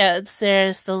 Yeah,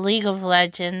 there's the League of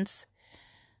Legends,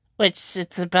 which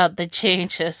it's about the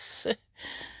changes.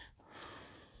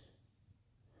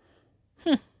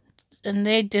 And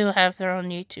they do have their own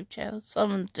YouTube channel.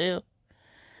 Some of them do.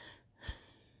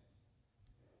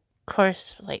 Of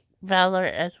course, like Valor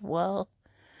as well.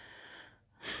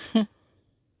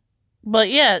 But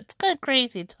yeah, it's kind of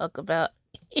crazy to talk about.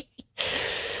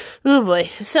 Oh boy.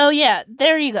 So yeah,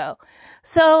 there you go.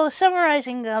 So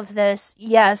summarizing of this,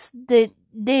 yes,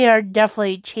 they are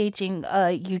definitely changing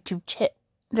YouTube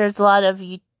there's a lot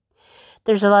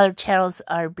of channels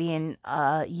are being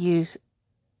used.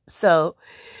 So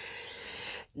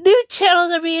new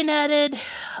channels are being added,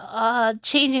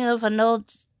 changing of an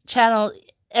old channel,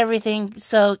 everything.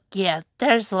 So yeah,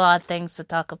 there's a lot of things to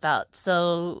talk about.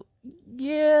 So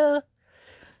yeah.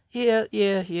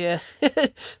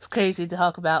 It's crazy to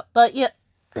talk about, but yeah,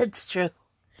 it's true.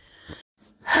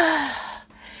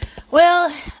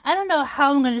 Well, I don't know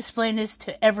how I'm going to explain this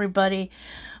to everybody,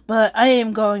 but I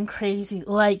am going crazy,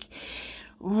 like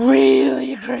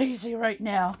really crazy right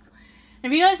now.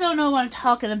 If you guys don't know what I'm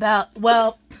talking about,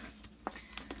 well,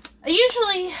 I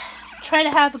usually try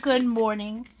to have a good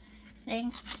morning.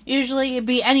 Usually it'd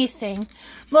be anything.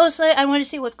 Mostly I want to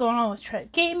see what's going on with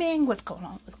Tread Gaming, what's going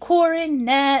on with Corin,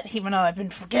 Nat, even though I've been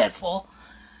forgetful.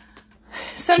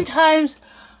 Sometimes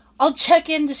I'll check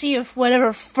in to see if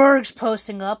whatever Ferg's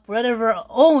posting up, whatever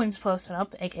Owen's posting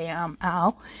up, aka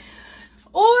Al,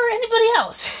 or anybody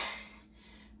else.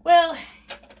 Well,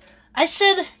 I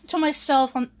said to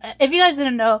myself, if you guys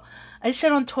didn't know, I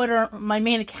said on Twitter, my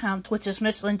main account, which is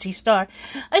Miss Lindsay Star,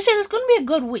 I said it's going to be a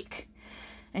good week.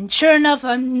 And sure enough,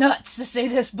 I'm nuts to say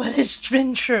this, but it's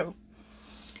been true.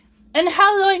 And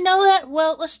how do I know that?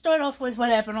 Well, let's start off with what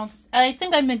happened on, I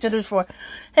think I mentioned this before. What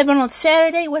happened on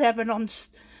Saturday, what happened on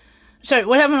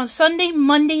Sunday,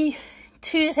 Monday,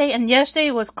 Tuesday, and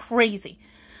yesterday was crazy.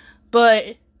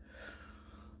 But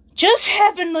just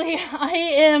happenedly, I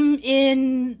am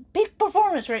in peak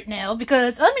performance right now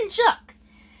because I'm in shock.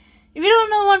 If you don't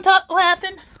know what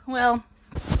happened, well,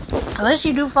 unless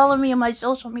you do follow me on my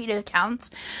social media accounts,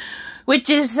 which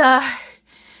is,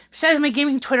 besides my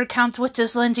gaming Twitter account, which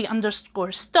is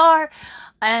Lindsay_Star,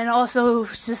 and also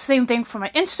it's the same thing for my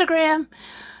Instagram,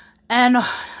 and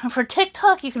for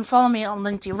TikTok, you can follow me on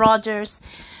Lindsay Rogers.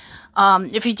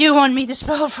 If you do want me to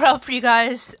spell it out for you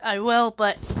guys, I will,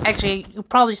 but actually, you'll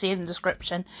probably see it in the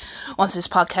description once this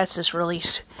podcast is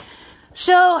released.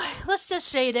 So, let's just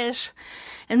say this,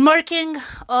 in marking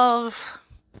of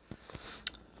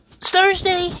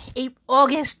Thursday,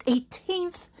 August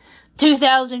 18th,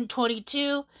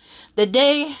 2022, the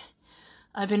day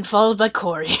I've been followed by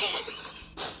Corey.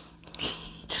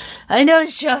 I know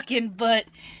it's shocking, but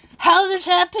how did this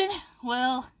happen?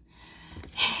 Well,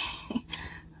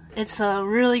 it's a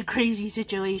really crazy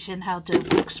situation how to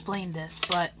explain this,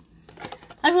 but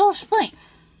I will explain.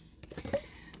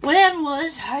 What happened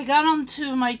was, I got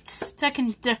onto my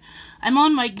I'm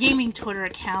on my gaming Twitter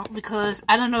account because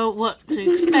I don't know what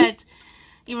to expect,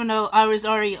 even though I was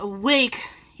already awake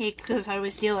because I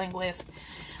was dealing with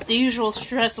the usual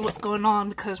stress of what's going on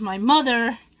because my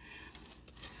mother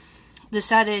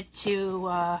decided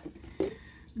to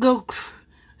to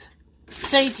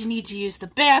need to use the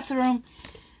bathroom,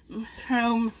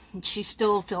 and she's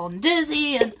still feeling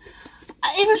dizzy, and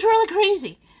it was really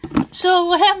crazy. So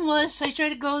what happened was, I tried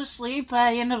to go to sleep.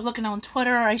 I ended up looking on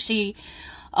Twitter. I see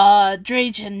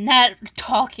Drage and Nat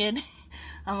talking.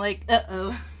 I'm like,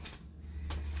 uh-oh.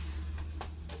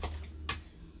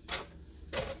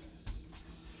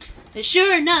 But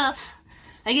sure enough,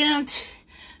 that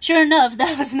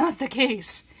was not the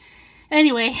case.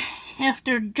 Anyway,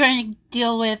 after trying to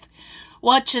deal with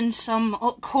watching some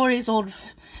Corey's old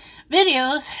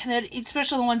videos, that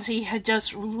especially the ones he had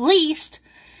just released,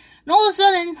 and all of a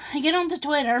sudden, I get onto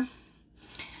Twitter,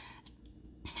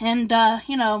 and,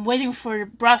 waiting for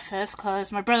breakfast,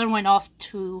 because my brother went off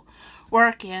to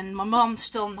work, and my mom's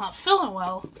still not feeling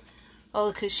well,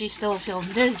 because she's still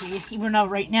feeling dizzy, even though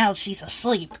right now she's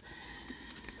asleep.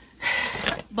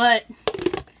 But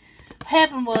what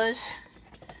happened was,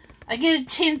 I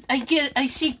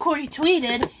see Corey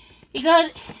tweeted, he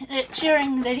got it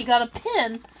sharing that he got a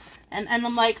pin, and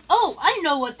I'm like, oh, I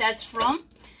know what that's from.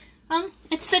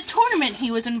 It's the tournament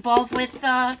he was involved with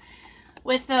Zolan,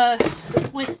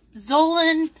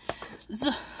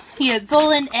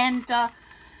 Zolan and,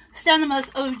 Stanima's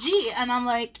OG, and I'm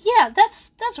like, yeah,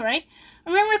 that's right. I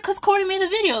remember because Corey made a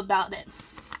video about it.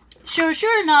 Sure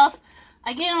enough,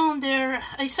 I get on there,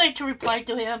 I decided to reply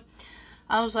to him.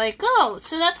 I was like, oh,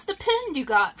 so that's the pin you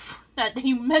got that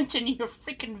you mentioned in your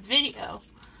freaking video.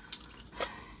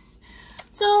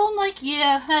 So I'm like,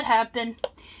 yeah, that happened.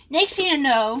 Next thing you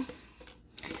know,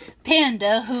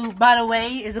 Panda, who, by the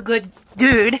way, is a good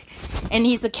dude, and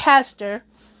he's a caster,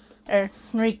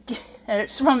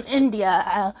 it's from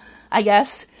India, I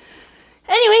guess.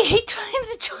 Anyway, he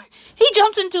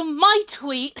jumps into my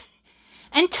tweet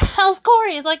and tells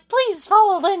Corey, like, please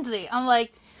follow Lindsay. I'm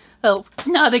like, oh,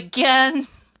 not again.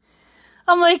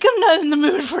 I'm like, I'm not in the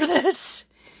mood for this.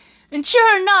 And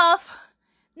sure enough,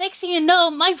 next thing you know,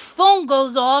 my phone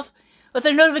goes off with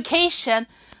a notification.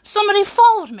 Somebody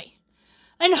followed me.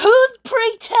 And who,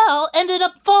 pray tell, ended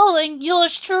up following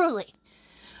yours truly?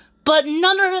 But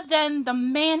none other than the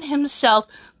man himself,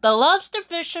 the lobster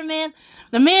fisherman,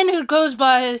 the man who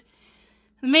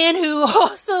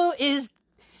also is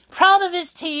proud of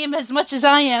his team as much as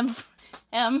I am,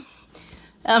 and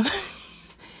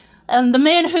the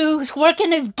man who's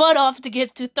working his butt off to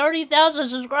get to 30,000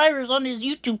 subscribers on his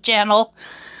YouTube channel.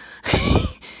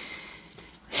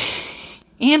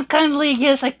 And kindly,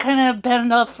 yes, I kind of bad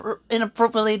enough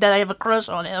inappropriately that I have a crush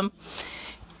on him.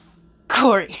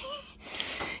 Corey.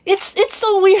 It's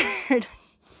so weird.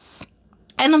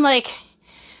 And I'm like,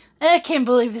 I can't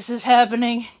believe this is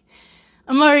happening.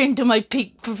 I'm already into my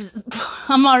peak.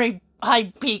 I'm already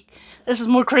high peak. This is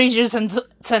more crazier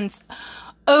since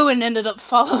Owen ended up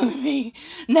following me.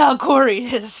 Now Corey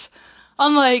is.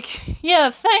 I'm like, yeah,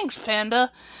 thanks,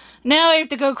 Panda. Now I have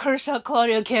to go curse out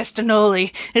Claudio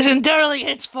Castagnoli. It's entirely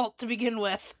its fault to begin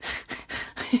with.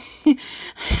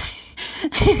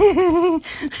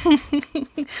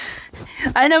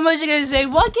 I know most of you guys say,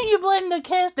 why can't you blame the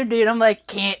caster, dude? I'm like,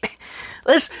 can't.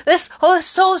 This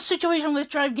whole situation with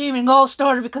Tribe Gaming all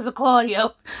started because of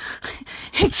Claudio.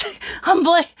 I'm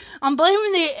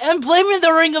blaming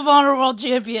the Ring of Honor World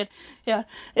Champion. Yeah,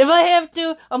 if I have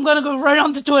to, I'm gonna go right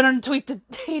onto Twitter and tweet the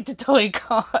Tony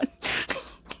Khan.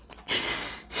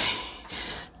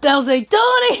 They'll say,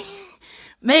 Tony,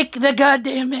 make the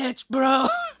goddamn match, bro.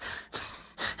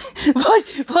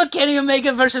 What can't you make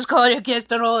it versus Claudio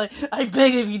Castagnoli? I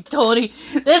beg of you, Tony.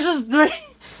 This is great.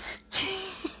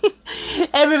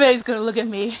 Everybody's gonna look at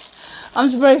me. I'm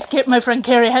surprised my friend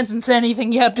Carrie hasn't said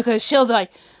anything yet, because she'll be like,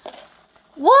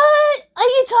 what are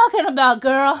you talking about,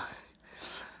 girl?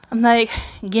 I'm like,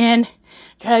 again,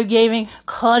 Tribe Gaming,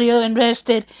 Claudio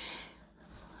invested.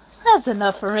 That's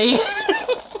enough for me.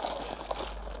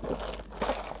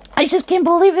 I just can't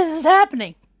believe this is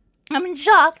happening. I'm in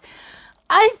shock.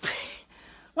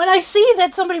 When I see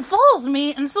that somebody follows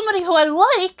me, and somebody who I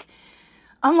like,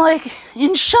 I'm like,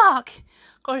 in shock.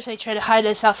 Of course, I try to hide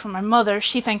this out from my mother.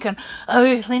 She thinking,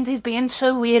 oh, Lindsay's being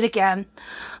so weird again.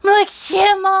 I'm like,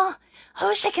 yeah, Ma, I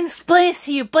wish I can explain this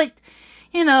to you, but,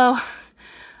 you know,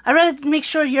 I'd rather make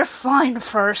sure you're fine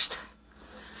first.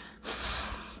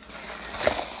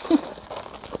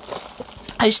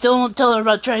 I still won't tell her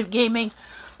about Tribe Gaming,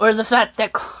 or the fact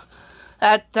that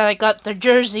I got the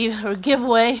jersey or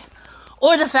giveaway,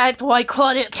 or the fact why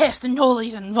Claudio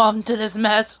Castagnoli's involved into this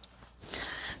mess.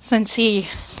 Since he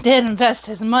did invest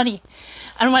his money,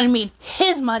 and when I mean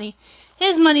his money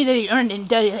that he earned in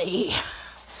WWE.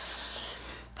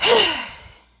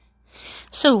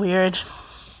 So weird.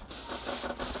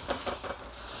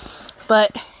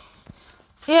 But,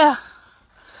 yeah,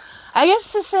 I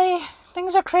guess to say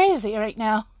things are crazy right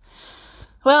now.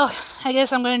 Well, I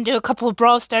guess I'm going to do a couple of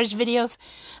Brawl Stars videos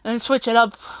and switch it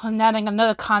up and adding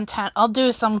another content. I'll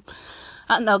do some,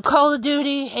 I don't know, Call of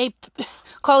Duty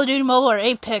Mobile or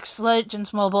Apex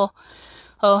Legends Mobile.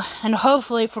 Oh, and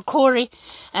hopefully for Corey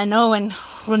and Owen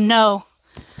will know,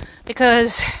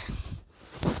 because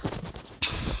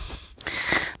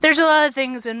there's a lot of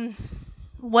things in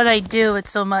what I do with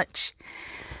so much.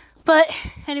 But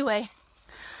anyway,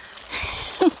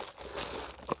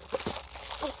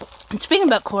 and speaking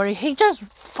about Corey, he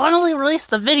just finally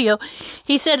released the video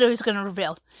he said it was going to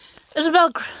reveal. It was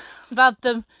about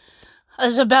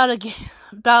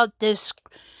this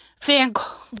fan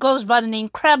goes by the name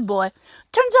Crab Boy.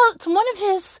 Turns out it's one of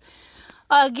his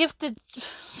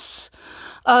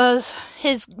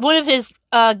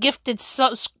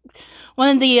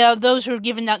those who are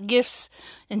giving out gifts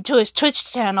into his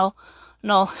Twitch channel.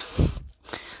 No,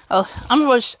 I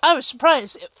was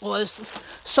surprised it was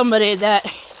somebody that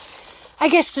I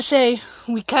guess to say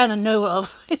we kind of know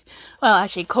of. Well,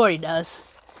 actually, Corey does.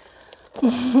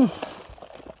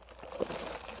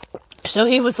 So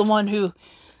he was the one who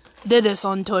did this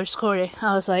on Towards Corey.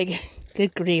 I was like,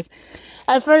 good grief.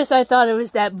 At first, I thought it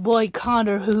was that boy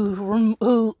Connor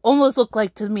who almost looked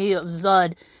like to me of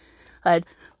Zud,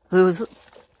 who was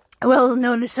well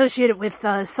known associated with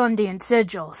Sunday and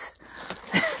Sigils.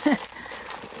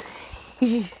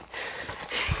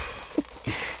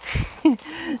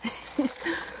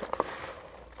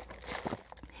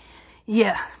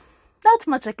 Yeah, not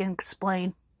much I can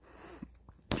explain.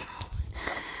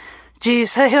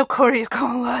 Jeez, I hope Corey's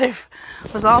going live,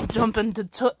 because I'll jump on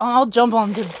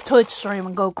the Twitch stream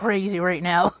and go crazy right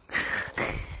now.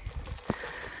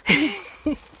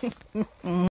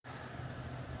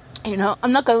 You know,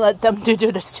 I'm not gonna let them do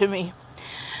this to me.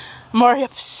 I'm already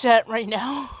upset right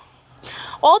now.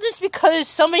 All just because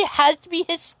somebody had to be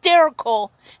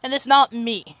hysterical, and it's not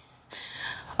me.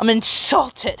 I'm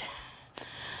insulted.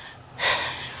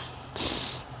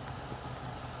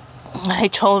 I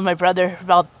told my brother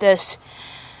about this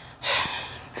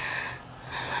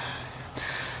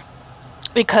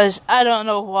because I don't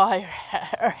know why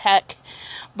or heck,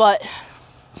 but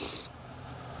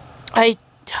I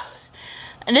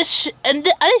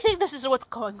think this is what's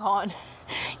going on.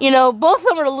 You know, both of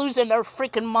them are losing their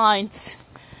freaking minds.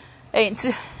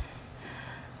 Everything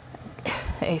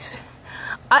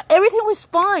was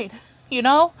fine, you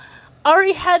know. I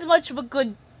already had much of a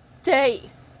good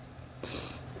day.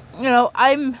 You know,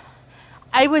 I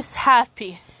was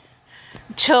happy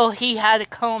until he had to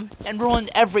come and ruin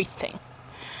everything.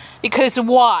 Because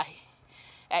why?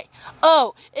 Hey,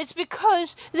 oh, it's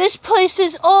because this place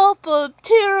is awful,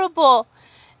 terrible.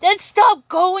 Then stop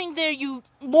going there, you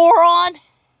moron.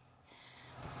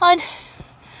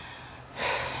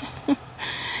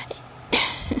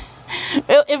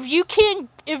 If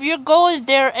you're going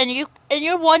there and and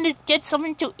you want to get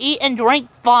something to eat and drink,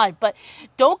 fine. But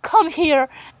don't come here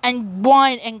and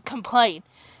whine and complain.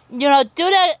 Do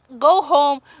that. Go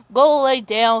home. Go lay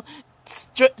down.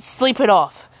 Sleep it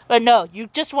off. But no, you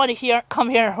just want to come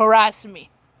here and harass me.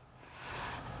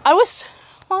 I was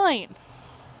fine.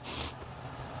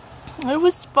 I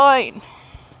was fine.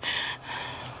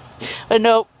 But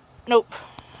nope.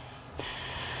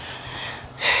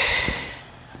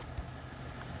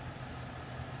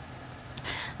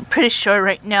 I'm pretty sure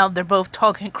right now they're both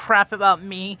talking crap about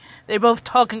me. They're both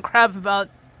talking crap about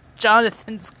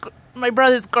my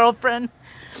brother's girlfriend.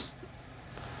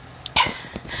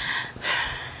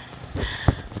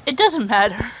 It doesn't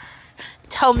matter.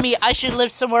 Tell me I should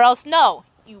live somewhere else. No,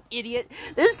 you idiot.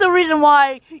 This is the reason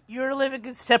why you're living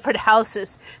in separate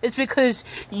houses. It's because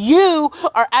you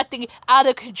are acting out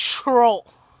of control.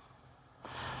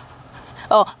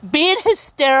 Oh, being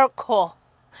hysterical.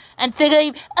 And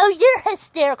thinking, oh, you're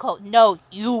hysterical. No,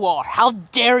 you are. How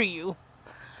dare you?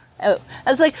 Oh,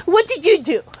 I was like, what did you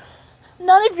do?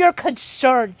 None of your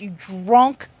concern, you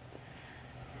drunk.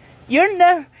 You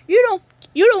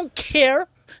don't care.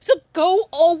 So go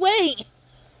away.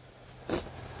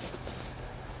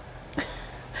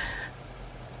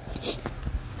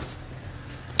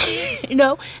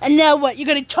 And now what? You're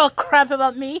gonna talk crap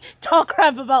about me? Talk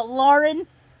crap about Lauren?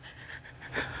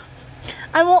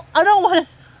 I don't want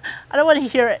to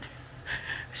hear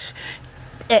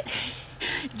it.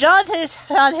 Jonathan has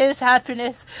found his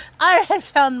happiness. I have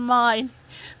found mine.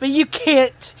 But you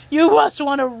can't. You just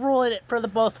want to ruin it for the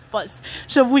both of us.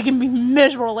 So we can be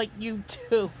miserable like you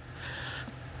too.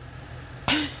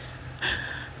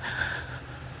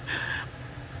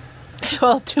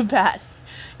 Well, too bad.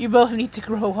 You both need to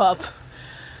grow up.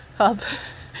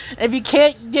 If you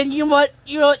can't, then you might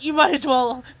as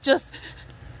well just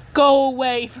go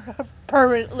away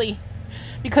permanently.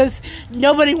 Because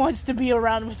nobody wants to be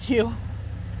around with you.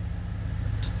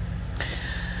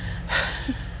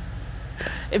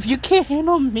 If you can't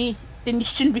handle me, then you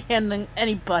shouldn't be handling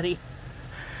anybody.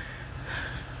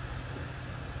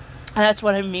 And that's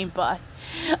what I mean by,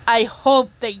 I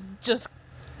hope they just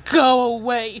go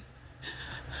away.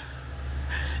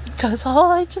 Because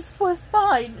I just was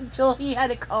fine until he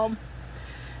had to come.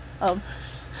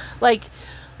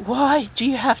 Why do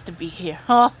you have to be here,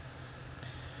 huh?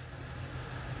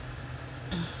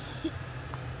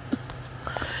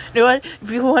 You know what?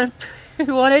 If you want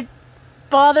to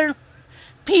bother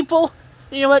people,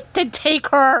 you know what? Then take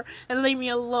her and leave me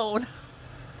alone.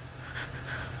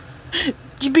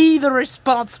 You be the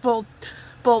responsible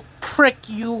prick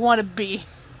you want to be.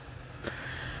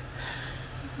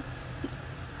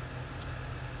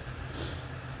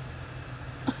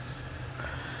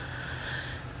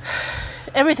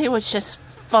 Everything was just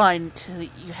fine until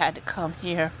you had to come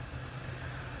here.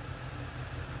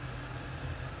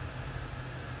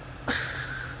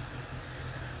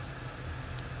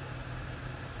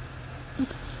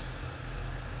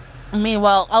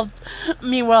 Meanwhile,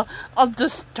 I'll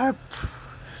just start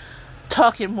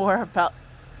talking more about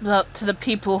to the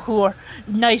people who are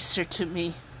nicer to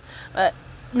me, but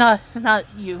not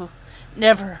you.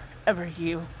 Never ever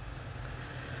you.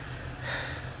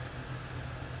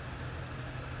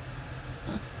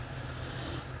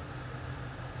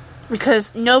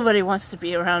 Because nobody wants to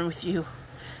be around with you,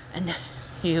 and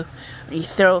you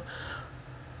throw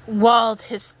wild,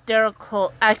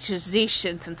 hysterical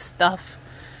accusations and stuff.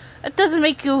 That doesn't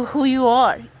make you who you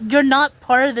are. You're not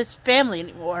part of this family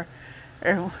anymore.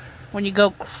 Or when you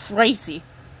go crazy.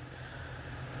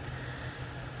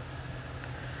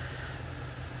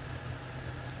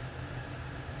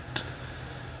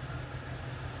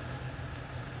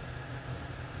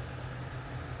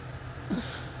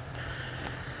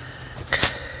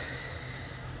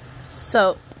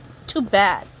 So, too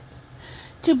bad.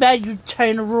 Too bad you're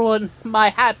trying to ruin my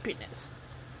happiness.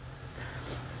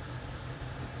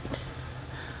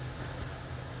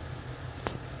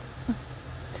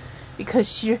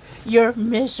 Because you're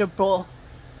miserable.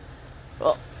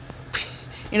 Well,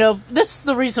 this is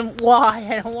the reason why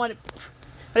I don't want to.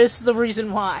 This is the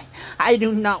reason why I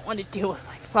do not want to deal with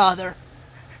my father.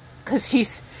 Because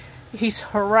he's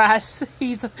harassed.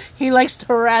 He likes to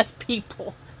harass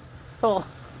people. Well,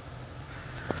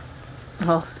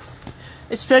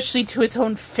 especially to his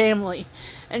own family,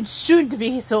 and soon to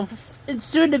be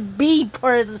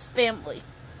part of this family.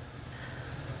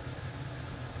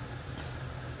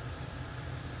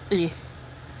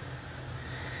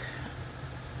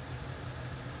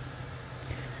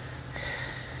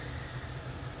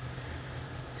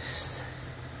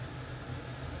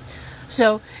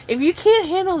 So, if you can't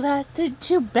handle that, then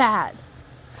too bad.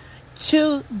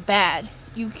 Too bad.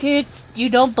 You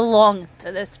don't belong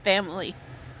to this family.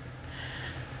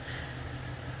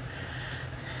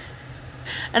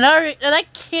 And I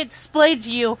can't explain to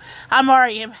you I'm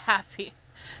already happy.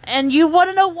 And you want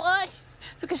to know why?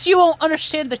 Because you won't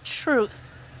understand the truth.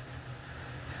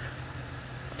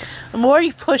 The more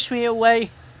you push me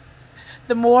away,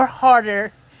 the more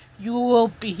harder you will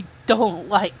be don't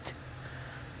liked.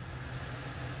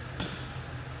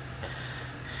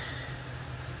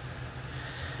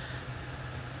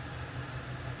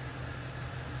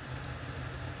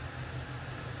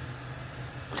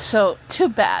 So, too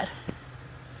bad.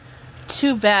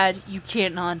 Too bad you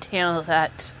cannot handle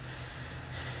that.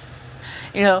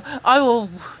 I will...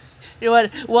 You know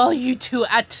what? While you two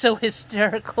act so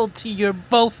hysterical till you're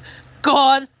both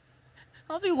gone,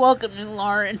 I'll be welcoming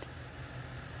Lauren.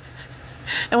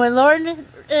 And when Lauren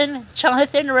and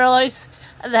Jonathan realized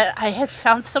that I had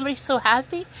found somebody so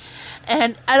happy,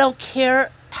 and I don't care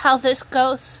how this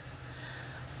goes,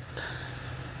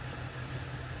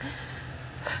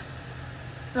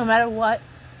 no matter what,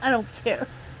 I don't care.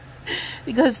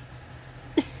 Because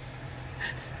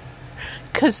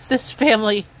this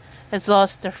family has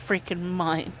lost their freaking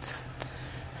minds.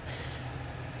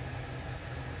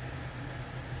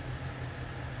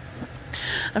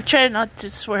 I'm trying not to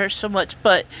swear so much,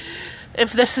 but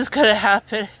if this is gonna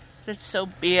happen, then so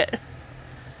be it.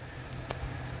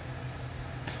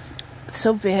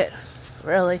 So be it.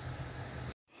 Really.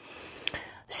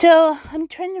 So, I'm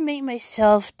trying to make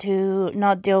myself to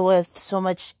not deal with so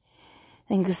much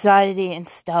anxiety and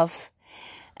stuff.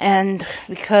 And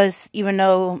because even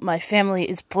though my family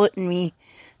is putting me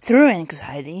through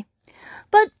anxiety,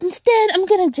 but instead I'm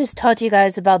gonna just talk to you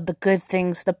guys about the good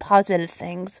things, the positive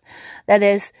things. That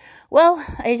is, well,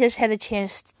 I just had a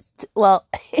chance to,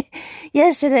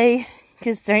 yesterday,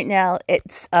 because right now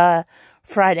it's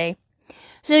Friday.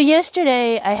 So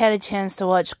yesterday I had a chance to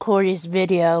watch Corey's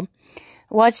video,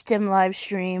 watched him live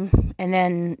stream, and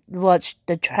then watched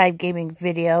the Tribe Gaming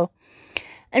video.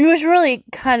 And it was really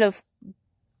kind of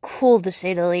cool, to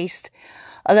say the least.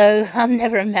 Although, I'll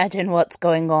never imagine what's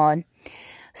going on.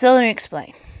 So, let me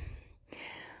explain.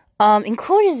 In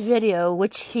Corey's video,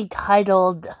 which he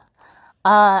titled,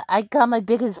 I got my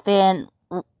biggest fan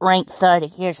ranked 30,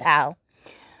 here's how.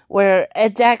 Where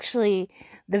it's actually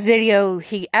the video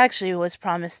he actually was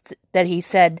promised that he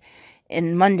said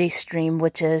in Monday's stream,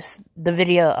 which is the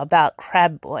video about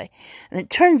Crab Boy. And it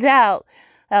turns out,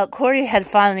 Corey had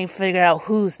finally figured out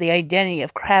who's the identity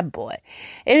of Crab Boy.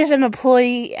 It is an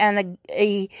employee and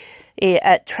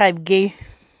at Tribe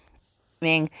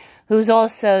Gaming, who's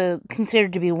also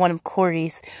considered to be one of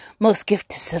Corey's most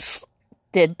gifted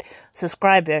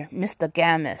subscriber, Mr.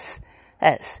 Gammis.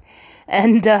 Yes.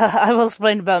 And I will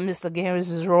explain about Mr.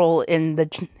 Gammis' role in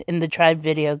the Tribe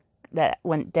video that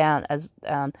went down as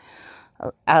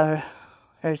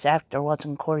hours after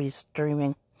watching Corey's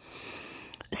streaming.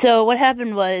 So what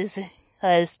happened was,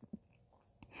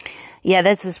 yeah,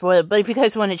 that's a spoiler, but if you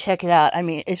guys want to check it out, I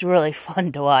mean, it's really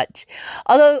fun to watch.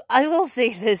 Although, I will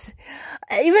say this,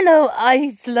 even though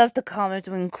I loved the comment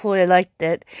when Corey liked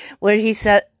it,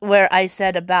 where I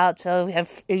said about, so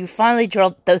you finally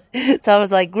dropped so I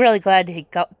was like, really glad he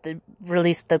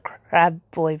released the Crab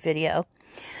Boy video.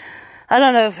 I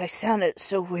don't know if I sounded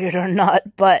so weird or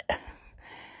not, but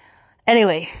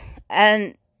anyway,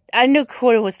 and I knew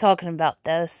Corey was talking about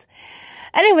this.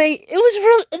 Anyway, it was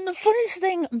really, and the funniest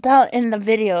thing about in the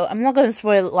video, I'm not going to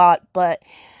spoil a lot, but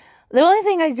the only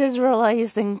thing I just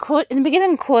realized in the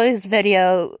beginning of Corey's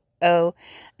video,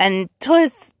 and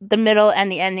towards the middle and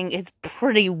the ending, it's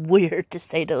pretty weird to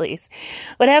say the least.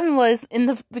 What happened was, in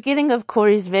the beginning of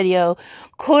Corey's video,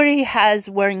 Corey has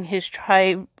wearing his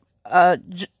Tribe,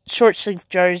 short sleeve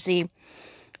jersey,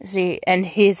 and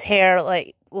his hair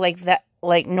like that,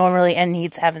 like normally, and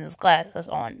he's having his glasses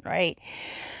on, right?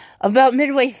 About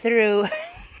midway through,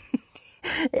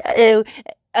 I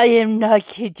am not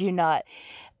kidding you not,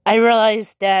 I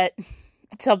realized that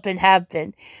something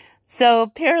happened. So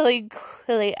apparently,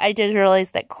 I just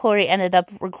realized that Corey ended up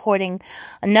recording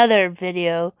another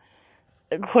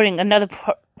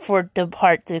part for the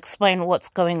part to explain what's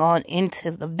going on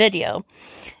into the video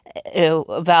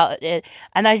about it.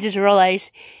 And I just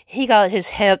realized he got his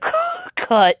hair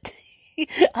cut.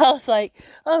 I was like,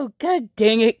 oh, god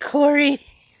dang it, Corey.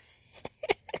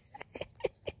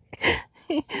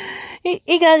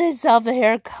 He got himself a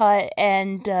haircut,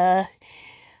 and I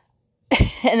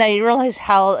realized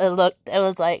how it looked. It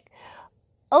was like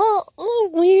a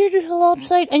little weird, a little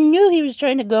upside. I knew he was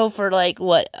trying to go for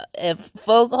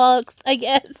folk hawks, I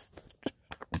guess.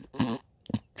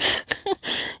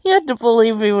 You have to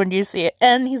believe me when you see it.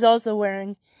 And he's also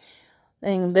wearing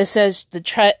thing. This says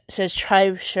says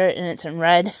tribe shirt and it's in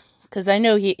red. Because I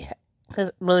know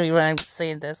because really when I'm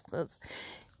saying this, because,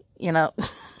 you know.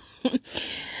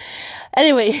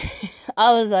 Anyway,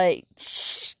 I was like,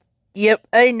 yep,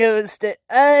 I noticed it.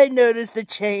 I noticed the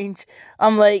change.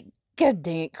 I'm like, God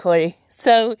dang it, Corey.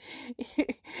 So,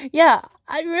 yeah,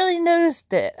 I really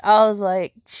noticed it. I was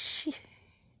like,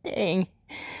 dang.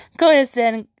 Corey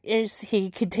then he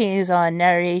continues on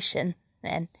narration,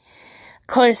 and of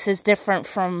course it's different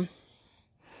from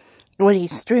when he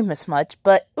streamed as much,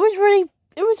 but it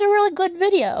was a really good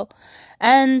video,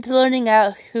 and learning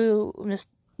out who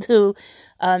Mr.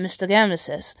 Gammas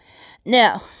is.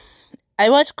 Now, I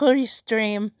watched Cody's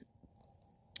stream,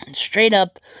 and straight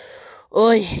up,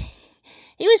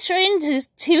 he was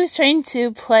trying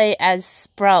to play as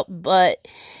Sprout, but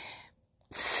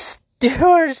it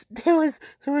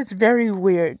was very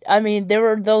weird. I mean, there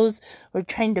were those who were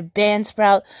trying to ban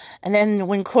Sprout, and then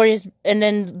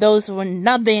those who were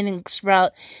not banning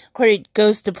Sprout, Corey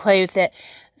goes to play with it.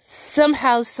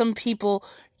 Somehow, some people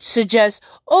suggest,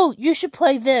 oh, you should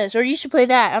play this, or you should play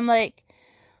that. I'm like,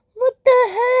 what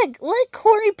the heck? Let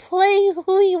Corey play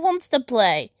who he wants to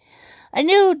play. I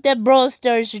knew that Brawl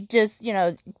Stars should just,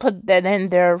 put that in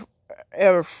there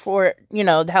for,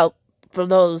 to help for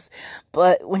those.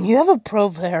 But when you have a pro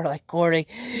player like Corey,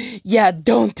 yeah,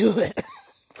 don't do it.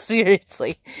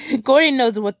 Seriously. Corey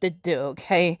knows what to do,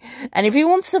 okay? And if he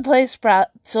wants to play Sprout,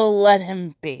 so let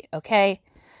him be, okay?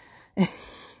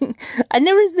 I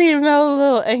never seen him how a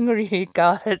little angry he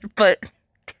got it, but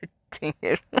dang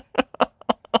it.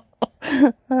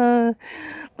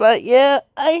 But yeah,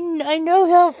 I know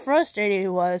how frustrated he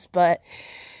was, but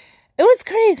it was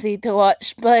crazy to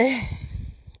watch. But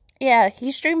yeah, he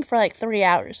streamed for like 3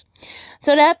 hours.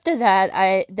 So after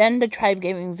that, then the Tribe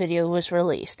Gaming video was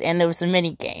released, and it was a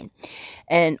mini game,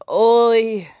 and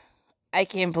I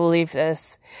can't believe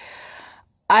this.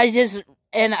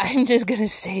 And I'm just gonna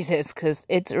say this because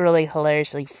it's really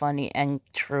hilariously funny and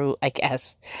true, I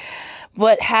guess.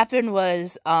 What happened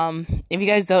was, if you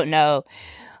guys don't know,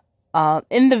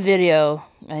 in the video,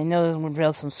 I know there's going to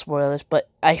be some spoilers, but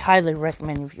I highly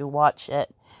recommend if you watch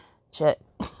it,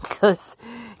 because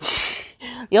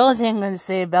the only thing I'm going to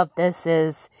say about this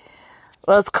is,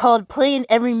 well, it's called Playing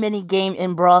Every Mini Game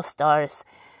in Brawl Stars.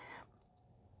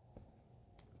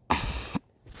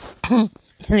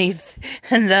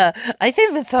 And I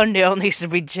think the thumbnail needs to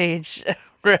be changed,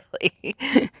 really,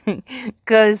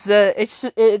 because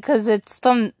it's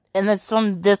from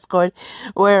Discord,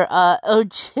 where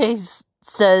OJ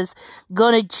says,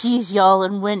 "Gonna cheese y'all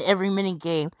and win every mini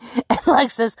game," and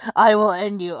Lex says, "I will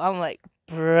end you." I'm like,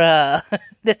 bruh,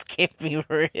 this can't be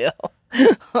real.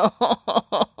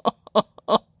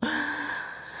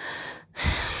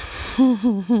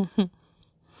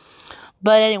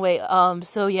 But anyway,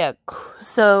 so yeah,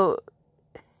 so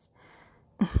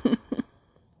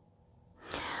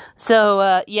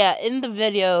yeah, in the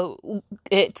video,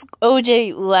 it's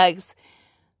OJ, Lex,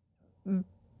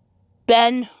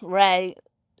 Ben, Ray,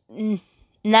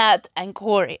 Nat, and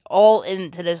Corey all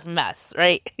into this mess,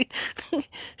 right?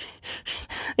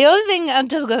 The only thing I'm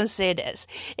just gonna say this,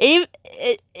 in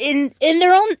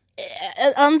their own,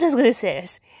 I'm just gonna say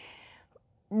this.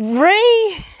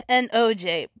 Ray and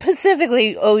OJ,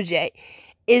 specifically OJ,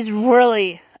 is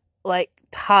really, like,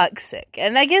 toxic.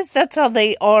 And I guess that's how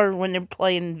they are when they're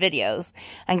playing videos.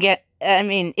 In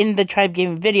the Tribe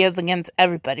Gaming videos against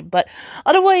everybody. But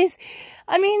otherwise,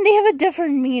 they have a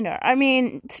different demeanor.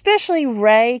 Especially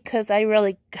Ray, because I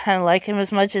really kind of like him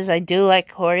as much as I do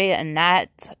like Corey and Nat.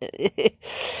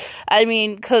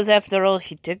 Because after all,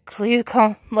 he did leave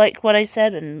like what I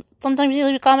said, and sometimes he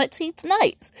leaves comments, it's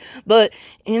nice. But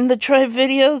in the Tribe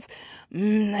videos,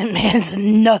 that man's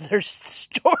another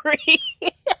story.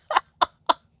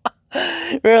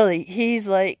 Really, he's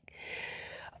like,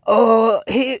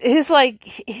 he's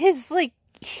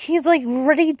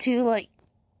ready to, like,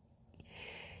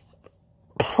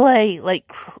 play,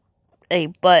 like,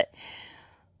 but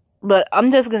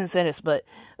I'm just gonna say this, but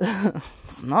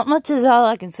it's not much is all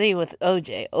I can say with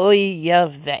OJ. Oy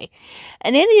vey.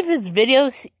 And any of his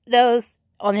videos, those,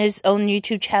 on his own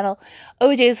YouTube channel,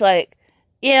 OJ's like,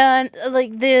 yeah,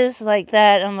 like this, like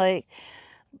that. I'm like,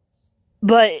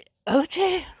 but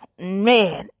OJ,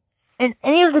 man, in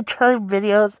any of the Tribe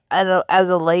videos, I don't know, as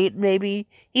of late, maybe,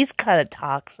 he's kind of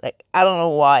toxic. I don't know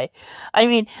why.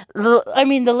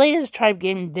 The latest Tribe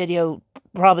Gaming video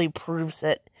probably proves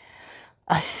it.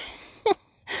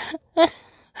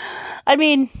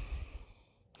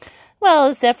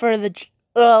 Except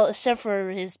for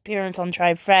his appearance on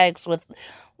Tribe Frags with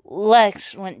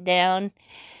Lex went down.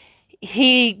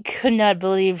 He could not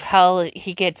believe how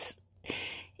he gets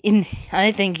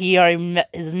I think he already met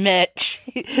his match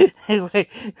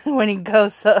when he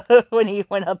goes when he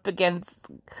went up against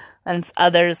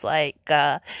others like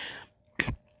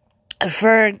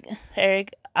Ferg,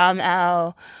 Eric,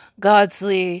 Al,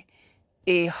 Godsley,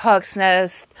 Hawk's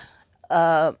Nest,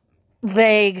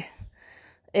 Vague,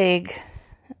 Egg,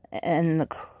 and of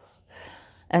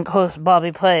course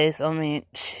Bobby Plays. I mean,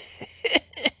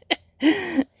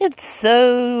 it's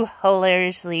so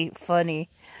hilariously funny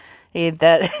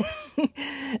that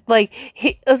like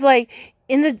it was like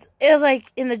in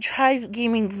the Tribe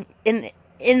Gaming in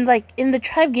the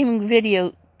Tribe Gaming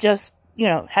video just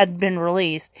had been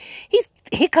released.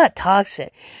 He got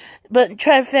toxic. But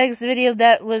Trifec's video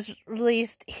that was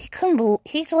released, he couldn't believe,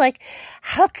 he's like,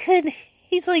 how could,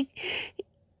 he's like,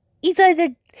 he's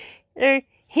either, or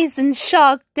he's in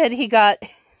shock that he got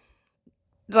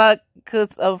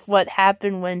because of what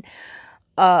happened when,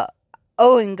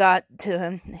 Owen got to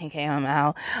him, aka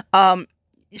Al,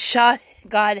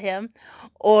 got him,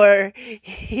 or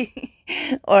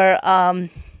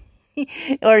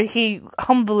he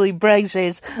humbly brags,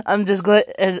 says, I'm just glad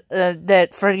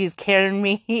that Fergie's carrying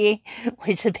me,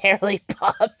 which apparently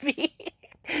Bobby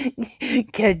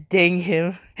God dang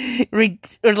him.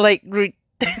 Retorted.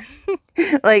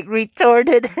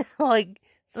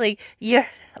 It's like, you're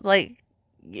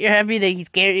happy that he's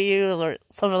carrying you, or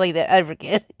something like that. I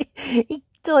forget. He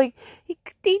told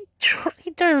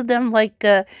them,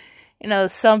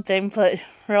 something, but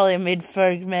really made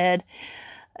Ferg mad.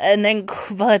 And then,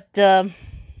 but, it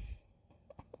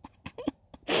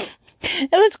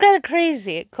was kind of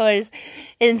crazy, of course,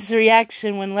 his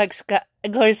reaction when Lex got,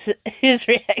 of course, his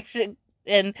reaction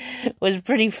and was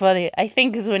pretty funny. I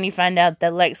think is when he found out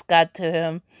that Lex got to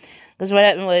him. Because what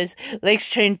happened was, Lex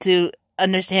trying to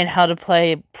understand how to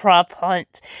play prop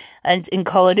hunt and in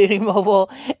Call of Duty Mobile,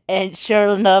 and sure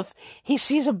enough, he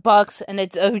sees a box and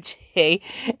it's OJ,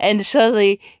 and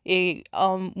suddenly,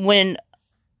 when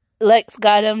Lex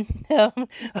got him,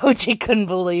 OJ couldn't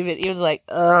believe it. He was like,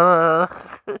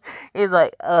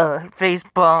 face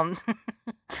bombed.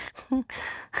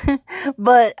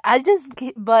 But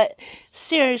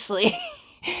seriously,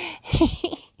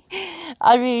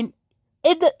 I mean,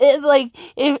 he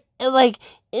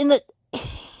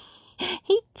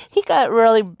got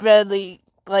really badly,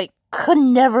 could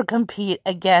never compete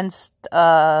against,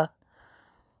 let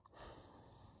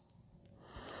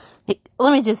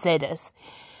me just say this.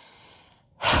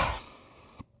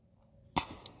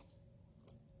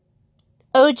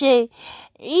 OJ,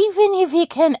 even if he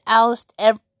can oust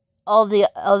all the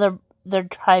other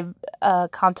tribe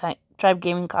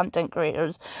gaming content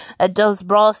creators that does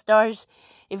Brawl Stars,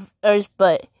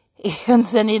 but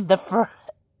any of the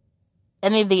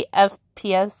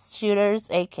FPS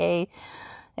shooters, aka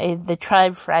the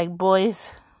Tribe Frag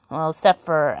Boys, except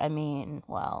for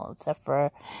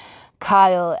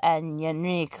Kyle and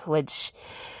Yannick, which,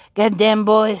 goddamn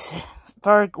boys,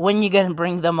 Ferg, when you gonna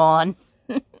bring them on?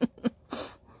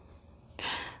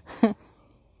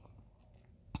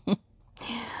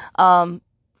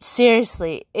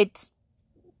 Seriously, it's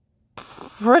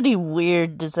pretty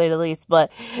weird to say the least,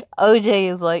 but OJ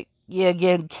is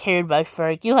getting carried by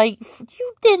Ferg. You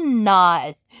did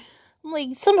not.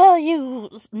 Somehow you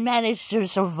managed to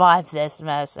survive this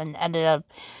mess and ended up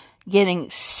getting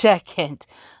second.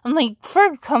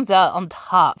 Ferg comes out on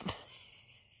top.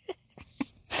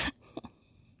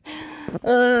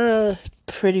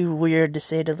 Pretty weird to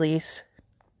say the least.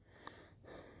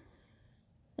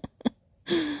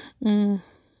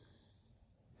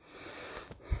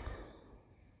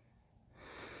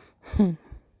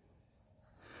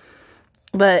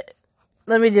 But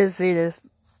let me just say this,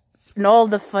 and all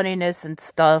the funniness and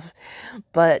stuff,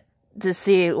 but to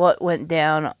see what went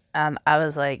down, I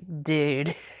was like,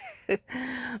 dude.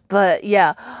 But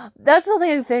yeah, that's the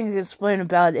only thing to explain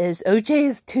about is OJ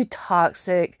is too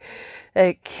toxic.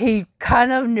 He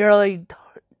kind of nearly,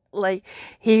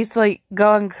 he's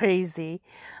gone crazy.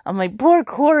 I'm poor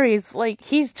Corey, it's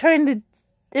he's trying to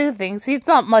do things. He's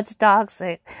not much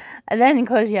toxic. And then, of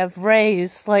course, you have Ray,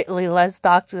 who's slightly less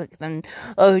toxic than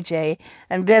OJ.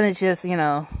 And Ben is just,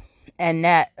 and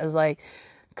Nat is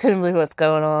couldn't believe what's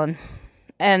going on.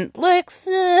 And Lex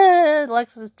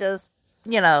is just,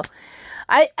 I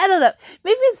don't know.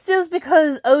 Maybe it's just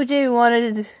because OJ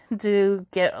wanted to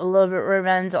get a little bit of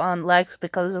revenge on Lex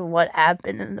because of what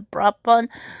happened in the prop hunt.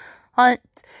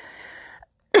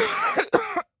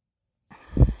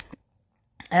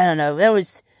 I don't know.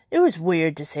 It was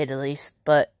weird to say the least,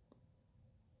 but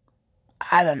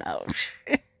I don't know.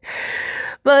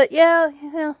 But yeah,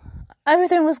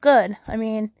 everything was good. I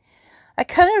mean,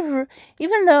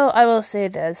 even though I will say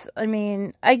this, I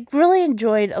mean, I really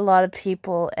enjoyed a lot of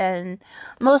people, and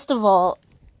most of all,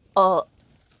 uh,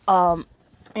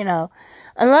 you know,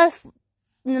 unless,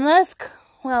 unless,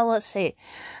 well, let's see,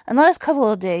 in the last couple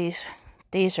of days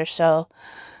or so,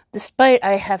 despite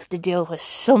I have to deal with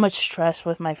so much stress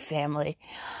with my family,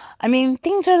 I mean,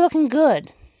 things are looking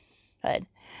good, but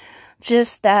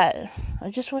just that,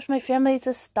 I just wish my family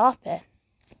to stop it,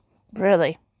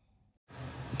 really.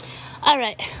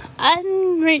 Alright,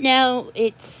 right now,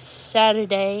 it's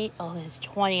Saturday, August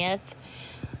 20th,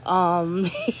 there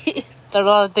are a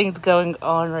lot of things going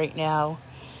on right now.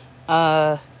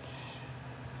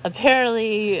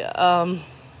 Apparently,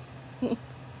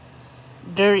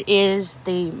 there is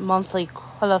the monthly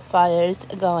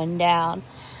qualifiers going down,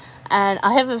 and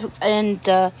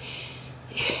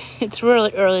it's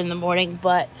really early in the morning,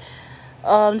 but,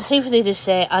 safely to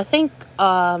say, I think,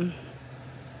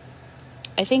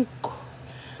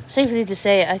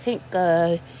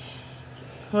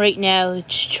 right now,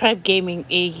 Tribe Gaming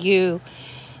AU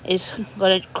is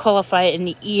going to qualify in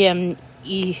the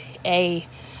EMEA.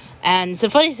 And the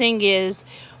funny thing is,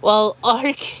 while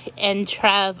Ark and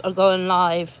Trav are going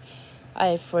live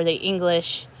for the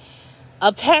English,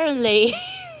 apparently,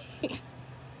 I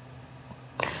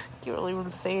can't really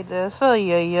even say this.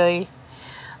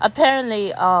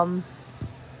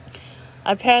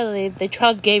 Apparently, the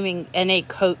Tribe Gaming NA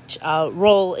coach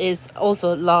role is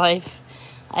also live.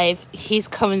 He's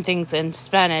covering things in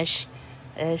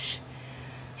Spanish-ish.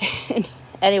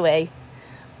 Anyway,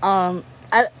 I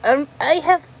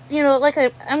have,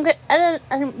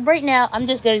 right now, I'm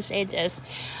just gonna say this.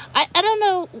 I don't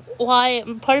know why.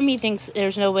 Part of me thinks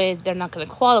there's no way they're not gonna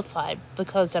qualify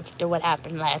because after what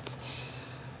happened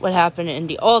in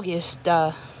the August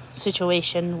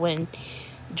situation when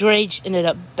Drage ended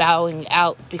up bowing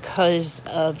out because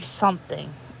of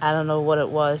something. I don't know what it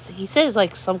was. He says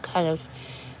like some kind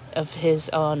of his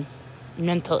own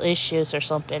mental issues or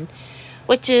something,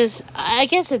 which is, I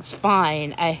guess it's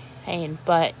fine.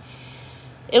 But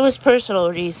it was personal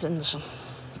reasons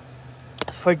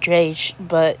for Drage.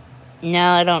 But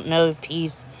now I don't know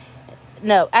if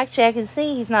no, actually I can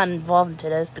see he's not involved into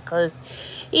this because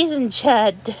he's in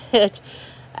chat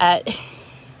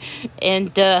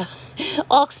and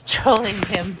Ox trolling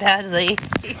him badly.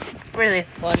 It's really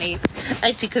funny.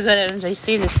 Actually, because what happens, I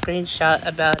see the screenshot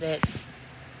about it.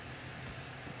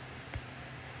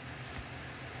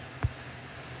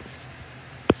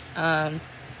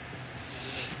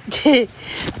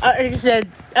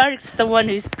 Ark's the one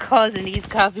who's causing these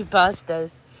copy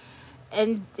pastas.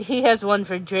 And he has one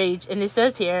for Drage. And it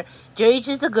says here, Drage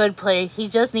is a good player. He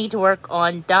just needs to work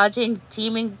on dodging,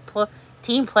 team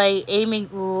play, aiming,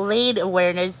 lead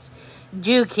awareness,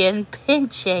 juking,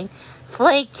 pinching,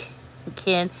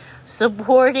 flanking,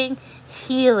 supporting,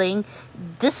 healing,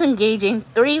 disengaging,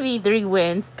 3v3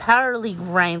 wins, Power League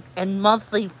rank, and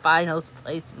monthly finals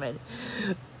placement.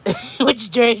 Which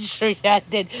Drage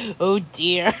reacted, oh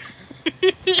dear.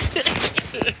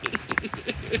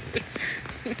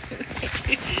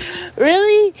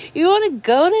 Really? You want to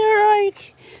go there,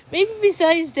 Ark? Maybe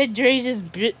besides that, Drage is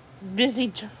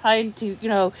busy trying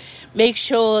to, make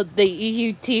sure the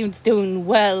EU team's doing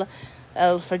well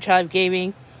for Tribe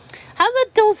Gaming. How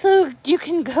about also you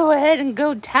can go ahead and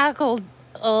go tackle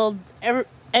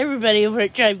everybody over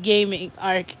at Tribe Gaming,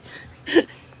 Ark?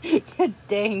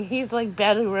 Dang, he's like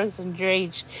battle roasting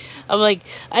Drage. I'm like,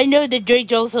 I know that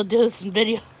Drage also does some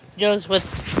videos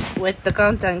with the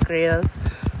content creators.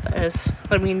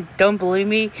 Don't believe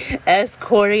me? Ask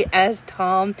Corey, ask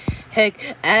Tom,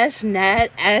 heck, ask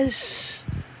Nat, ask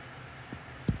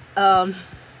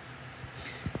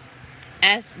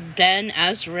Ben,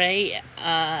 ask Ray,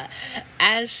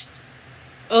 ask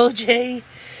OJ,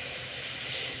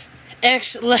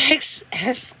 ask Lex,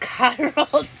 ask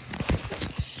Kairos.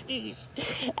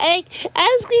 Ask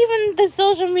even the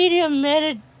social media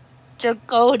manager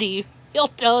Cody. He'll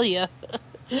tell you.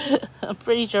 I'm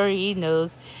pretty sure he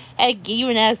knows. Heck,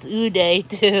 even ask Uday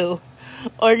too.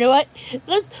 Or you know what?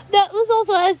 Let's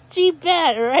also ask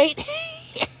G-Bat, right?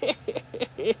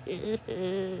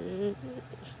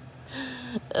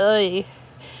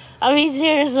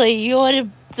 Seriously, you want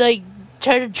to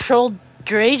try to troll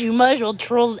Drage? You might as well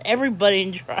troll everybody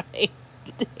and try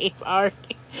Dave Ark.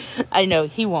 I know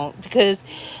he won't, because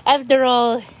after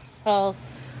all,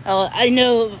 I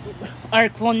know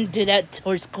Ark won't do that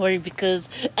towards Corey because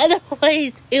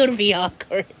otherwise it would be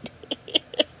awkward.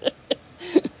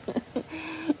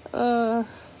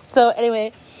 So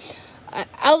anyway,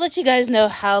 I'll let you guys know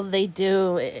how they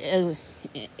do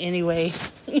anyway.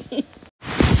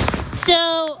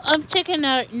 So, I'm checking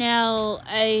out now.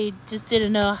 I just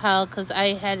didn't know how, because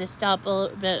I had to stop a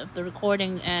little bit of the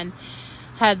recording and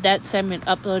had that segment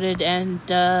uploaded, and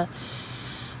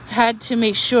had to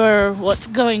make sure what's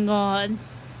going on.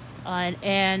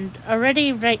 And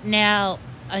already right now,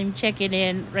 I'm checking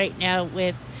in right now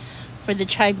for the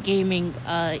Tribe Gaming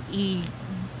Tribe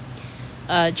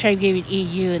Gaming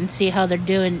EU, and see how they're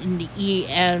doing in the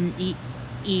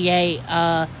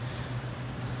EMEA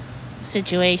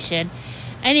situation.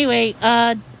 Anyway,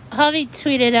 Javi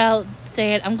tweeted out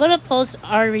saying, "I'm gonna post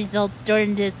our results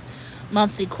during this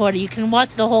monthly quarter. You can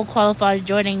watch the whole qualifier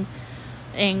joining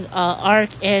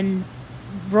ARC and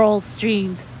Roll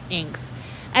Streams Inc."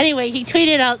 Anyway, he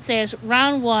tweeted out says,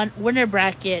 "Round 1 winner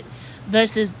bracket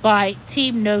versus by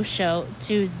Team No Show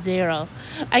 2-0.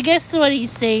 I guess what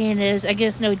he's saying is, I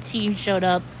guess no team showed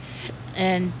up,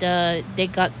 and they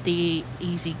got the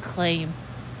easy claim.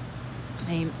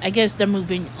 I guess they're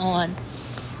moving on.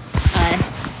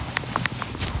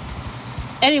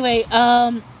 Anyway,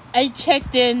 I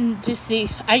checked in to see.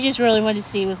 I just really wanted to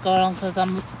see what's going on, because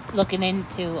I'm looking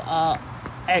into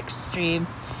Extreme.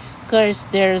 Of course,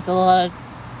 there's a lot of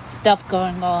stuff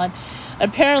going on.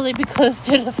 Apparently, because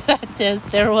the fact is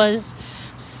there was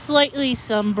slightly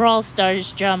some Brawl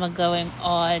Stars drama going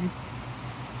on.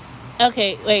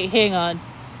 Okay, wait, hang on.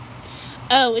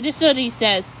 Oh, this is what he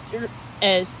says.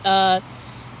 Is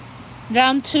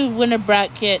round 2 winner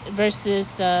bracket versus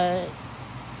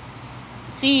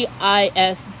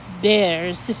CIS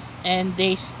Bears, and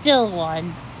they still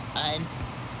won.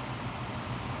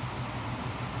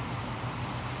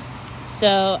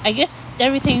 So I guess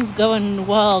everything's going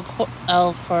well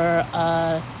for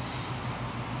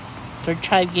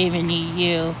Tribe Gaming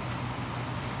EU,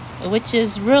 which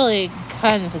is really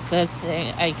kind of a good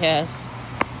thing, I guess.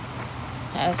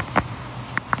 Yes.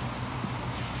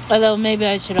 Although maybe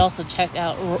I should also check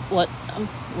out what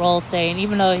Roll's saying,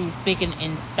 even though he's speaking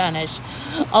in Spanish.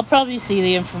 I'll probably see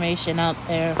the information out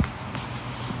there.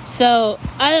 So,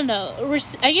 I don't know.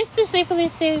 I guess to safely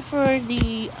say for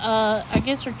the, I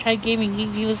guess for Tribe Gaming,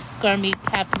 he was going to be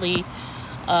happily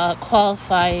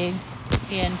qualifying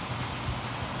in.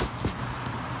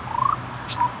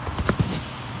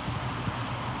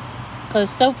 Because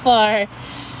so far,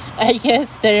 I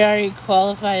guess they already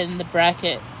qualified in the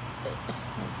bracket.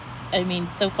 I mean,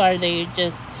 so far they're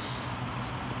just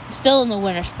still in the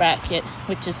winner's bracket,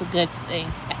 which is a good thing,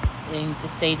 to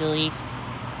say the least.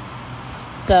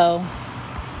 So,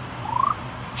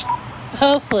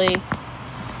 hopefully,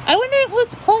 I wonder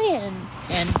who's playing,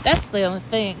 and that's the only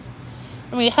thing.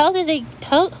 I mean,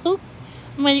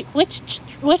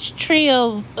 which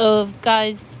trio of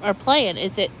guys are playing?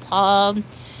 Is it Tom,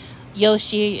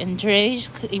 Yoshi, and Drage?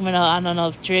 Even though I don't know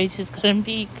if Drage is going to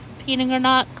be competing or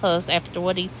not, because after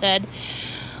what he said,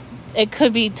 it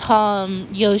could be Tom,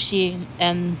 Yoshi,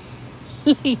 and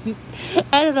I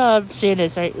don't know if I'm saying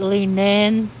this right,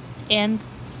 Lin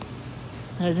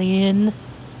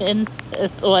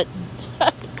is what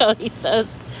Cody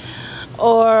says,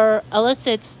 or unless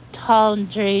it's Tom,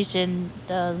 Drage, and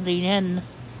Lin,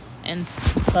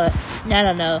 but I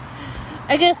don't know.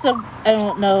 I guess I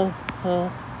don't know who.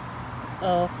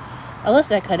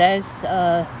 Unless I could ask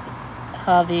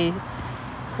Javi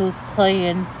who's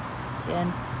playing,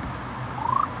 and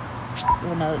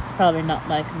you know, it's probably not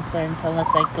my concern unless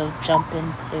I go jump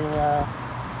into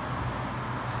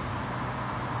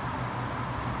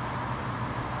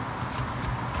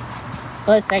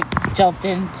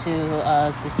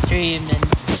the stream, and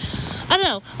I don't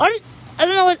know. I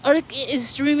don't know what Arc is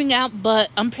streaming out, but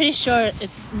I'm pretty sure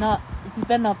it's not. He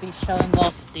better not be showing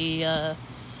off the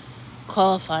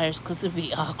qualifiers, because it'd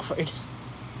be awkward,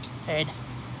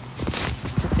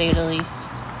 to say the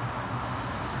least.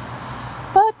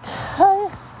 But I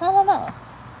don't know.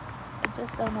 I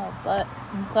just don't know. But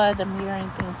I'm glad I'm hearing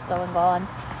things going on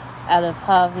out of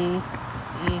Javi.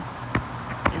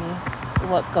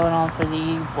 What's going on for the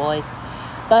EU boys.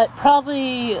 But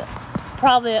probably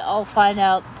I'll find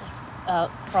out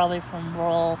probably from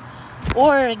Roll,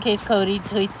 or in case Cody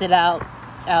tweets it out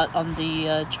on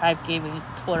the Tribe Gaming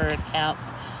Twitter account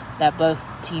that both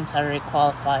teams are already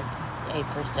qualified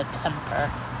for September.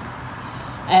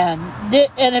 And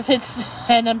if it's,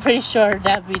 and I'm pretty sure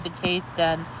that'd be the case,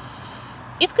 then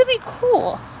it's gonna be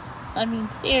cool. I mean,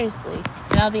 seriously,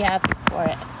 and I'll be happy for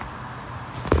it.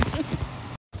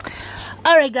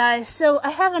 Alright guys, so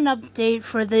I have an update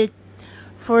for the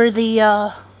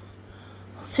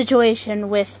situation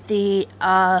with the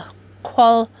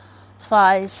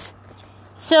qualifies.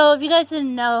 So if you guys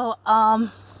didn't know, I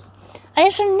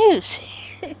have some news.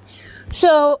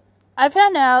 So I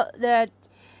found out that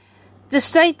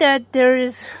despite that there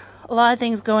is a lot of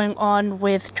things going on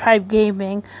with Tribe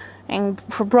Gaming and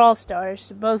for Brawl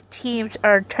Stars. Both teams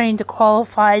are trying to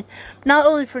qualify not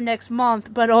only for next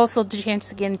month, but also the chance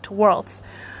to get into Worlds.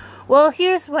 Well,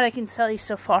 here's what I can tell you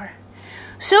so far.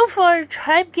 So far,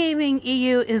 Tribe Gaming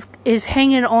EU is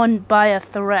hanging on by a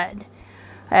thread.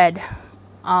 The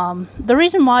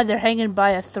reason why they're hanging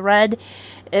by a thread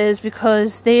is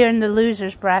because they are in the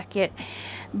losers bracket,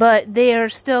 but they are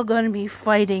still going to be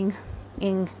fighting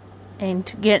and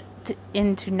to get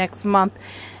into next month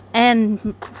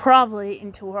and probably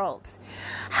into Worlds.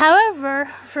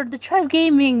 However, for the Tribe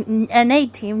Gaming NA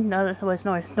team, that was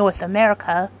North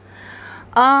America,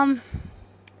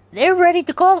 they're ready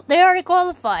to call. They already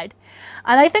qualified,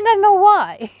 and I think I know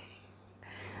why.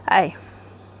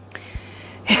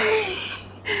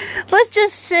 Let's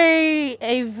just say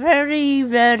a very,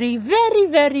 very, very,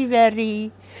 very,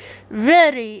 very,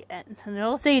 very, and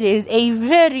I'll say it is a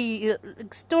very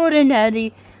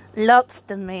extraordinary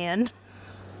lobster man.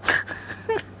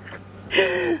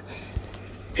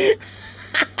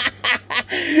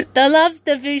 The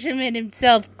lobster fisherman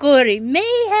himself, Corey,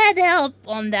 may had help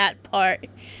on that part.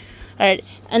 Alright,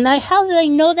 and how did I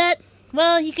know that?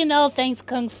 Well, you can all thanks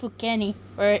Kung Fu Kenny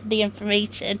for the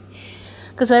information.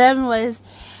 Because what happened was,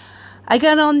 I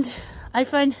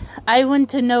went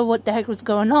to know what the heck was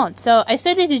going on. So I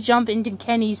started to jump into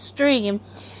Kenny's stream,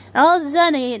 and all of a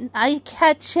sudden, I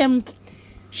catch him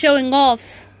showing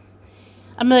off.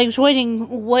 I'm like waiting,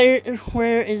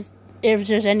 if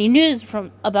there's any news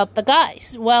about the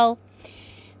guys. Well,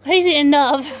 crazy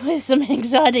enough, with some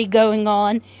anxiety going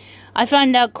on, I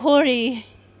found out Corey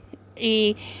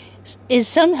is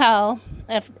somehow,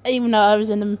 even though I was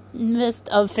in the midst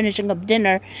of finishing up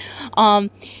dinner,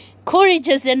 Corey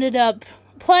just ended up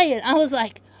playing. I was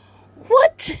like,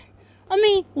 what? I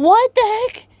mean, what the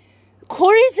heck?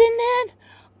 Corey's in that?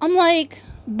 I'm like,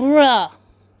 bruh.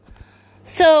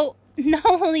 So, not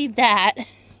only that,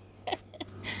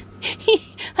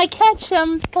 I catch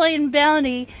him playing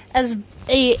Bounty as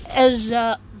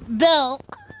Belle,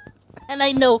 and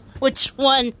I know which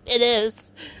one it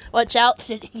is, which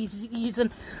outfit he's using,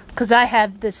 because I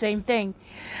have the same thing.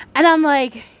 And I'm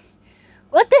like,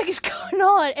 what the heck is going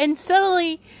on? And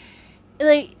suddenly,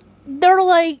 they're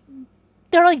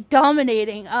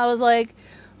dominating. I was like,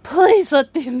 please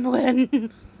let them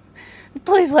win.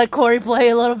 Please let Corey play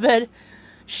a little bit.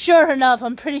 Sure enough,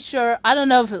 I'm pretty sure, I don't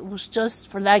know if it was just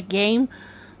for that game,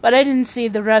 but I didn't see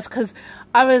the rest because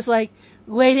I was like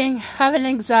waiting, having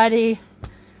anxiety.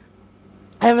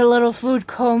 I have a little food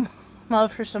coma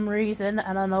for some reason.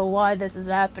 I don't know why this is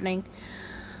happening,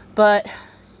 but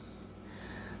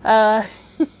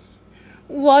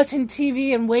watching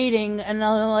TV and waiting, and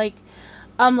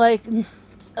I'm like,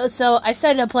 so I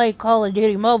started to play Call of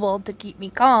Duty Mobile to keep me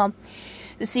calm,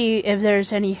 to see if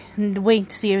there's wait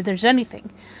to see if there's anything.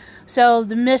 So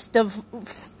the midst of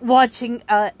watching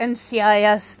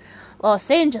NCIS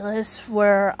Los Angeles,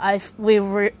 where I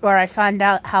found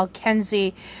out how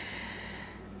Kenzie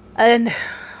and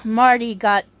Marty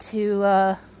got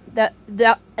to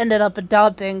that ended up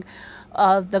adopting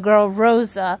the girl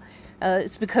Rosa.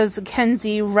 It's because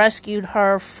Kenzie rescued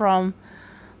her from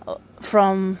a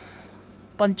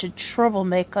bunch of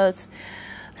troublemakers.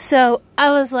 So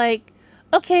I was like,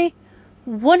 okay,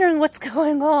 wondering what's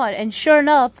going on. And sure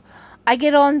enough, I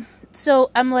get on. So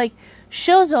I'm like,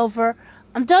 show's over.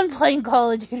 I'm done playing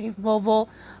Call of Duty Mobile.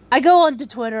 I go onto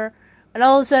Twitter, and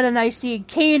all of a sudden I see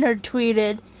Kaner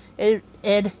tweeted it,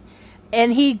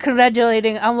 and he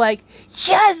congratulating. I'm like,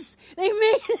 yes, they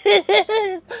made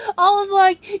it. I was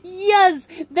like, yes,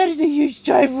 that is a huge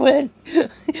drive win.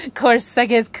 Of course, I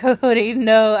guess Cody,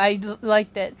 no, I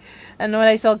liked it. And when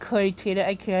I saw Cody tweet it,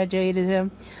 I congratulated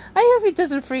him. I hope he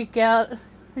doesn't freak out.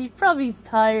 He probably is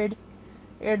tired.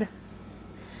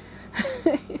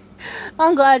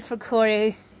 I'm glad for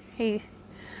Corey.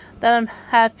 That I'm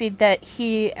happy that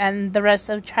he and the rest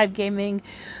of Tribe Gaming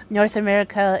North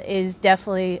America is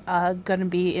definitely going to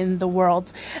be in the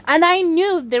Worlds. And I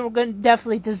knew they were going to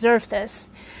definitely deserve this.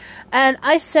 And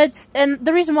I said, and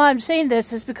the reason why I'm saying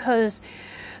this is because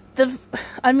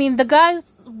the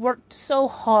guys worked so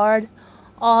hard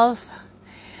off,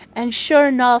 and sure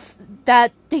enough,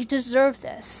 that they deserve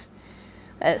this.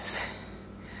 And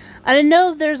I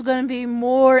know there's going to be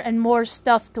more and more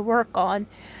stuff to work on.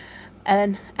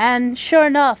 And sure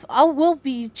enough, I will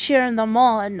be cheering them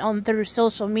on through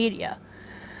social media.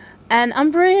 And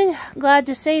I'm really glad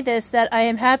to say this, that I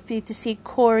am happy to see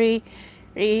Corey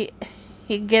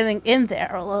getting in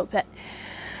there a little bit.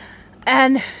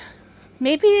 And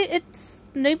maybe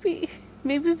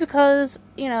because,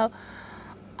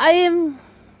 I am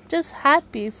just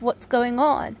happy with what's going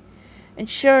on. And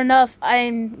sure enough,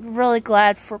 I'm really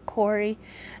glad for Corey,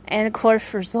 and of course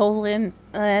for Zolan,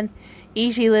 and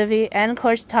Easy Livy, and of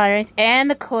course Tyrant,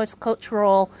 and of course Coach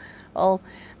Roll,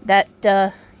 that,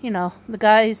 the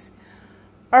guys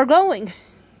are going.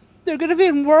 They're gonna be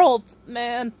in Worlds,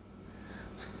 man.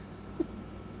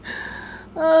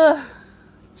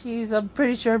 Jeez, I'm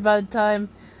pretty sure by the time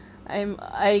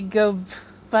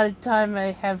by the time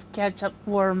I have catch up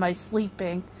for my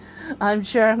sleeping, I'm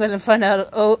sure I'm gonna find out.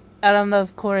 Oh, I don't know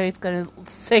if Corey's gonna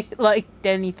say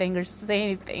anything or say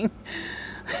anything.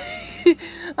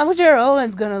 I'm sure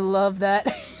Owen's gonna love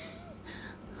that.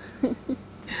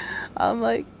 I'm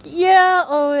like, yeah,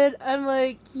 Owen. I'm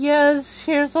like, yes,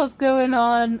 here's what's going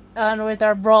on with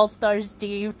our Brawl Stars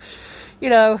team.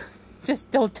 Just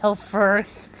don't tell Ferg.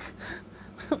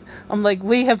 I'm like,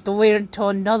 we have to wait until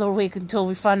another week until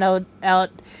we find out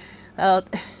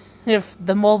if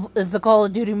the Call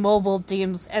of Duty mobile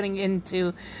team's heading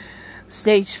into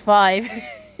Stage 5.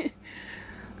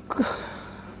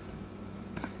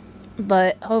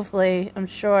 But hopefully, I'm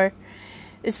sure,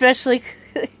 especially,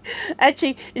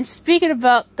 actually, and speaking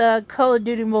about the Call of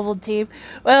Duty mobile team,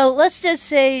 well, let's just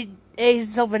say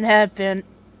something happened,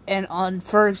 and on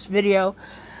Ferg's video,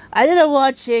 I ended up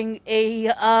watching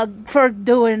Ferg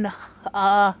doing,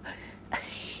 I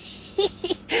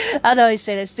don't know how you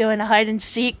say this, doing a hide and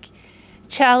seek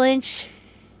challenge.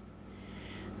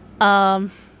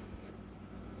 It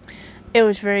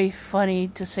was very funny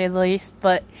to say the least,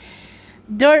 but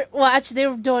actually they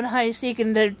were doing hide and seek,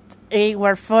 and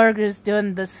where Ferg is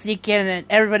doing the seeking and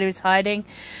everybody was hiding.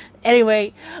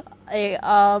 Anyway,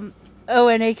 Owen,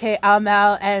 aka I'm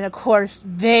Out, and of course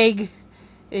Vague,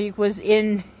 he was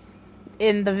in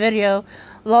the video,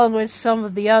 along with some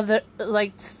of the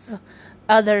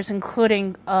others,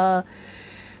 including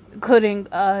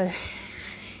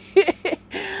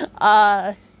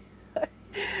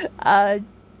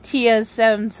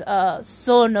TSM's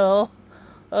Sono,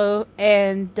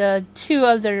 and two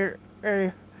other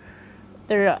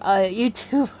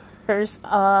YouTubers.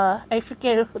 I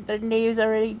forget their names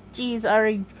already. Jeez, I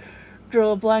already drew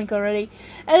a blank already.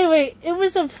 Anyway, it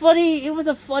was a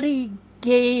funny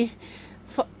game.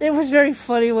 It was very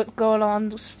funny what's going on.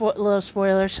 Little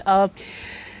spoilers.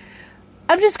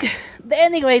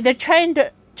 Anyway, they're trying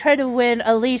to win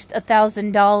at least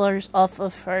 $1,000 off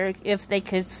of Ferg if they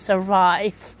could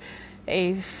survive.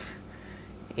 If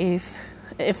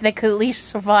they could at least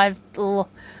survive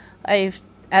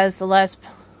as the last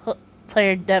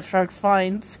player that Ferg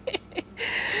finds.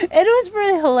 And it was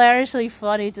really hilariously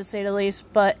funny, to say the least.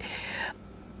 But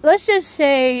let's just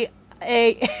say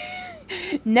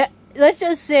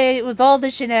with all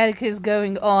the shenanigans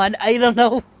going on, I don't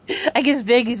know. I guess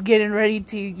Big is getting ready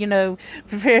to,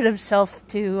 prepare himself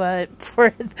to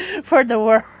for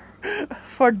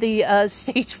the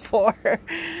Stage 4.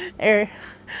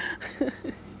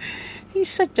 He's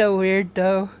such a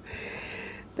weirdo.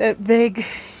 That Big.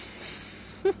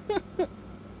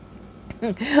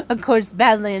 Of course,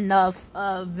 bad enough.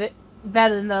 But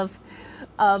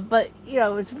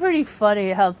it's pretty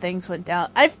funny how things went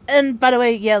down. And by the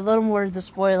way, yeah, a little more of the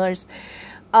spoilers.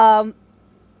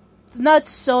 It's not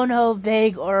Sono,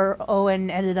 Vague, or Owen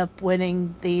ended up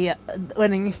winning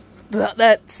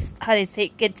that's how do you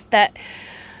say it's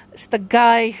the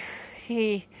guy.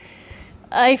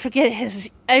 I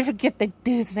forget the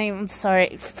dude's name. I'm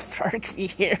sorry for you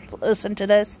here. Listen to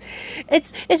this.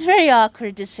 It's very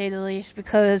awkward, to say the least,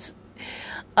 because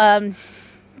the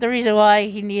reason why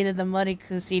he needed the money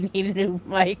because he needed a new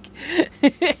mic.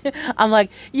 I'm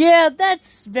like, yeah,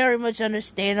 that's very much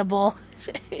understandable.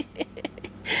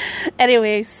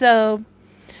 Anyway,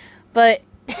 but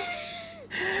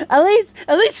at least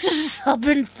this is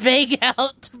helping Vague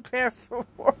out to prepare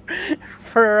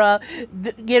for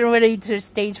getting ready to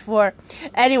Stage 4.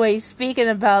 Anyway, speaking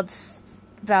about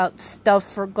stuff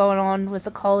for going on with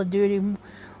the Call of Duty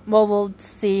mobile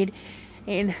scene,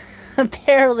 and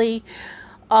apparently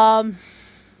there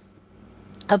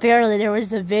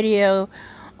was a video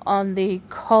on the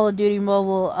Call of Duty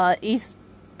mobile esports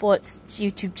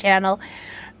YouTube channel,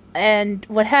 and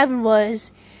what happened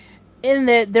was,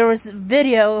 there was a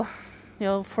video,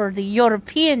 for the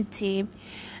European team,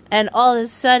 and all of a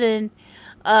sudden,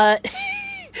 I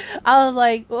was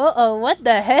like, uh-oh, what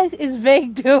the heck is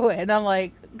Vague doing? I'm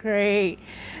like, great.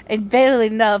 And barely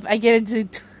enough, I get into,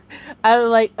 I'm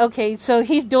like, okay, so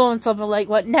he's doing something like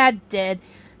what Nat did,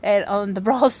 and on the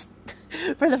Brawl Stars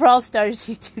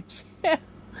YouTube channel,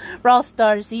 Brawl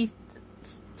Stars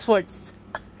esports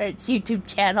YouTube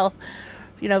channel,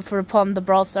 for upon the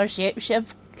Brawl Stars ship.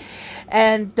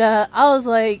 And I was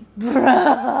like,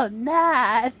 bro,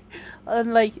 Nat.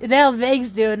 And now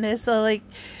Vague's doing this. So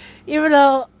even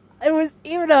though it was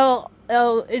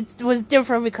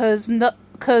different because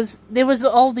there was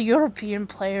all the European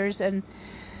players and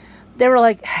they were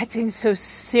like acting so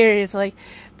serious. Like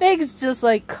Vegas just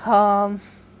like calm.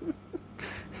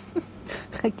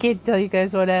 I can't tell you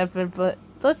guys what happened, but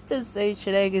let's just say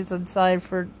shenanigans inside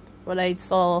for what I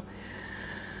saw.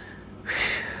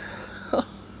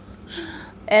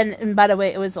 And by the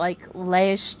way, it was like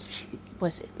last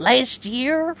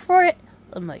year for it?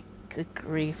 I'm like, good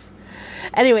grief.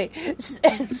 Anyway,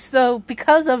 so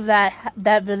because of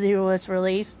that video was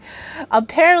released,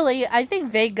 apparently I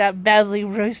think Vega got badly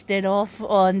roasted off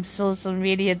on social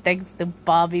media thanks to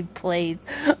Bobby Plays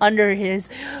under his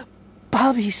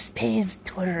Bobby Spam's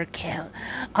Twitter account.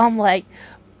 I'm like,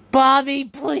 Bobby,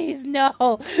 please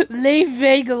no, leave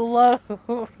Vega alone.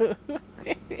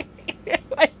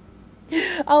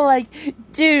 I'm like,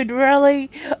 dude, really?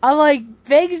 I'm like,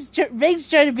 Vegas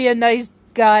trying to be a nice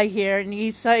guy here, and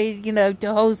he's decided,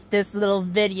 to host this little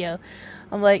video.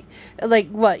 I'm like,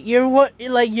 what?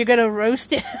 You're gonna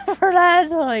roast him for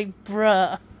that? I'm like,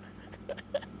 bruh.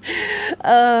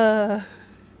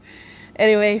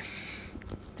 Anyway,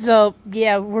 so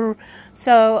yeah,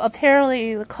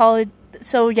 apparently we're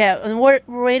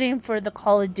waiting for the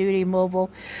Call of Duty mobile,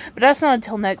 but that's not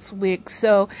until next week.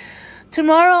 So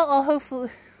tomorrow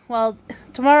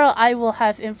tomorrow I will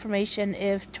have information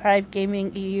if Tribe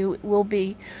Gaming EU will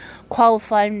be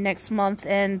qualifying next month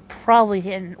and probably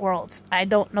hitting Worlds. I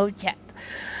don't know yet.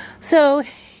 So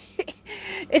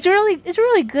it's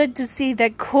really good to see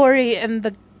that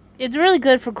it's really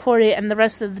good for Corey and the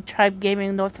rest of the Tribe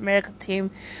Gaming North America team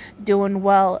doing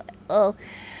well.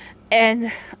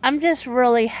 And I'm just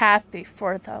really happy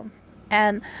for them.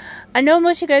 And I know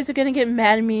most of you guys are going to get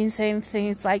mad at me and saying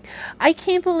things like, I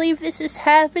can't believe this is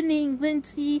happening,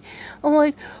 Lindsay. I'm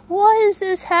like, why is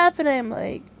this happening? I'm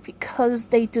like, because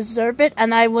they deserve it,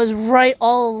 and I was right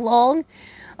all along.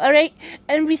 Alright?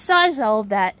 And besides all of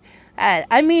that,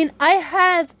 I mean, I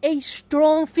have a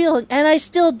strong feeling, and I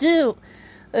still do,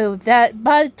 that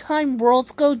by the time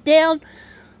Worlds go down,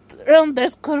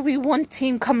 there's going to be one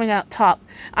team coming out top.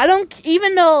 I don't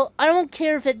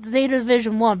care if it's Zeta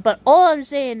Division 1, but all I'm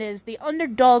saying is the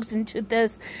underdogs into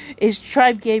this is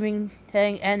Tribe Gaming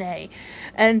NA.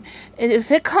 And if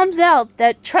it comes out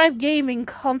that Tribe Gaming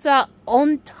comes out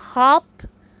on top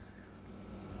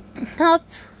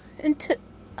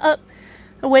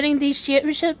winning these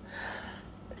championships,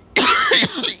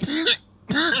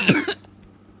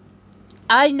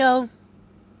 I know,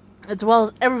 as well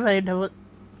as everybody knows,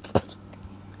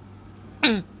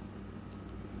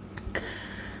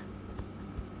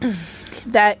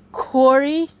 that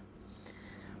Corey,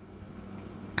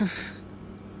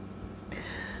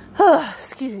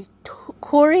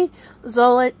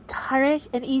 Zola, Tyrant,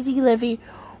 and Easy Livy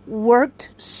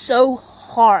worked so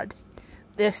hard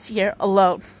this year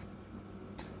alone.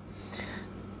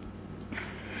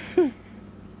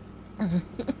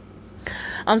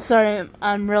 I'm sorry,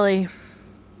 I'm really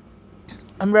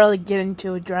getting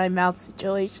to a dry mouth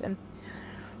situation.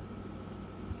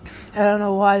 I don't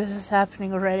know why this is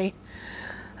happening already.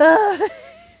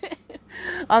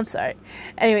 I'm sorry.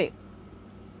 Anyway,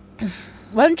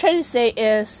 what I'm trying to say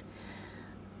is,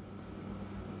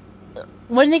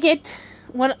 once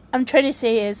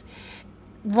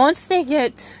they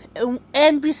get,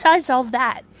 and besides all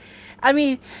that, I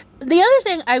mean, the other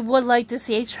thing I would like to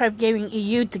see is Tribe Gaming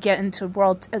EU to get into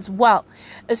Worlds as well,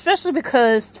 especially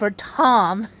because for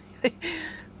Tom,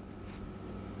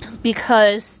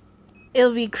 because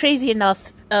it'll be crazy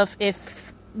enough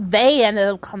if they ended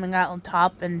up coming out on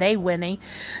top and they winning.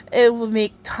 It would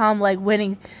make Tom like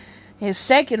winning his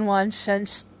second one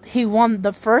since he won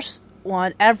the first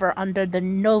one ever under the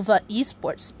Nova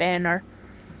Esports banner.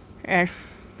 And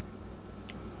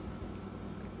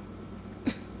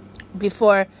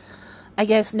before, I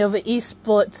guess, Nova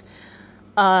Esports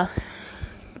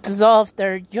dissolved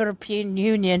their European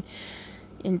Union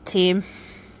team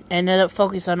and ended up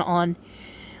focusing on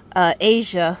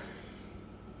Asia.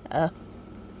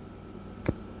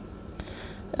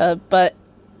 But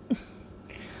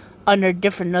under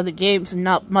different other games and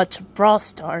not much Brawl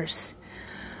Stars.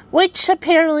 Which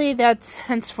apparently that's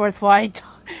henceforth why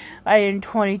in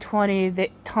 2020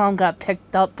 that Tom got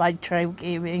picked up by Tribe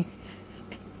Gaming.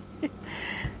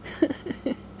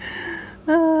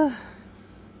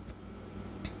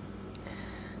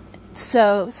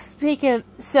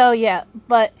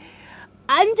 But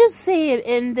I'm just saying,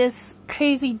 in this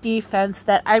crazy defense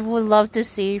that I would love to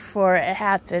see for it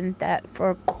happen, that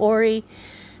for Corey,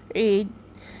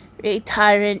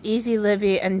 Tyrant, Easy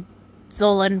Livy, and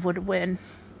Zolan would win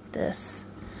this.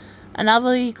 And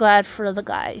I'll be glad for the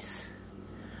guys,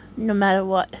 no matter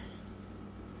what.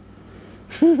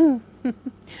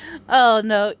 Oh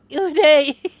no,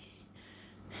 Uday.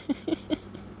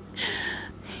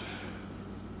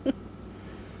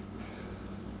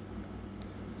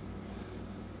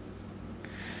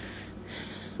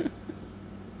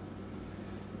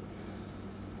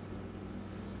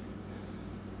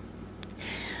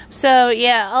 So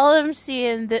yeah, all I'm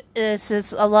seeing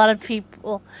is a lot of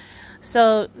people.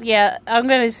 So yeah, I'm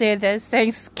gonna say this.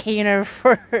 Thanks, Keener,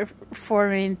 for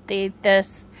forming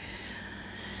this.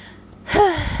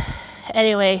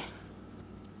 Anyway,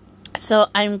 so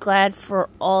I'm glad for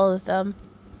all of them.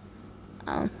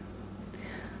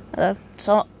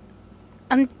 So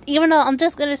even though I'm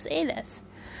just gonna say this.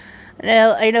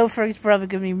 Now I know Frank's probably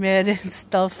gonna be mad and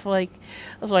stuff. Like,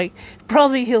 I was like,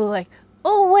 probably he'll like,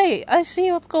 oh wait, I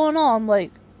see what's going on. I'm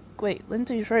like, wait,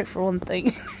 Lindsay's right for one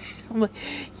thing. I'm like,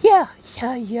 yeah.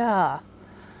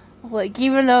 Like,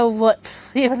 even though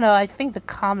I think the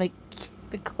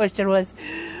question was,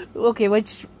 okay,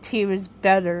 which team is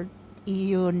better,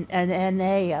 EU and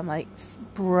NA? I'm like,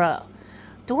 bro,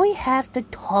 do we have to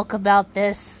talk about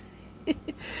this?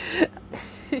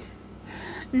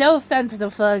 No offense to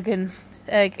fucking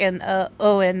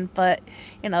Owen, but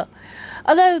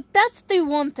although that's the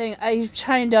one thing I'm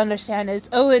trying to understand is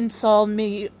Owen saw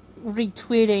me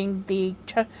retweeting the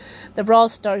Brawl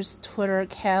Stars Twitter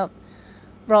account,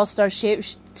 Brawl Stars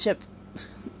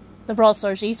the Brawl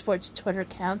Stars Esports Twitter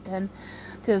account, and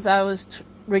because I was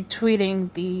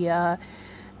retweeting the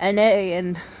NA,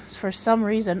 and for some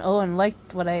reason Owen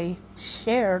liked what I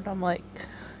shared. I'm like,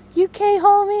 UK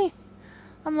homie.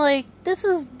 I'm like, this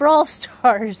is Brawl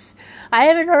Stars. I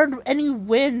haven't heard any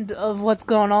wind of what's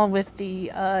going on with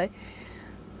the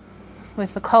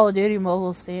Call of Duty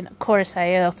mobile scene. Of course,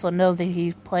 I also know that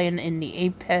he's playing in the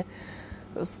Apex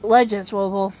Legends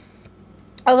mobile.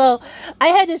 Although, I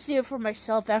had to see it for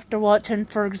myself after watching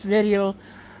Ferg's video.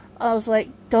 I was like,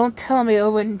 don't tell me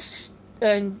Owen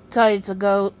decided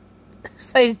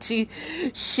to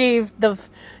shave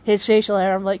his facial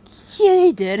hair. I'm like, yeah,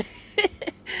 he did.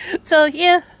 So,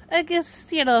 yeah, I guess,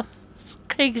 it's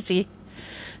crazy.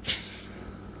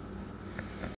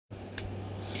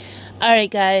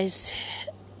 Alright, guys.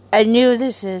 I knew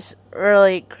this is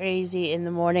really crazy in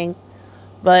the morning,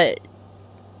 but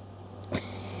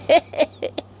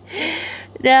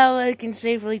now I can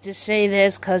safely just say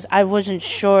this because I wasn't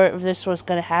sure if this was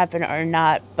going to happen or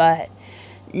not, but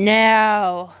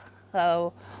now,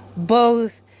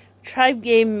 both Tribe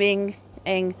Gaming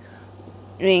and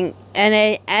NA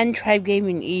and Tribe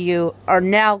Gaming EU are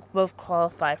now both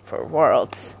qualified for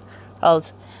Worlds,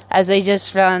 as I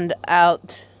just found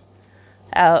out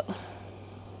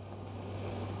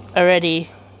already.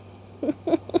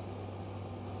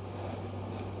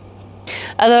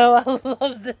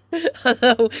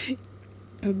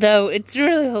 Though it's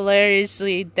really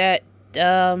hilariously that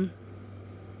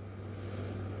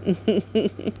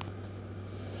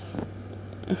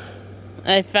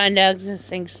I find out this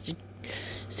thing's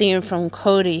seen from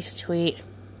Cody's tweet.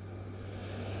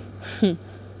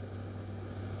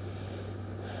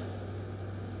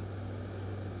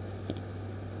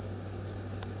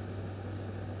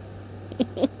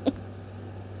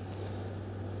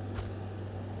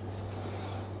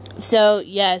 So,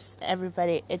 yes,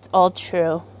 everybody, it's all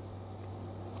true.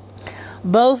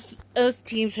 Both those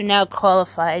teams are now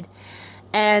qualified,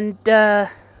 and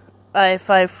I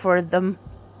fight for them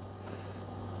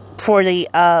for the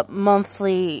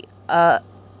monthly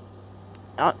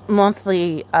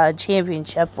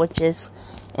championship, which is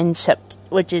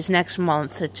next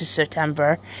month, which is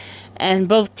September, and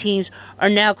both teams are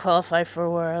now qualified for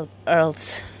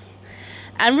Worlds.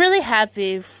 I'm really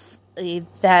happy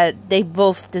that they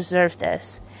both deserve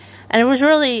this, and it was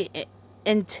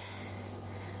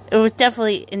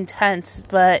definitely intense,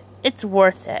 but it's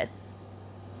worth it.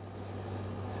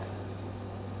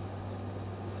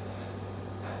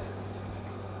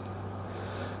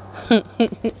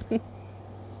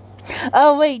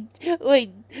 Oh, wait,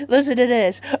 listen to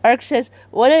this. Ark says,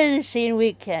 what an insane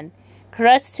weekend.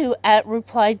 Congrats to at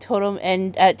Reply Totem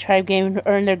and at Tribe Game who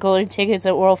earned their golden tickets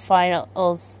at World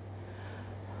Finals.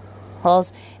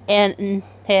 And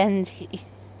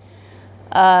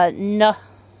no,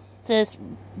 this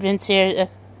been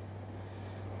serious.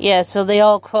 Yeah, so they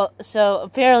all so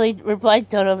apparently Reply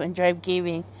Totem and Tribe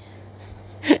Gaming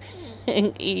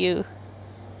in EU.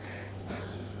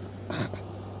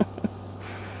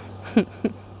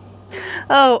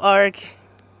 Oh, Ark.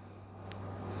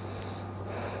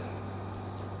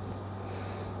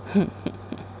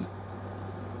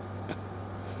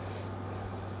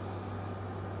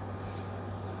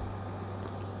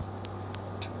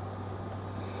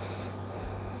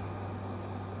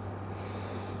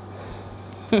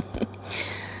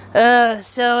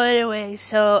 So anyway,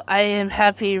 so I am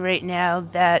happy right now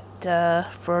that,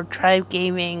 for Tribe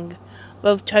Gaming,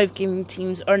 both Tribe Gaming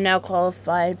teams are now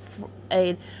qualified for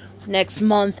next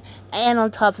month, and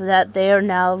on top of that, they are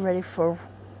now ready for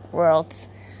Worlds.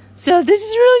 So this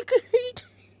is really great.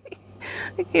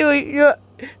 Okay, wait, you know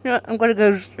what, I'm gonna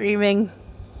go streaming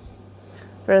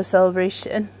for a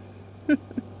celebration. Can't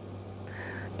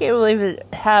believe it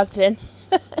happened.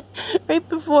 Right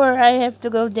before I have to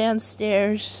go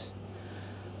downstairs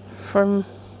from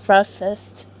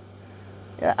breakfast.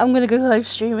 Yeah, I'm gonna go live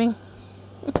streaming.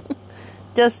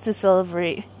 Just to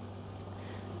celebrate.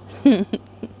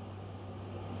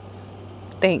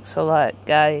 Thanks a lot,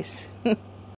 guys.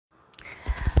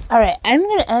 Alright, I'm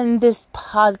gonna end this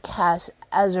podcast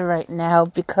as of right now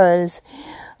because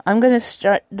I'm gonna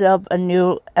start up a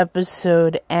new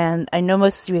episode, and I know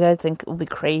most of you guys think it will be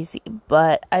crazy,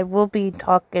 but I will be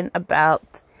talking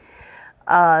about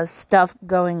stuff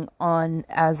going on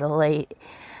as of late,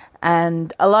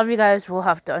 and a lot of you guys will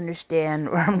have to understand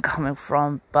where I'm coming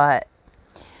from, but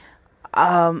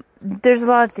there's a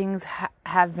lot of things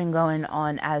have been going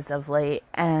on as of late,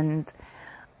 and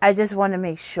I just want to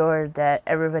make sure that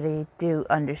everybody do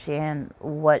understand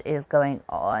what is going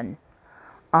on.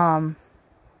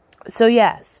 So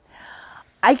yes,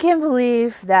 I can't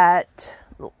believe that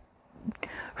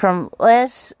from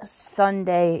last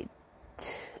Sunday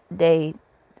day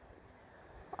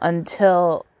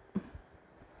until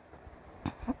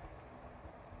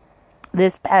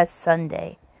this past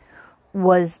Sunday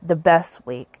was the best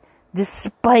week,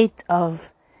 despite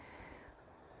of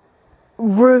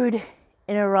rude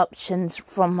interruptions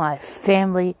from my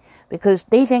family, because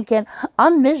they thinking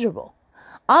I'm miserable.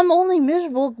 I'm only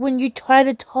miserable when you try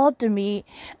to talk to me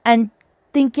and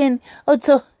thinking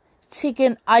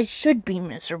I should be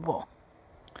miserable.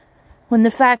 When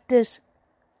the fact is,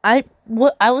 I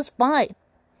was fine.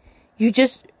 You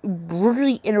just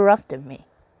rudely interrupted me.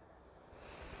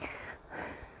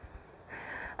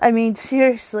 I mean,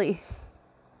 seriously.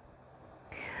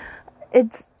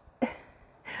 It's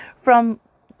from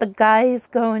the guys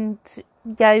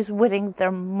winning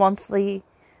their monthly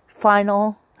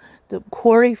final, to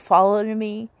Corey following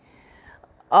me,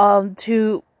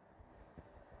 to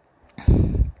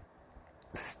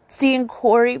seeing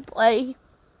Corey play,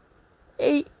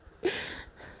 and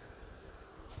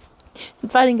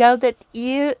finding out that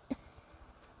he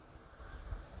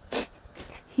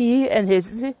and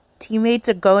his teammates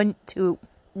are going to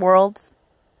Worlds,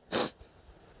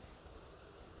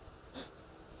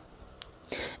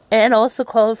 and also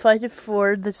qualified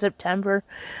for the September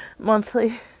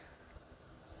monthly.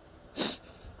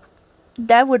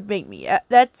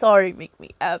 That's already make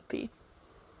me happy.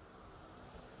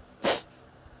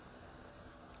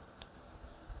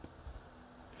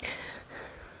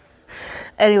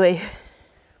 Anyway,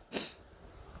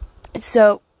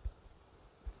 so,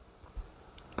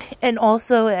 and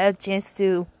also I had a chance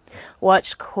to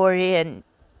watch Corey and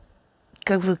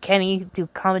Kung Fu Kenny do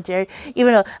commentary,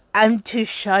 even though I'm too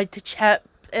shy to chat,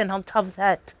 and on top of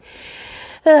that,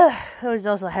 I was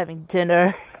also having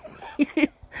dinner.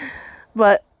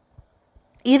 But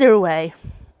either way,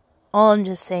 all I'm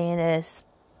just saying is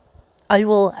I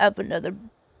will have another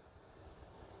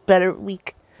better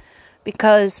week,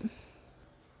 because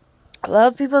a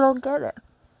lot of people don't get it.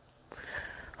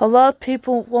 A lot of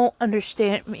people won't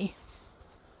understand me.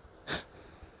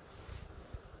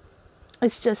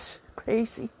 It's just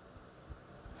crazy.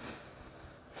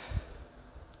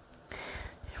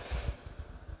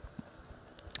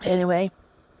 Anyway,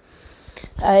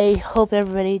 I hope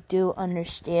everybody do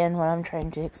understand what I'm trying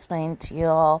to explain to you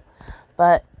all,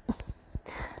 but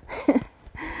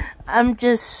I'm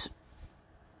just,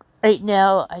 right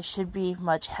now, I should be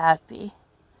much happy,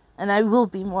 and I will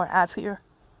be more happier.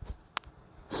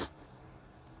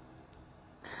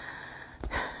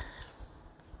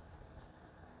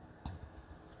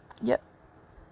 Yep.